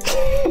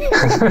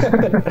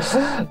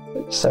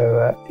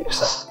 So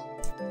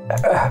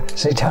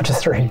down to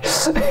 3.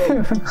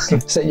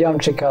 So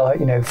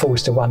Yamcha,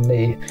 falls to one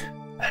knee,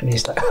 and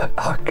he's like,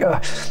 oh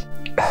god,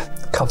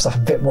 coughs up a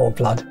bit more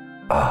blood.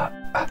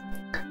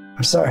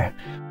 I'm sorry,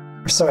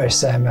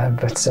 SaiyanMan,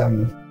 but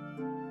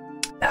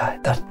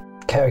that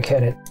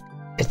Kaioken,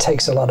 it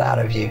takes a lot out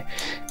of you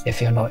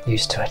if you're not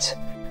used to it.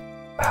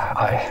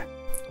 I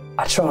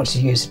try not to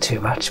use it too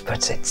much,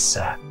 but it's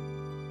a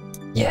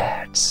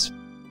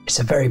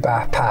very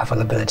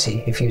powerful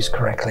ability if used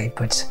correctly,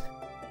 but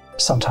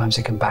sometimes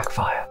it can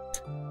backfire.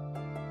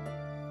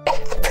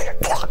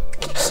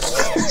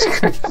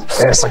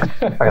 It's like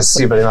I can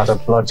see by the amount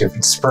of blood you've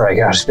been spraying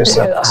out of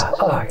yourself.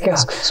 Oh god,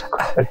 it's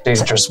a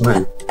dangerous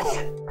move.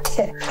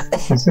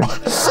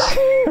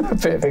 A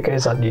bit of it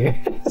goes on you.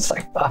 It's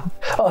like, oh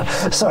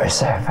sorry,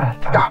 SaiyanMan.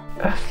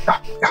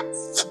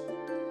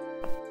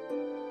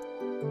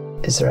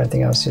 Is there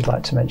anything else you'd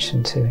like to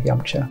mention to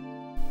Yamcha?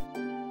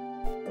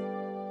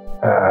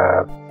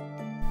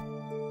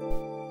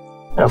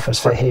 Offers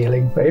for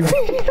healing, maybe.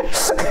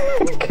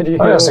 Can you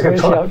heal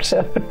with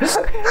Yamcha?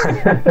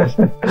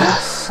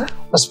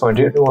 That's fine.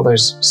 Do you do all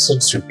those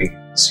sensu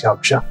beans,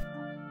 Yamcha?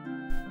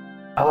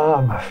 Oh,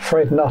 I'm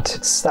afraid not.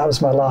 That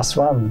was my last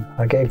one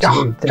I gave to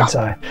you, didn't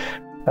I?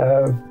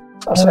 I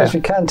suppose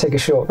we can take a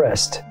short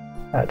rest,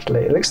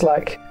 actually. It looks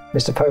like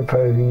Mr.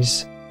 Popo,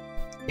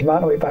 he might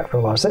not be back for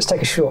a while, so let's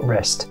take a short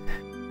rest,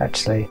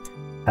 actually.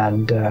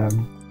 And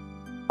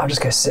I'm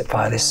just going to sit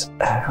by this.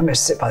 I'm going to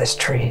sit by this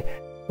tree.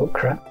 Oh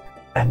crap!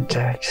 And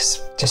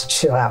just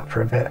chill out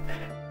for a bit.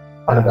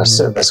 I'm going to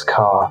sit in this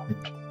car and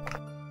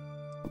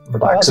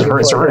relax.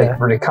 It's a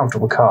really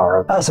comfortable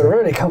car. That's a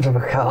really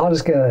comfortable car. I'm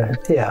just going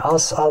to,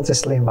 I'll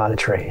just lean by the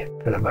tree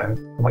for the moment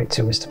and wait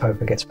till Mr.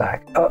 Popo gets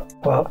back. Oh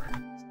well,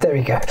 there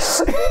we go.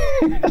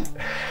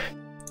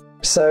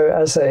 So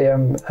as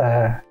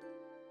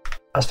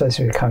I suppose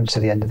we're coming to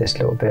the end of this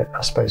little bit.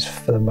 I suppose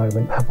for the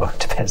moment, well, it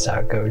depends how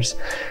it goes.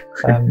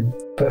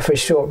 But for a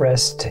short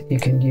rest, you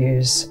can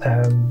use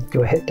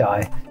your hit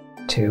die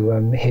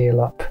to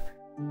heal up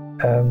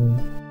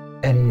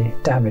any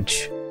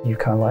damage you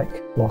kind of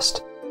like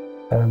lost.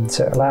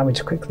 So allow me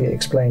to quickly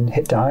explain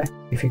hit die.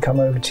 If you come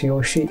over to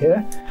your sheet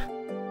here,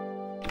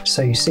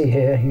 so you see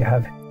here you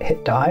have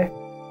hit die.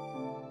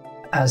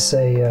 As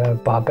a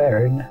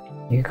barbarian,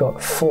 you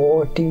got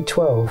 4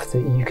 d12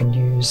 that you can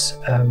use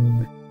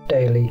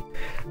daily.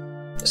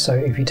 So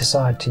if you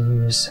decide to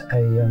use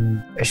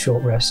a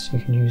short rest, you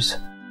can use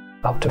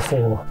up to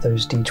 4 of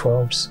those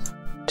d12s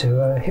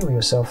to heal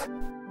yourself.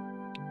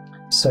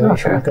 So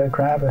if you want to go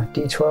grab a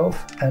d12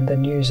 and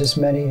then use as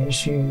many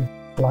as you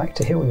like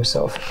to heal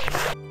yourself.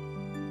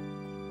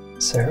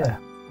 So yeah.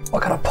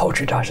 What kind of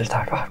poultry dice is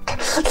that?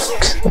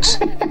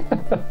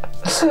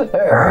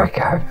 There we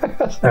go.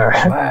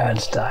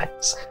 Man's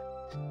dice.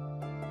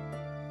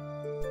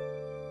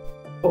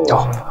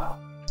 Oh.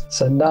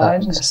 So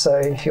 9, so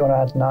if you want to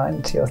add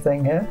 9 to your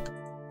thing here.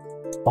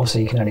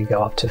 Obviously you can only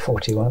go up to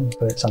 41,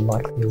 but it's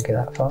unlikely you'll get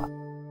that far.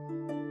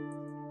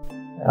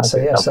 So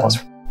yes,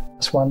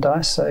 that's 1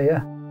 dice, so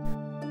yeah.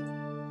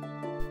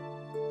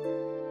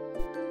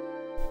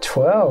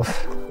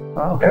 12.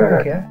 Oh, there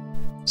we go.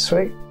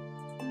 Sweet.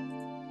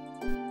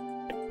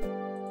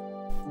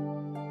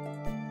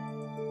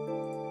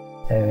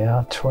 There we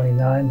are,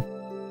 29.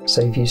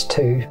 So you've used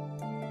 2. Do you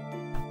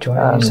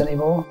want to use any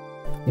more?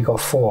 You got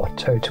 4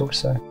 total,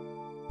 so.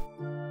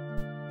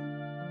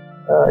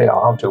 Yeah,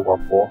 I'll do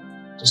 1 more.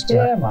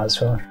 Yeah, might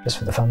as well, just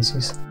for the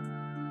funsies.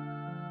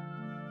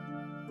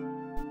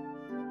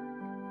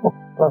 Oh,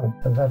 11.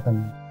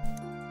 11.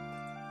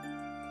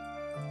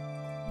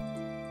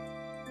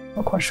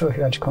 Not quite sure if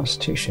you had your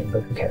constitution,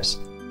 but who cares?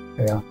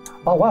 There we are.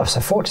 Oh wow,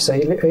 so 40, so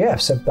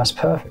so that's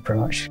perfect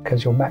pretty much,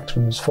 because your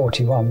maximum is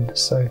 41,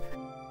 so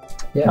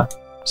yeah.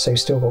 So you've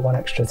still got 1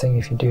 extra thing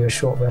if you do a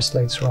short rest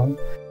later on.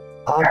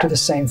 I'll do the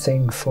same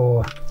thing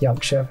for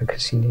Yamcha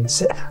because he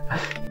needs it.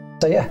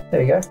 So yeah,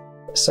 there you go.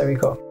 So we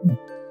got,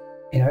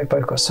 we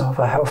both got some of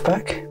our health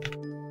back.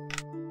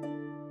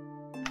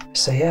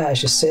 So yeah,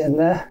 as you're sitting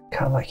there,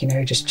 kind of like,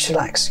 just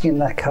chillaxing in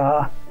that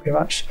car, pretty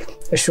much.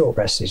 A short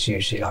rest is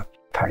usually like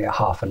apparently a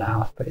half an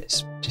hour, but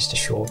it's just a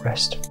short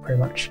rest, pretty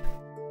much.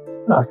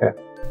 Okay.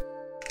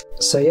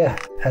 So yeah,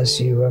 as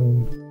you're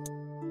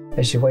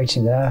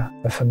waiting there,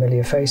 a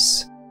familiar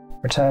face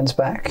returns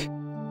back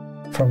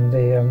from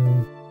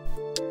the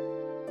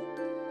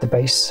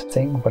base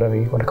thing, whatever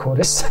you want to call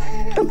this,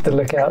 the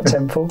lookout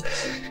temple.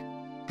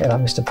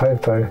 Like Mr.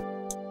 Popo,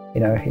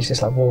 he's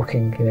just like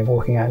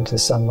walking out into the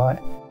sunlight,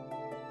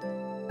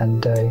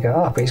 And you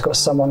go, but he's got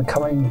someone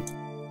coming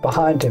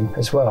behind him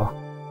as well.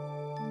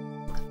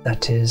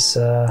 That is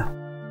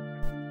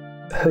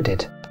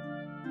hooded.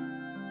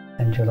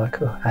 And you're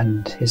like, oh,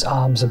 and his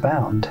arms are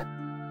bound.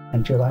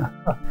 And you're like,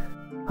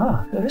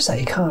 who is that?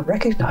 You can't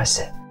recognize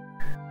it.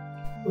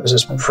 Is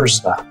this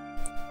prisoner?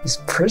 He's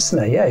a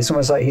prisoner, yeah. He's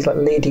almost like he's like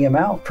leading him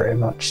out pretty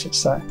much.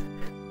 It's like,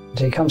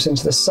 he comes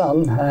into the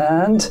sun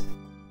and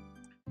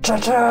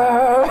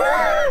ta-da!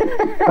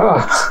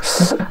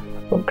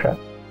 Oh crap.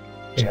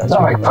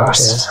 Namek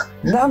person.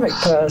 Namek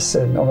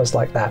person, almost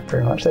like that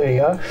pretty much. There you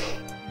go.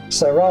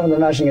 So rather than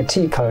imagining a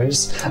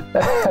T-pose,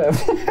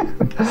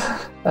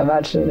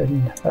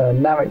 imagine a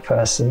Namek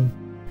person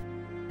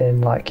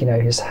in like, you know,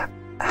 his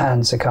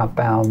hands are kind of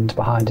bound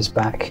behind his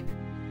back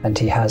and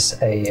he has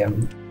a, I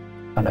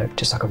don't know,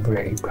 just like a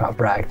really kind of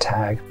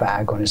ragtag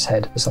bag on his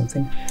head or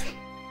something.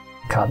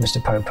 Kind of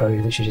Mr.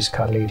 Popo, that you just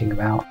kind of leading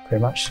him out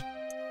pretty much.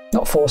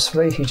 Not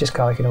forcefully, he's just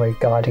kind of like in a way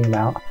guiding him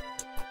out.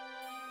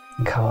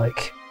 And kind of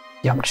like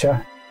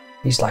Yamcha,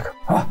 he's like,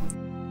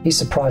 he's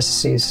surprised to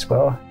see us as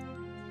well.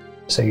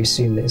 So you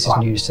assume that this is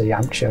news to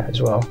Yamcha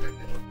as well.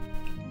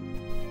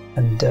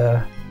 And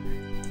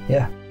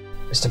yeah,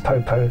 Mr.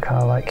 Popo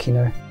kind of like, you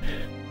know,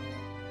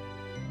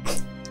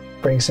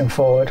 brings him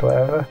forward,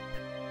 whatever.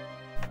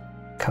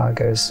 Kind of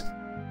goes,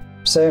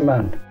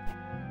 SaiyanMan,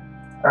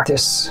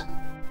 this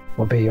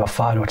will be your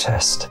final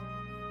test.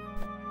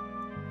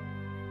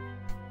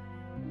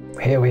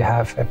 Here we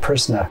have a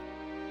prisoner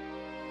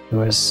who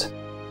was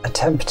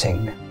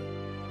attempting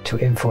to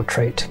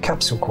infiltrate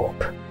Capsule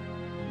Corp.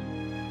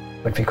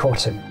 But we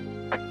caught him.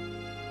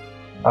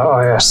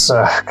 Oh yes,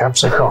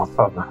 Capsule Corp.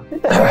 Oh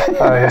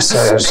yes,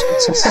 I was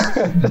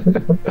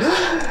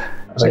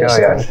like, oh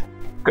yeah,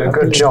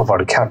 good job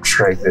on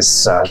capturing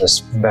this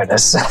this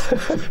menace.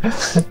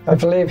 I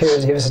believe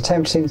he was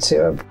attempting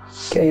to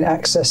gain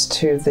access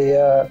to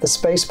the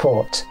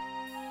spaceport.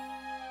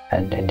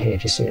 And here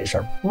you see it.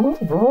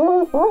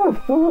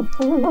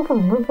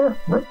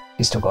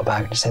 He's still got a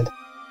bag in his head.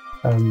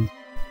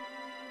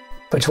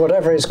 But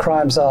whatever his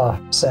crimes are,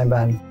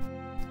 SaiyanMan,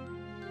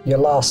 your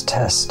last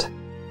test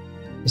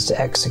is to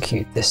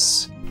execute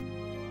this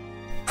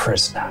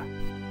prisoner.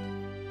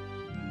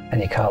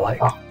 And he kind of like,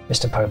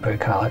 Mr. Popo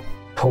kind of like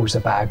pulls the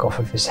bag off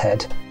of his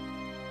head,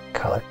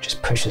 kind of like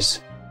just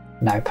pushes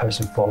Namek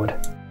person forward.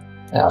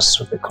 Yeah, it's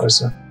a bit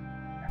closer.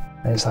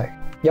 And he's like,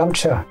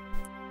 Yamcha,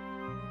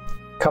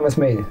 come with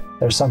me.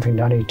 There's something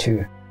I need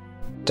to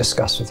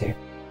discuss with you.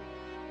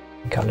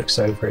 He kind of looks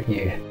over at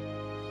you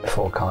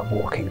before kind of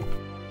walking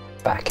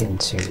back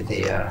into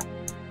the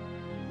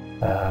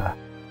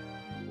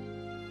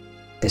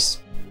this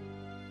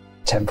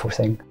temple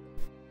thing.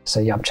 So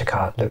Yamcha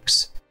kind of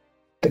looks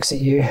at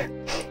you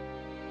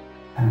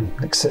and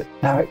looks at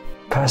Namek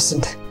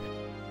person,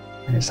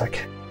 and it's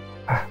like,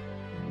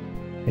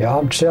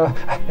 Yamcha.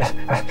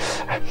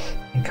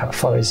 He kind of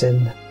follows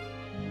in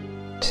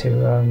to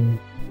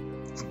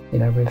you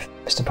know, with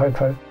Mr.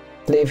 Popo,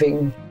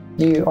 leaving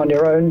you on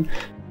your own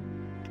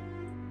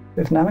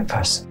with Namek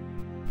person.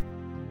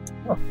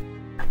 Well.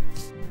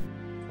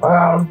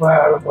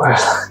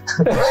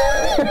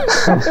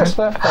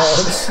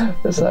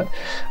 It's like,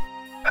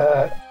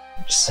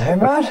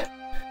 SaiyanMan,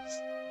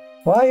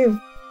 why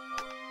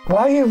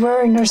are you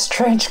wearing those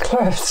strange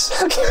clothes?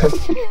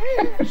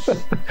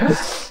 I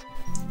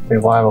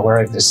mean, why am I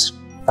wearing this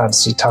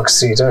fancy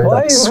tuxedo?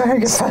 Why are you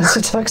wearing a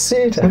fancy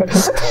tuxedo?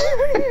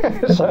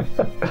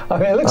 I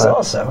mean, it looks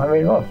awesome. I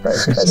mean, what very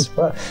impressive.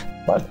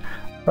 What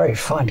very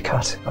fine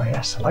cut. Oh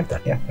yes, I like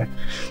that. Yeah.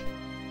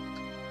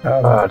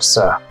 It's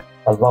a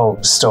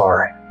long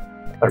story.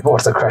 But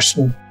what's the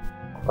question?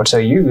 What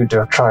are you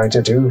trying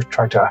to do?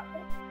 Trying to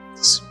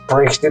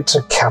break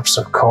into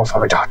Capsule Corp? I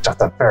mean,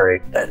 the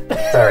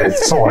very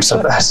thought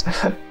of that.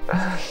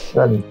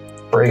 Then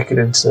break it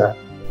into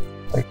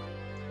like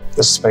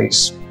the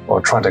space,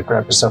 or trying to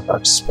grab yourself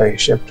a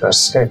spaceship to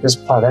escape this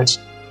planet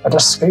and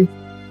escape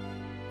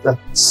the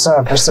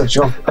service that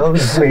you're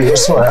owing me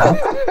as well.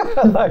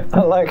 I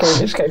like it.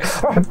 Just go.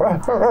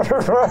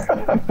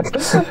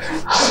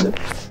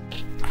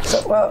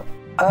 So, well,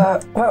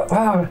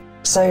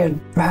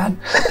 SaiyanMan,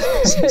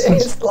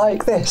 it's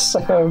like this.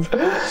 I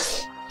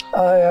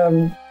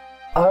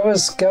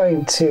was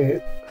going to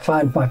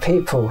find my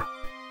people,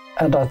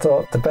 and I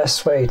thought the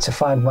best way to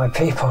find my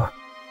people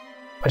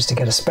was to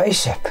get a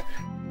spaceship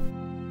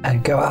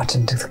and go out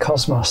into the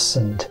cosmos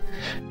and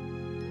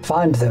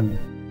find them.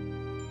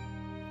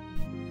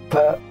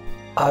 But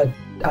I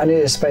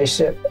needed a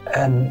spaceship,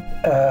 and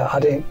I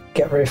didn't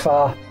get very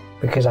far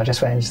because I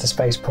just went into the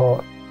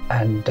spaceport,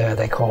 and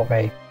they caught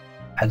me,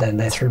 and then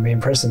they threw me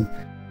in prison,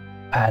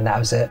 and that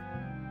was it.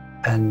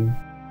 And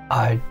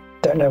I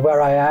don't know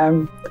where I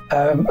am.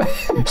 I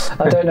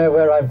don't know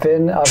where I've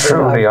been.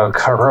 Truly a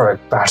heroic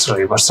battle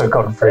you must have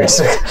gone through.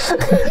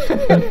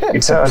 You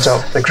turned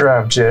up, they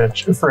grabbed you,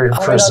 free in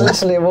prison. I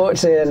literally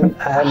walked in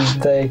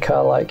and they kind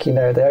of like, you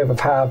know, they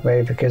overpowered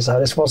me because I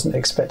just wasn't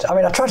expecting. I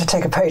mean, I tried to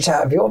take a page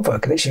out of your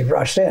book, literally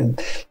rushed in,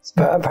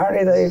 but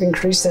apparently they've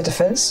increased their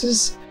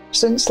defences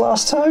since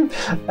last time,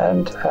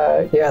 and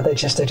yeah, they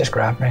just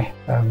grabbed me.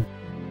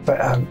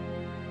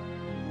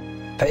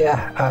 But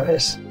yeah,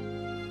 it's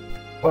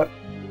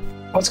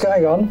what's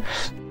going on?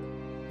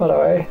 By the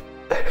way.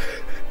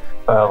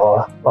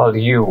 While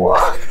you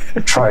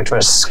try to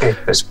escape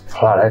this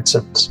planet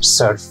and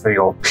search for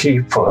your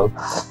people,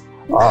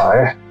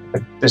 I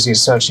am busy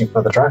searching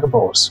for the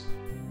Dragonballs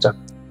to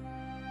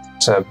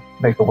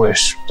make a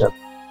wish to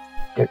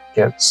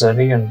get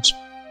Zenny and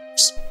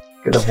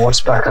get a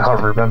watch back. I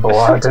can't remember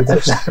why I did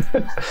this.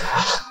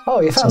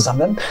 Oh, you found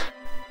something?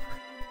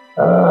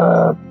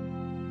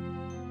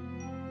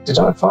 Did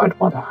I find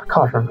one? I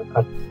can't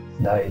remember.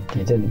 No, you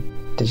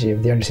didn't. Did you?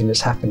 The only thing that's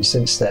happened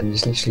since then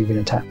is literally been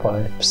attacked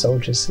by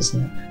soldiers,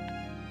 isn't it?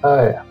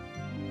 Oh, yeah.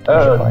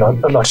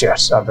 Not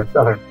yet. I've been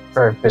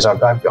very busy.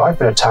 I've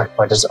been attacked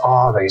by just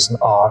armies and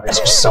armies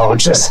of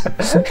soldiers. And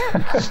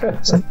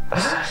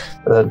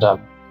then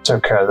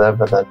took care of them,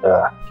 and then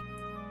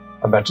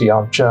I met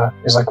Yamcha.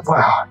 He's like,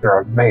 "Wow, you're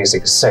an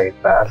amazing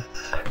SaiyanMan."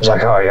 I was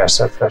like, "Oh yes,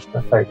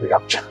 thank you,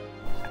 Yamcha."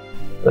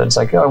 And then it's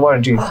like, "Oh, why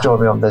don't you join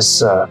me on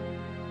this?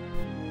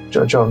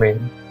 Join me,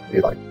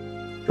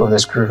 join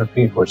this group of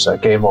people to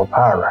gain more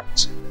power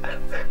ranks."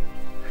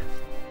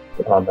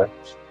 And I'm like,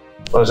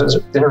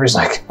 everybody's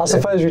like, I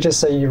suppose we just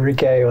say you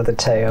regale the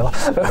tale.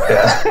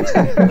 Yeah.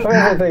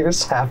 Everything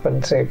that's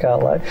happened to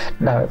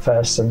know it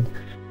first, and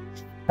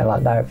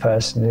like know it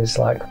first, and is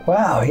like,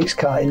 wow, he's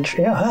kind of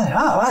interesting.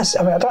 I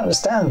mean, I don't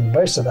understand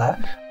most of that.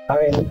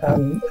 I mean,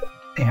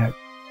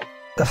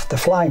 the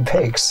flying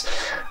pigs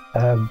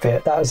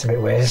bit, that was a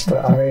bit weird,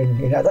 but I mean,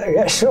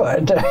 yeah, sure.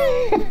 And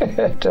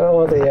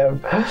all the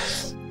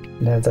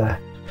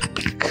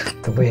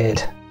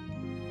weird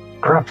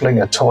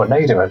grappling a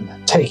tornado and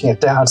taking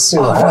it down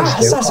super hard.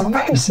 That sounds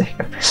amazing.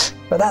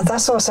 But that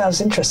sort of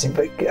sounds interesting.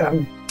 But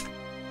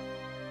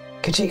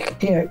could you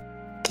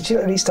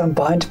at least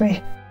unbind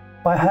me?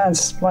 My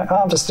arms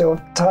are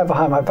still tied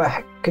behind my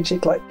back. Could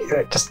you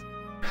just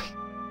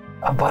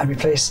unbind me,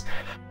 please?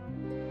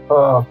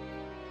 Well,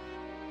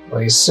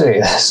 you see,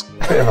 that's a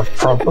bit of a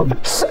problem.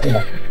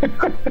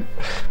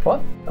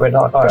 What? I mean,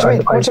 I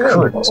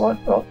could. What?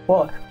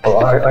 Well,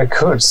 I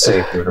could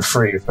save you to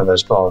free from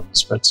those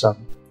bonds, but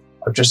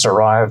I've just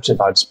arrived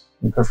and I'd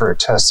go for a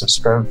test of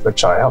strength,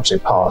 which I obviously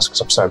passed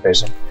because I'm so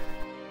busy.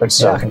 But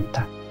yeah,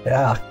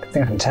 I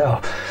think I can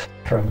tell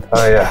from.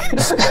 Oh yeah,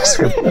 that's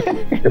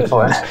good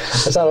point.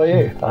 Is that all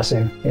you? I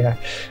assume. Yeah.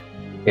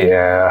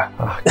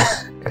 Oh,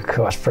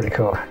 cool. That's pretty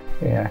cool.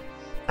 Yeah.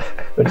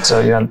 But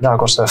yeah, now I've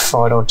got the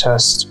final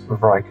test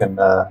where I can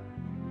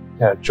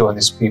join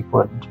these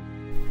people and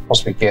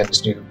possibly gain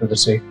this new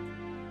ability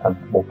and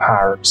more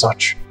power and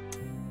such.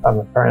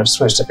 Apparently I'm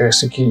supposed to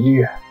execute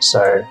you,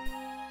 so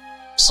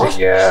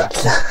yeah.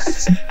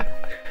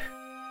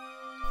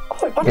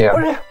 What are we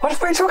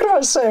talking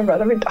about,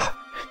 SaiyanMan?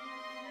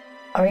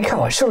 I mean, come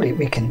on, surely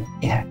we can,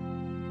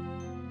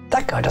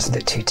 that guy doesn't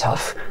look too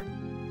tough.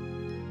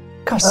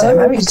 Come on,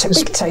 SaiyanMan, we can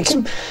take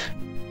him.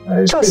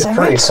 He's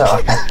pretty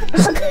tough.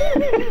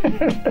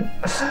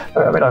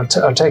 I mean,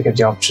 I've taken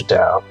Yamcha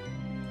down,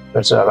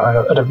 but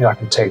I don't think I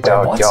can take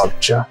down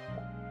Yamcha.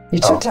 You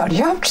took down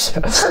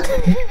Yamcha?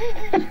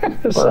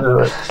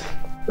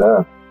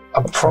 Well,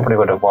 I probably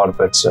would have won,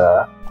 but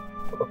the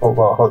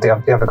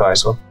other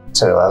guys will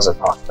tell that's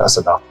enough. That's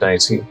enough. Don't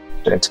need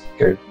to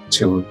go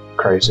too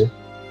crazy.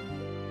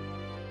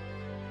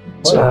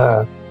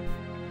 So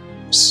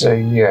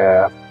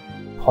yeah,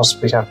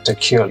 possibly have to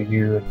kill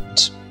you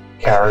and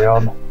carry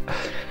on.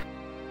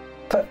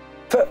 But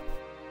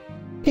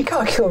you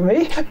can't kill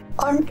me.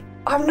 I'm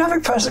another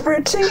person. We're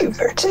a team.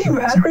 We're a team,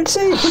 man. We're a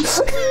team.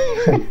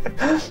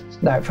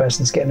 No,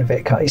 person's getting a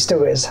bit cut. He's still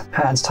got his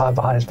hands tied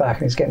behind his back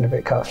and he's getting a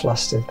bit cut,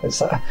 flustered. It's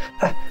like,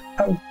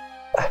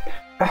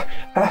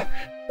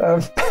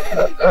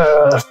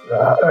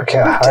 okay,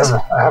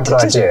 I have an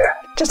idea.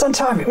 Just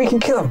untie me. We can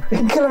kill him. We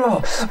can kill them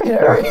all.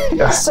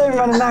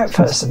 SaiyanMan and out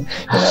person.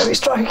 We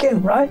strike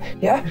again, right?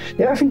 Yeah,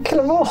 we can kill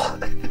them all.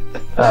 We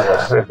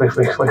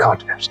can't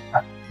do it.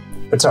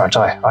 It's alright.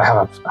 I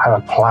have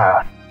a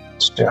plan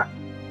to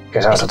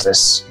get out of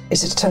this.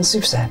 Is it to turn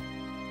Super Saiyan?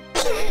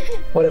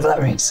 Whatever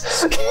that means.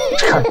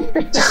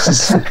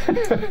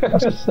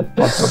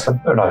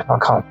 No, I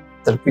can't.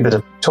 They're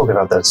talking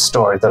about the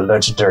story, the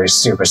legendary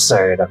Super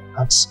Saiyan.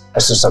 That's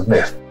just a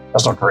myth.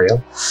 That's not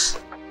real.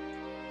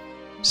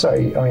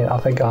 Sorry, I mean, I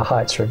think our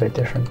heights are a bit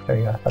different. There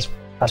we go. That's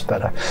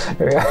better.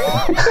 Here we go.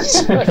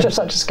 I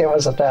just get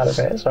myself down a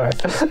bit. Sorry.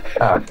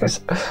 Okay.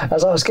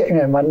 As I was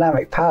getting my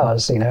dynamic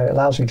powers, it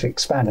allows me to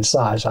expand in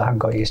size. I haven't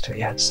got used to it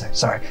yet. So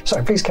sorry.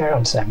 Please carry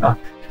on, Sam.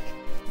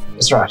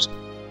 That's right.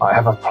 I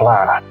have a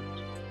plan.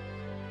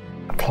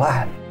 A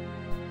plan?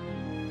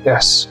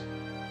 Yes.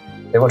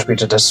 They want me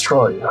to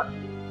destroy you.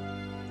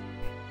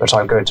 But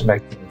I'm going to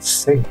make them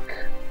think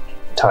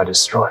that I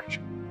destroyed you.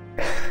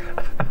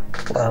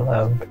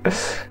 Well,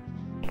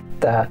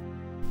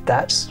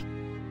 that's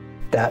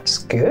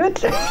good?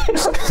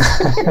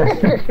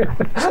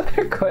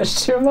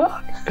 Question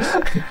mark?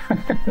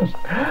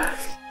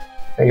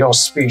 Your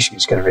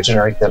species can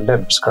regenerate their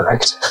limbs,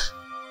 correct?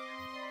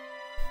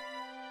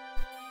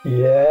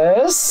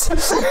 Yes.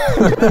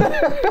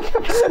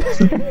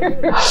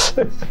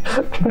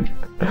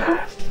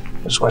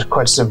 It's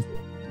quite simple.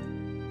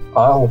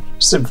 I'll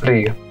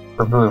simply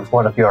remove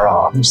one of your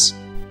arms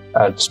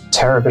and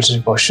tear a bit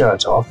of your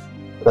shirt off,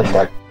 and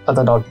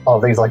then I'll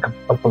leave like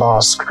a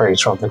blast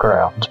crater on the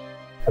ground,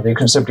 and you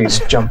can simply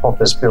just jump off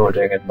this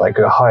building and like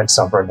go hide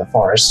somewhere in the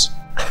forest,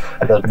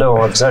 and then no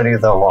one's any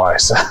the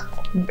wiser.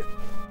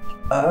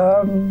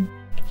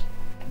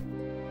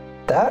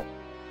 That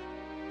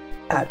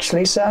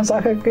actually sounds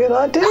like a good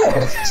idea.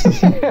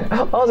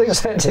 I was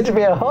expecting it to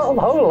be a whole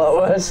lot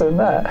worse than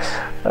that.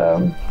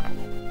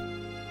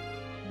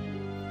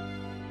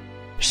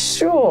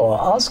 Sure,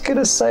 I was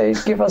gonna say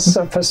give us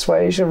a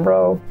persuasion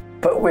roll,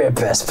 but we're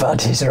best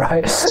buddies,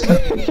 right?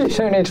 You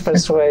don't need to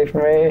persuade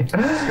me.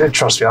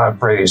 Trust me, I've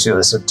praised you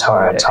this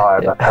entire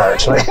time,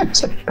 apparently.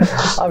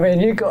 I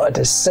mean, you got a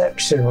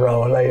deception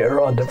roll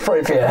later on to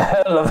probably be a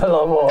hell of a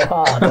lot more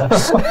harder.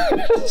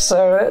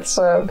 So it's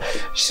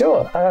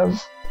sure.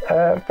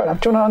 Fair enough.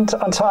 Do you want to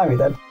untie me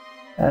then,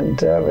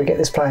 and we'll get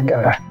this plan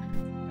going?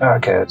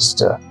 Okay,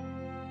 just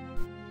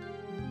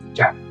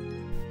yeah.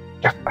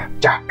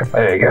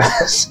 There you go.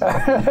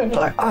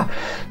 Like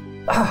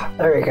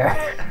there we go.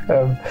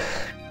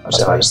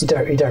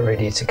 You don't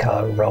really need to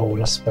colour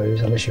roll, I suppose,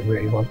 unless you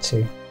really want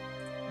to.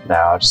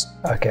 No, just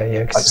okay.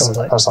 Yeah, because someone's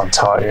like, I was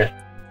untie you.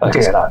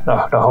 Okay,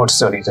 no, hold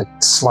still. You need to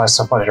slice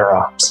up one of your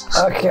arms.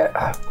 Okay,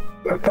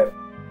 but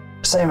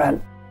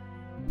SaiyanMan,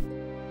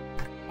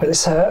 will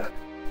this hurt?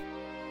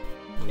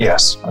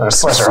 Yes, I'm going to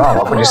slice her arm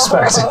off. What do you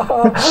expect?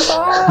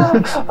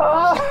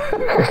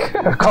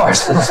 Of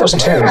course, it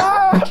wasn't you.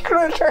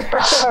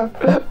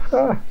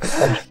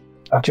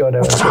 Do you want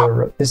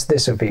to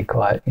this would be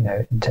quite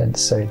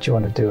intense. So do you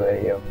want to do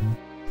a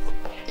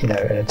an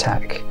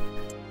attack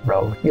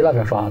roll? You'll have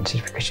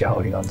advantage because you're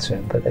holding on to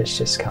him, but it's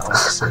just kind of like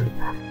see.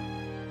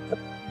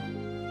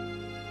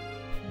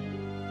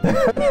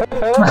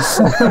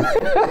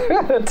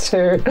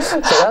 Two. So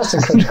that's a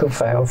critical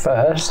fail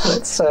first.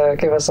 Let's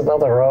give us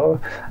another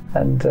roll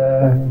and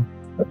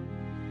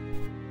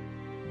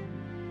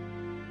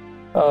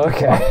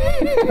okay.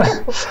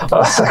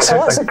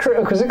 That's a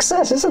critical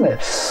success, isn't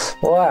it?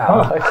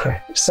 Wow.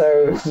 Okay.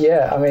 So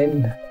yeah, I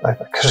mean,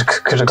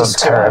 could have gone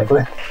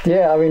terribly.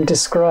 Yeah, I mean,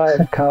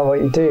 describe kind of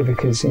what you do,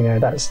 because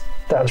that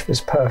was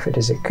as perfect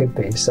as it could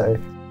be. So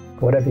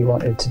whatever you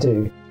wanted to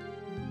do.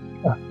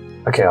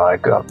 Okay, I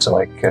go up to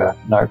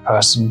no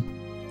person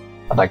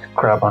and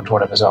grab onto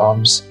one of his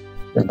arms,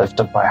 then lift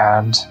up my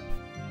hand,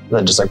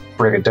 then just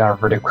bring it down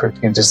really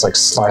quickly and just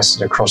slice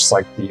it across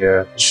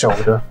the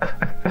shoulder.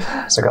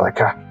 So I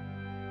go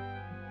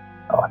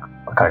I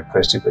can't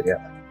post it, but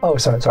yeah. Oh,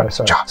 sorry.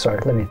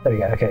 Let me go.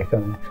 Okay, go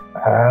on.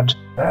 And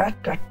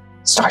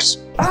slice.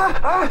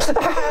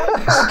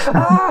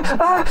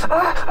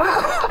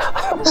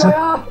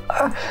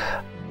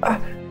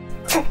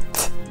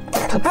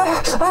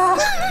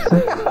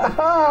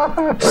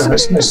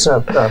 Miss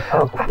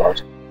purple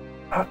blood.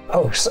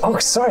 Oh,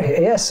 sorry.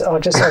 Yes, I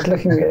was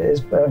looking at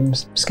his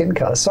skin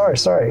colour. Sorry.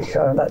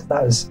 That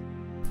was.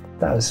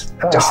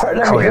 Sorry,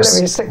 let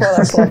me stick all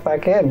that stuff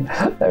back in.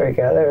 There we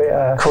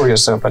go. Call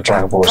yourself a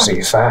Dragonball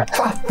Z fan.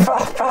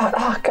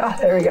 Oh God!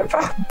 There we go.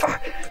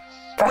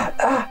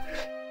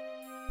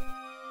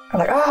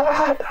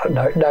 I'm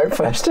like, no,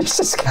 first it's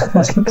just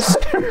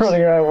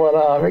running around one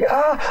arm.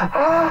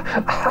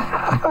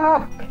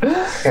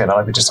 Yeah, now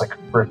let me just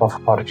rip off a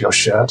part of your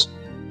shirt.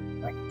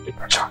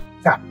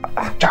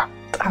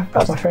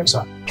 That's my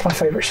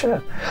favourite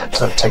shirt.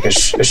 So take a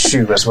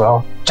shoe as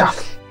well.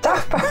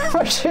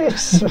 My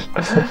shoes.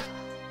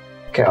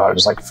 Okay, I'll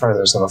just throw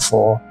those on the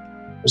floor.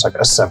 There's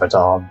a severed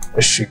arm,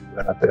 a shoe,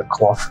 and a bit of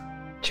cloth.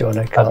 Do you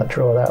want to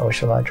draw that, or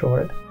shall I draw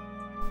it?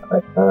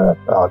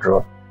 I'll draw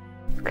it.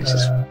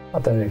 Because I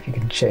don't know if you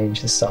can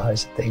change the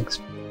size of things.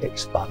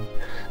 It's fun.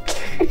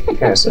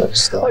 Okay, so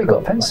oh, you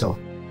got a pencil.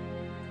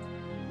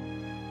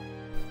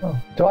 Oh,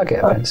 do I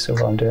get a pencil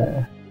while I'm doing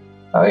it?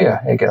 Oh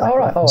yeah, you get that. Oh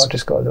right. Oh, I've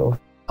just got a little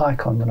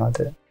icon when I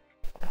do it.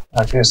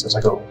 Okay, so it's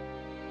I'm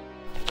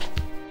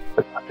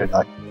doing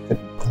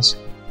this.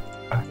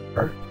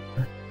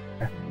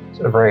 It's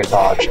a very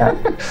large hat.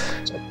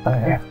 So, oh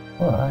yeah.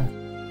 All right.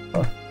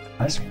 Oh,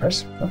 that's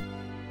impressive.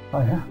 Oh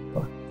yeah.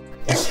 Oh.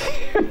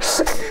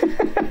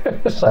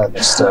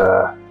 Just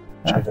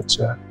change it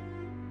to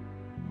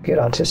good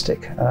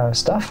artistic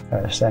stuff.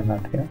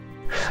 SaiyanMan,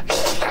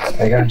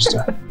 There you go. Just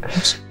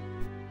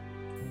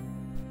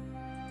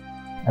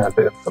and a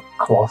bit of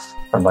cloth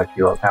from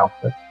your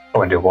outfit. I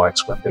won't do white,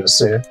 so I won't be able to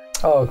see it.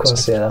 Oh, of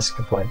course, yeah, that's a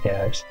good point.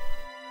 Yeah,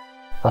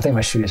 I think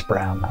my shoe is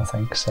brown. I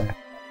think so.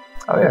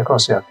 Oh yeah, of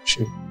course, yeah,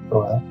 shoe.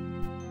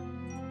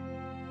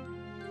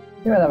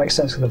 Yeah, that makes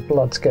sense because the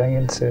blood's going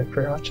into it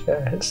pretty much.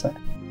 Yeah, it's that.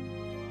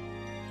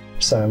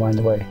 So am I in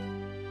the way?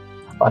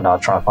 Oh no, I'll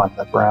try and find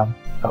that brown.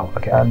 Oh,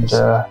 okay. And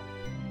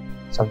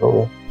some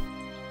little.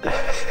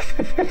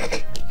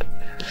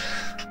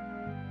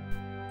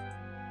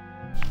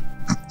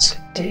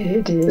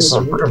 This is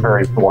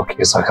very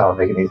blocky, so I can't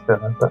make any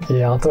thinner. But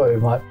yeah, I thought we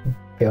might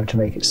be able to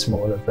make it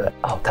smaller, but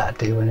that'd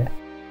do, wouldn't it?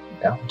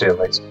 Yeah, I'll do it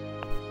later.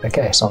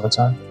 Okay. Some of the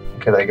time.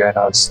 Okay, there you go.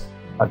 Now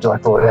I do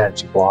like a little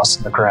energy blast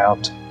in the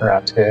ground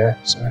around here.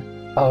 So.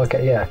 Oh,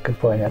 okay. Yeah, good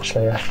point.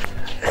 Actually, yeah.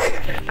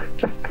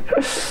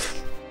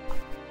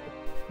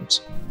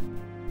 Oops.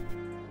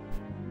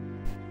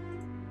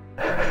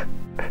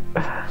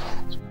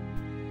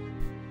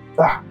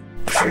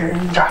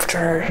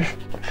 After.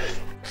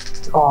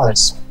 Oh,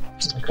 there's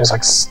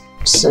like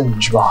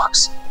singe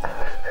marks.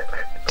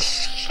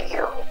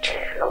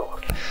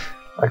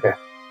 Okay.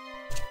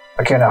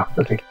 Okay, now,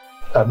 okay.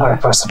 Another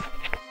person.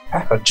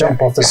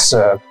 Jump off this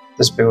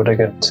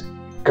building and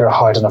go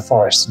hide in a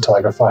forest until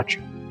I go find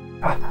you.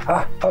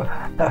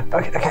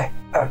 Okay.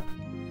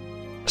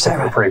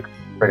 SaiyanMan.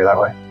 Pretty that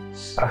way.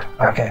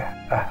 Okay.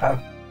 I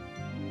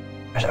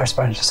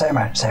respond to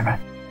SaiyanMan.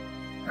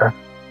 Sure.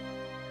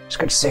 It's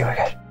good to see you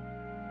again.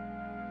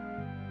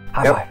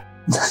 High Yep. five.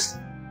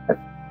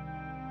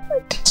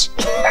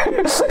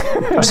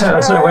 I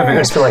don't know whether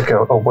it's like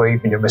a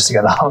wave and you're missing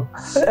an arm.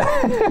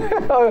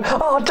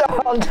 oh,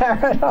 damn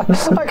it.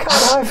 I can't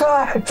high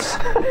five.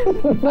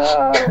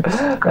 No.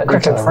 Quickly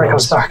before he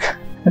comes back.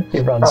 He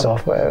runs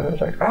off. Whatever.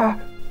 It's like,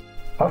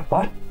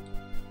 what?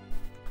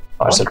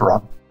 I said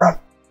run.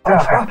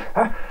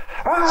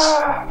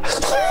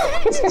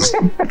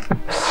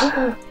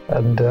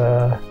 And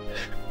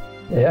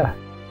yeah,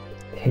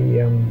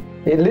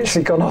 he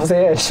literally gone off the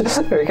edge.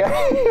 There we go.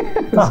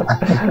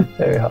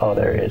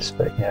 There he is.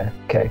 But yeah,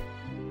 okay.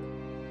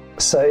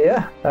 So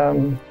yeah,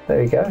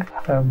 there you go.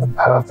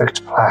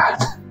 Perfect plan.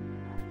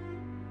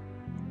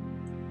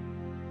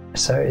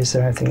 So is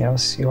there anything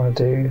else you want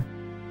to do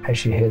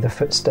as you hear the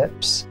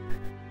footsteps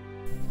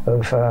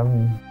of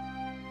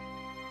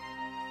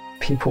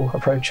people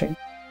approaching?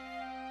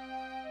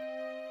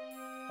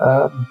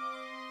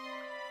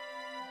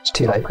 It's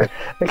too late. Okay.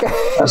 Okay.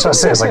 That's what I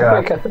say. It's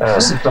like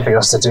there's nothing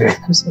else to do.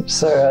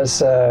 So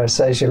as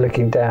you're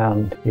looking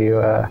down,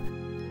 you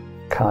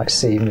can't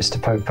see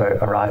Mr. Popo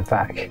arrive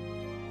back,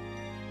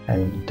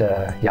 and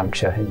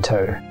Yamcha in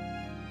tow.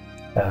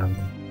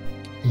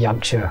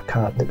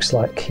 Yamcha looks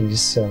like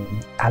he's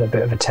had a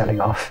bit of a telling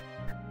off,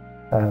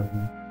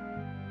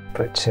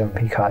 but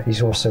he can't.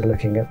 He's also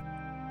looking at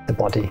the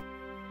body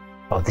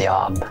of the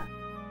arm.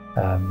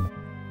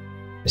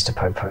 Mr.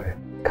 Popo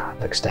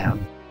looks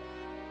down.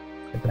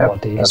 The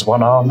body. There's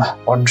one arm,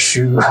 one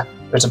shoe, a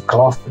bit of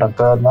cloth, and a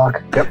burn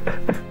mark. Yep.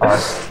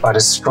 I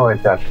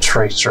destroyed that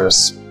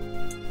traitorous,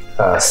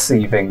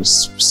 thieving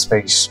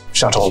space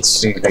shuttle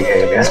stealing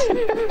alien.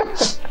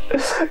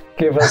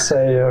 Give us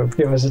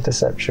a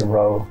deception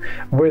roll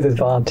with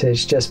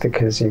advantage, just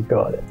because you've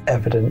got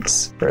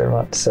evidence, very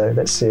much. So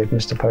let's see if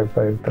Mr.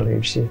 Popo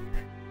believes you.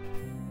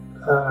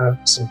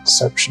 So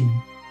deception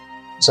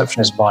is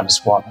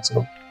 -1.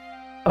 So.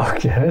 Oh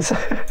yes.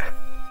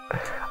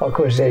 Of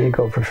course, yeah, you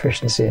got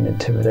proficiency in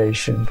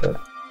intimidation, but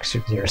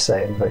you were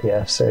saying, but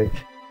yeah. So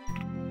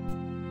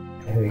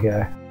here we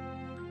go.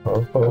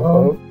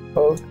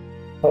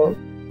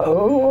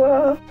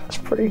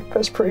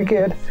 That's pretty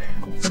good.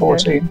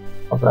 14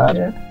 of that.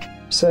 Yeah.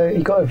 So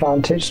you got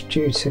advantage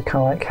due to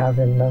kind of like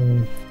having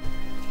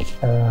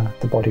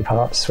the body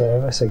parts,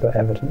 wherever. So you got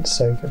evidence.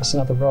 So give us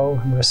another roll,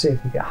 and we'll see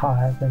if we get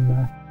higher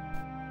than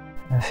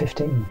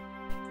 15.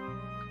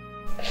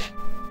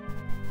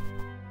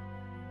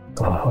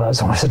 Oh, well, that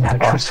was almost a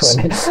natural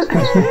 20.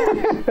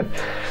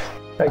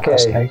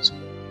 Okay,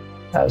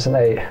 that was an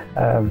 8.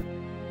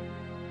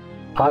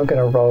 I'm going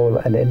to roll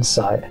an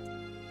insight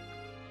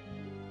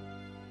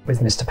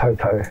with Mr.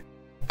 Popo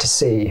to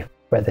see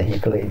whether he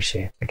believes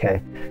you.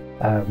 Okay.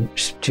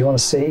 Do you want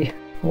to see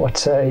what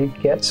he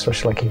gets, or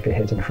shall I keep it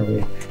hidden from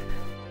you?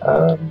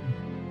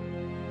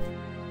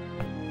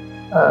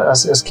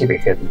 Let's keep it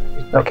hidden.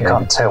 Okay. You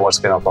can't tell what's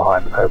going on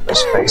behind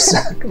Popo's face.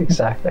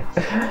 Exactly.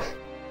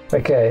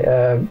 Okay,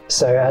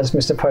 so as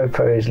Mr.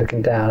 Popo is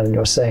looking down and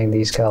you're saying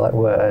these kind of like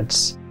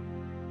words,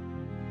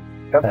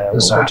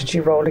 what did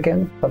you roll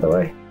again, by the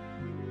way?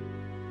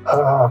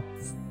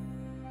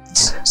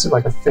 Is it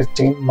like a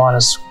 15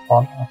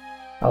 -1?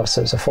 Oh,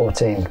 so it's a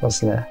 14,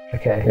 wasn't it?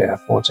 Okay. Yeah,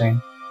 14.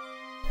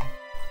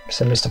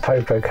 So Mr.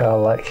 Popo kind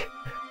of like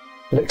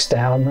looks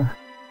down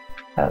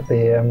at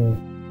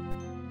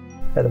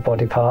the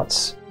body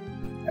parts.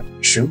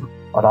 Shoe,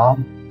 an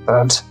arm,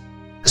 burnt.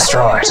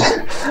 Destroyed.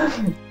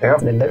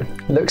 Yep. And then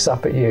looks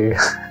up at you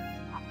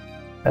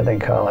and then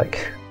kind of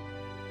like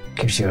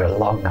gives you a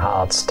long,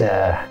 hard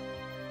stare.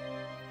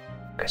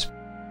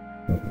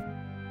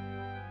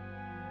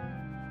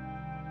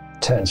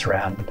 Turns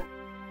around,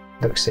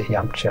 looks at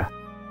Yamcha.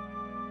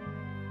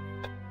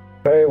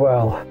 Very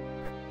well.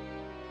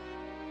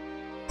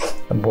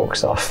 And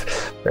walks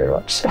off, very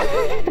much.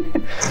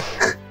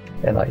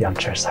 And like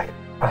Yamcha's like,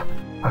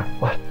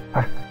 what?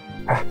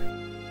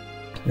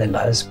 And then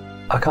as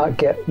I can't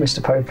get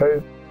Mr.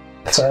 Popo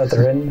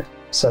further in,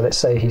 so let's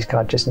say he's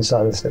kind of just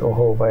inside this little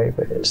hallway,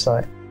 but it's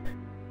like,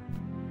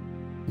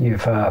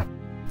 you've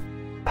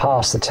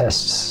passed the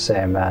tests,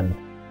 SaiyanMan.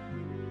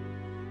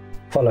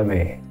 Follow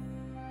me.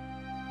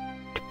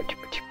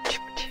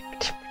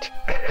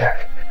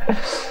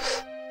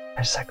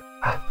 It's like,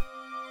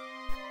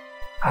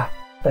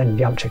 then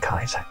Yamcha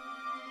kind of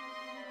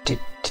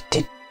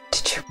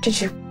did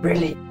you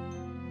really?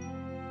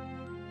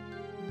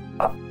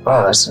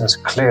 Oh, there's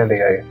clearly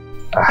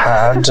a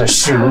hand, a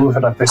shoe,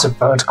 and a bit of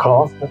burnt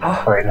cloth.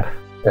 I mean,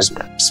 it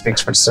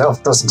speaks for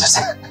itself, doesn't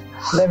it?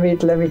 Let me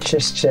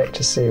just check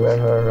to see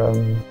whether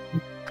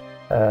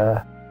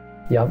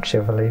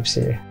Yamcha believes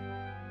you.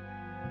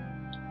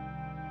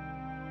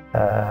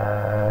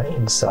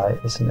 Insight,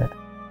 isn't it?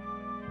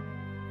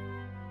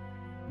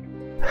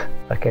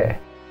 Okay.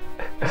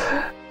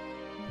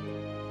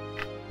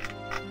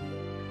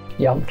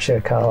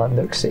 Yamcha kind of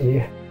looks at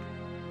you,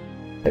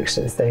 looks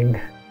at the thing,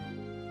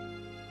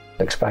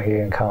 looks back at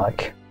you and kind of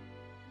like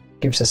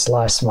gives a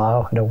sly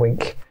smile and a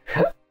wink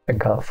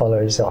and kind of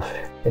follows off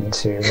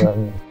into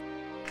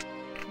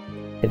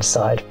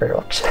inside pretty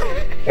much.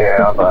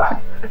 Yeah, I'm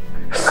a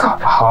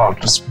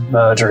heartless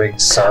murdering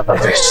son of a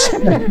bitch.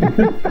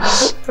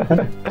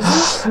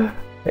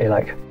 You're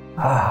like,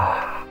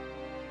 ah.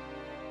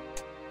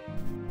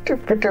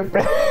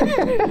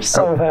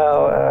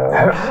 Somehow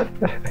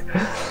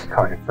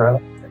Coming through.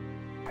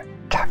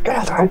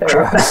 get out of the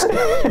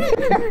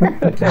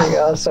way. There you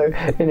go, so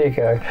in you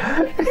go.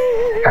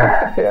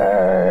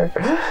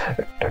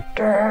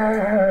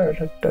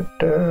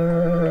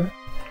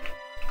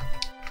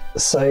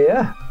 So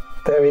yeah,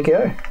 there we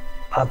go.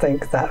 I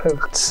think that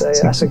would say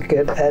that's a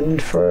good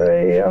end for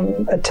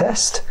a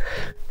test,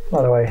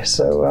 by the way.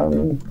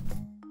 So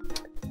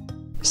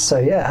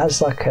yeah,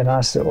 as like a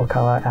nice little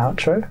kind of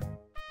outro,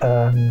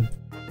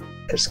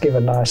 let's give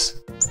a nice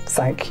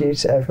thank you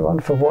to everyone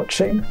for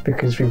watching,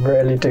 because we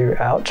rarely do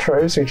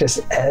outros, we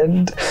just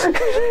end.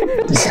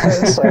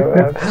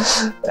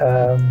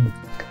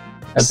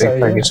 A big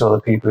thank you to all the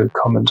people who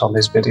comment on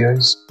these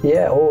videos.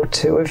 Yeah, all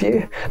 2 of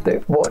you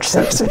that watch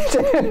these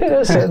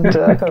videos. And,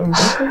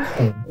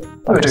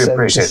 I do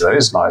appreciate that.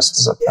 It's nice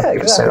to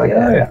exactly,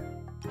 yeah.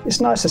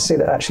 It's nice to see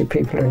that actually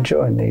people are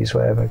enjoying these,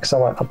 whatever, because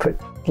I put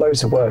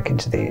loads of work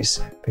into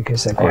these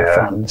because they're quite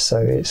fun. So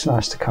it's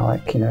nice to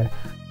kind of,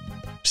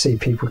 see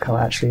people kind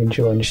of actually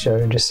enjoying the show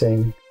and just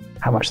seeing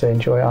how much they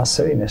enjoy our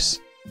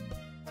silliness.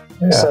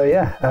 Yeah. So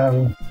yeah,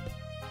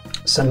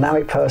 so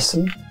Namek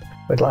person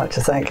would like to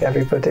thank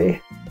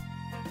everybody.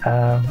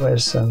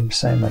 Where's SaiyanMan?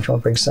 Do you want to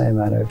bring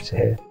SaiyanMan over to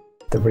here?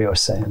 The real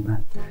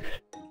SaiyanMan.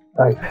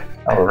 Oh,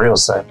 a real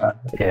SaiyanMan.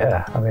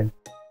 Yeah, I mean,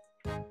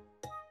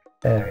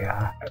 there we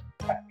are.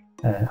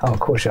 Of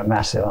course you're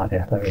massive, aren't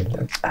you? Let me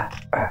look.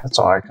 That's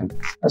all I can.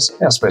 I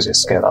suppose you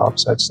scale it up,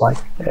 so it's like.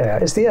 Yeah,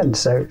 it's the end.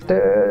 So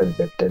there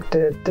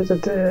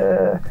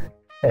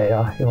you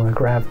are. You want to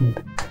grab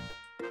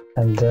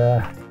and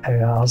there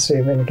you are. I'll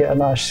zoom in and get a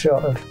nice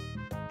shot of.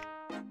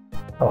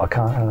 Oh, I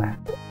can't.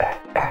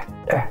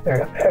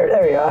 There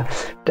we are.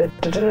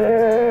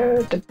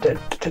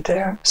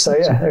 So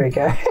yeah, there we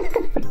go.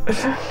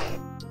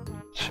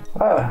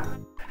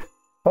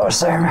 Oh,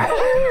 SaiyanMan.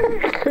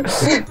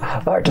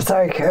 I'd like to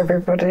thank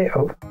everybody.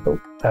 Oh,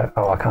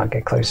 I can't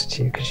get closer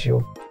to you because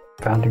you're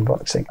bounding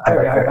boxing.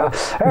 There we are.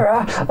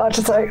 I'd like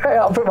to thank.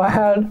 I'll put my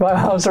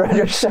arms around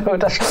your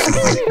shoulder.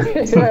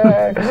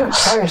 Yeah.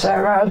 Hey,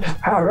 SaiyanMan,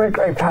 how we're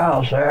great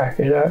pals there,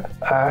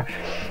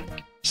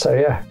 So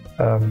yeah,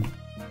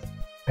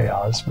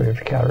 let's move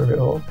the camera a bit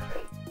more.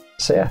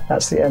 So yeah,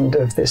 that's the end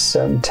of this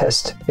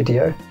test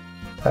video.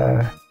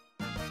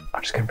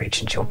 I'm just going to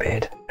reach into your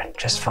beard and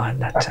just find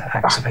that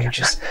axe of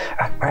ages.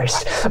 Where's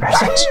it?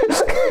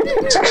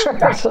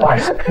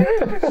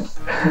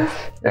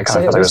 Yeah,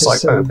 kind of it's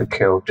like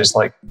overkill, just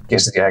like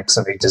gives the axe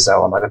of ages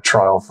out on like a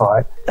trial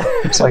fight.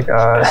 It's like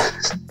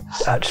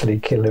actually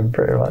kill him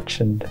pretty much,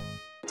 and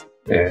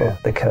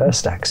the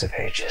cursed axe of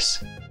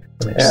ages.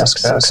 And it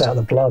sucks out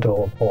the blood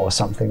or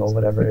something or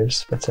whatever it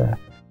is. But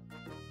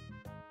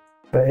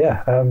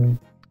yeah.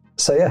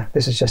 So yeah,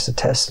 this is just a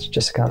test,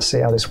 just to kind of see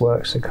how this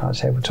works with kind of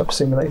Tabletop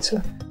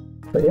Simulator.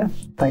 But yeah,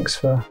 thanks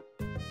for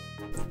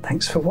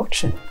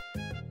watching.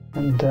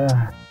 And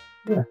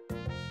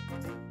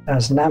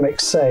as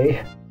Namek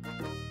say,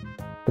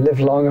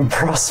 live long and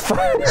prosper.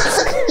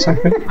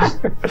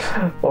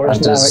 Or as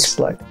Namek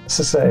like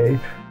to say,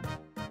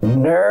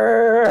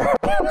 no.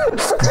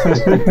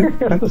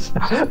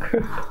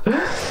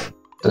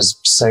 Does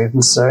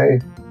Satan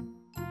say?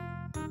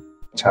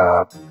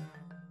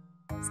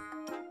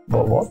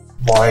 What?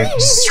 Why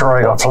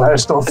destroying our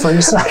planet, Lord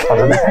Freezer? I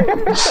don't know.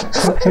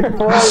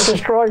 Why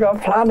destroying our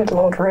planet,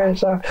 Lord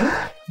Freezer?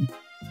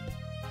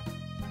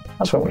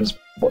 That's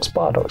what's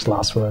Bardoc's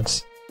last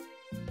words?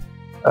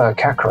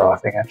 Kakarot, I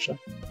think, actually.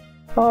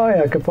 Oh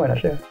yeah, good point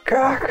actually.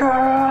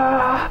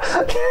 Kakarot!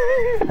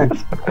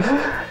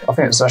 I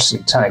think it's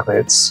actually, technically,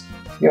 it's,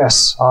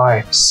 yes,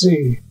 I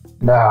see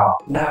now.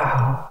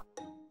 No.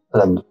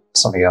 And then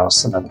something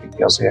else, and then he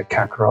yells,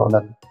 Kakarot, and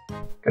then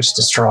gets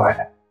destroyed.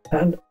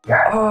 And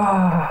that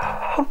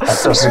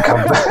doesn't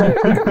come back.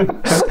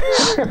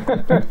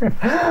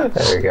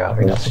 There we go. I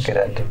think that's a good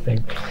ending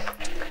thing.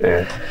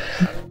 Yeah.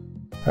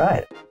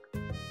 Right.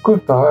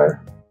 Goodbye.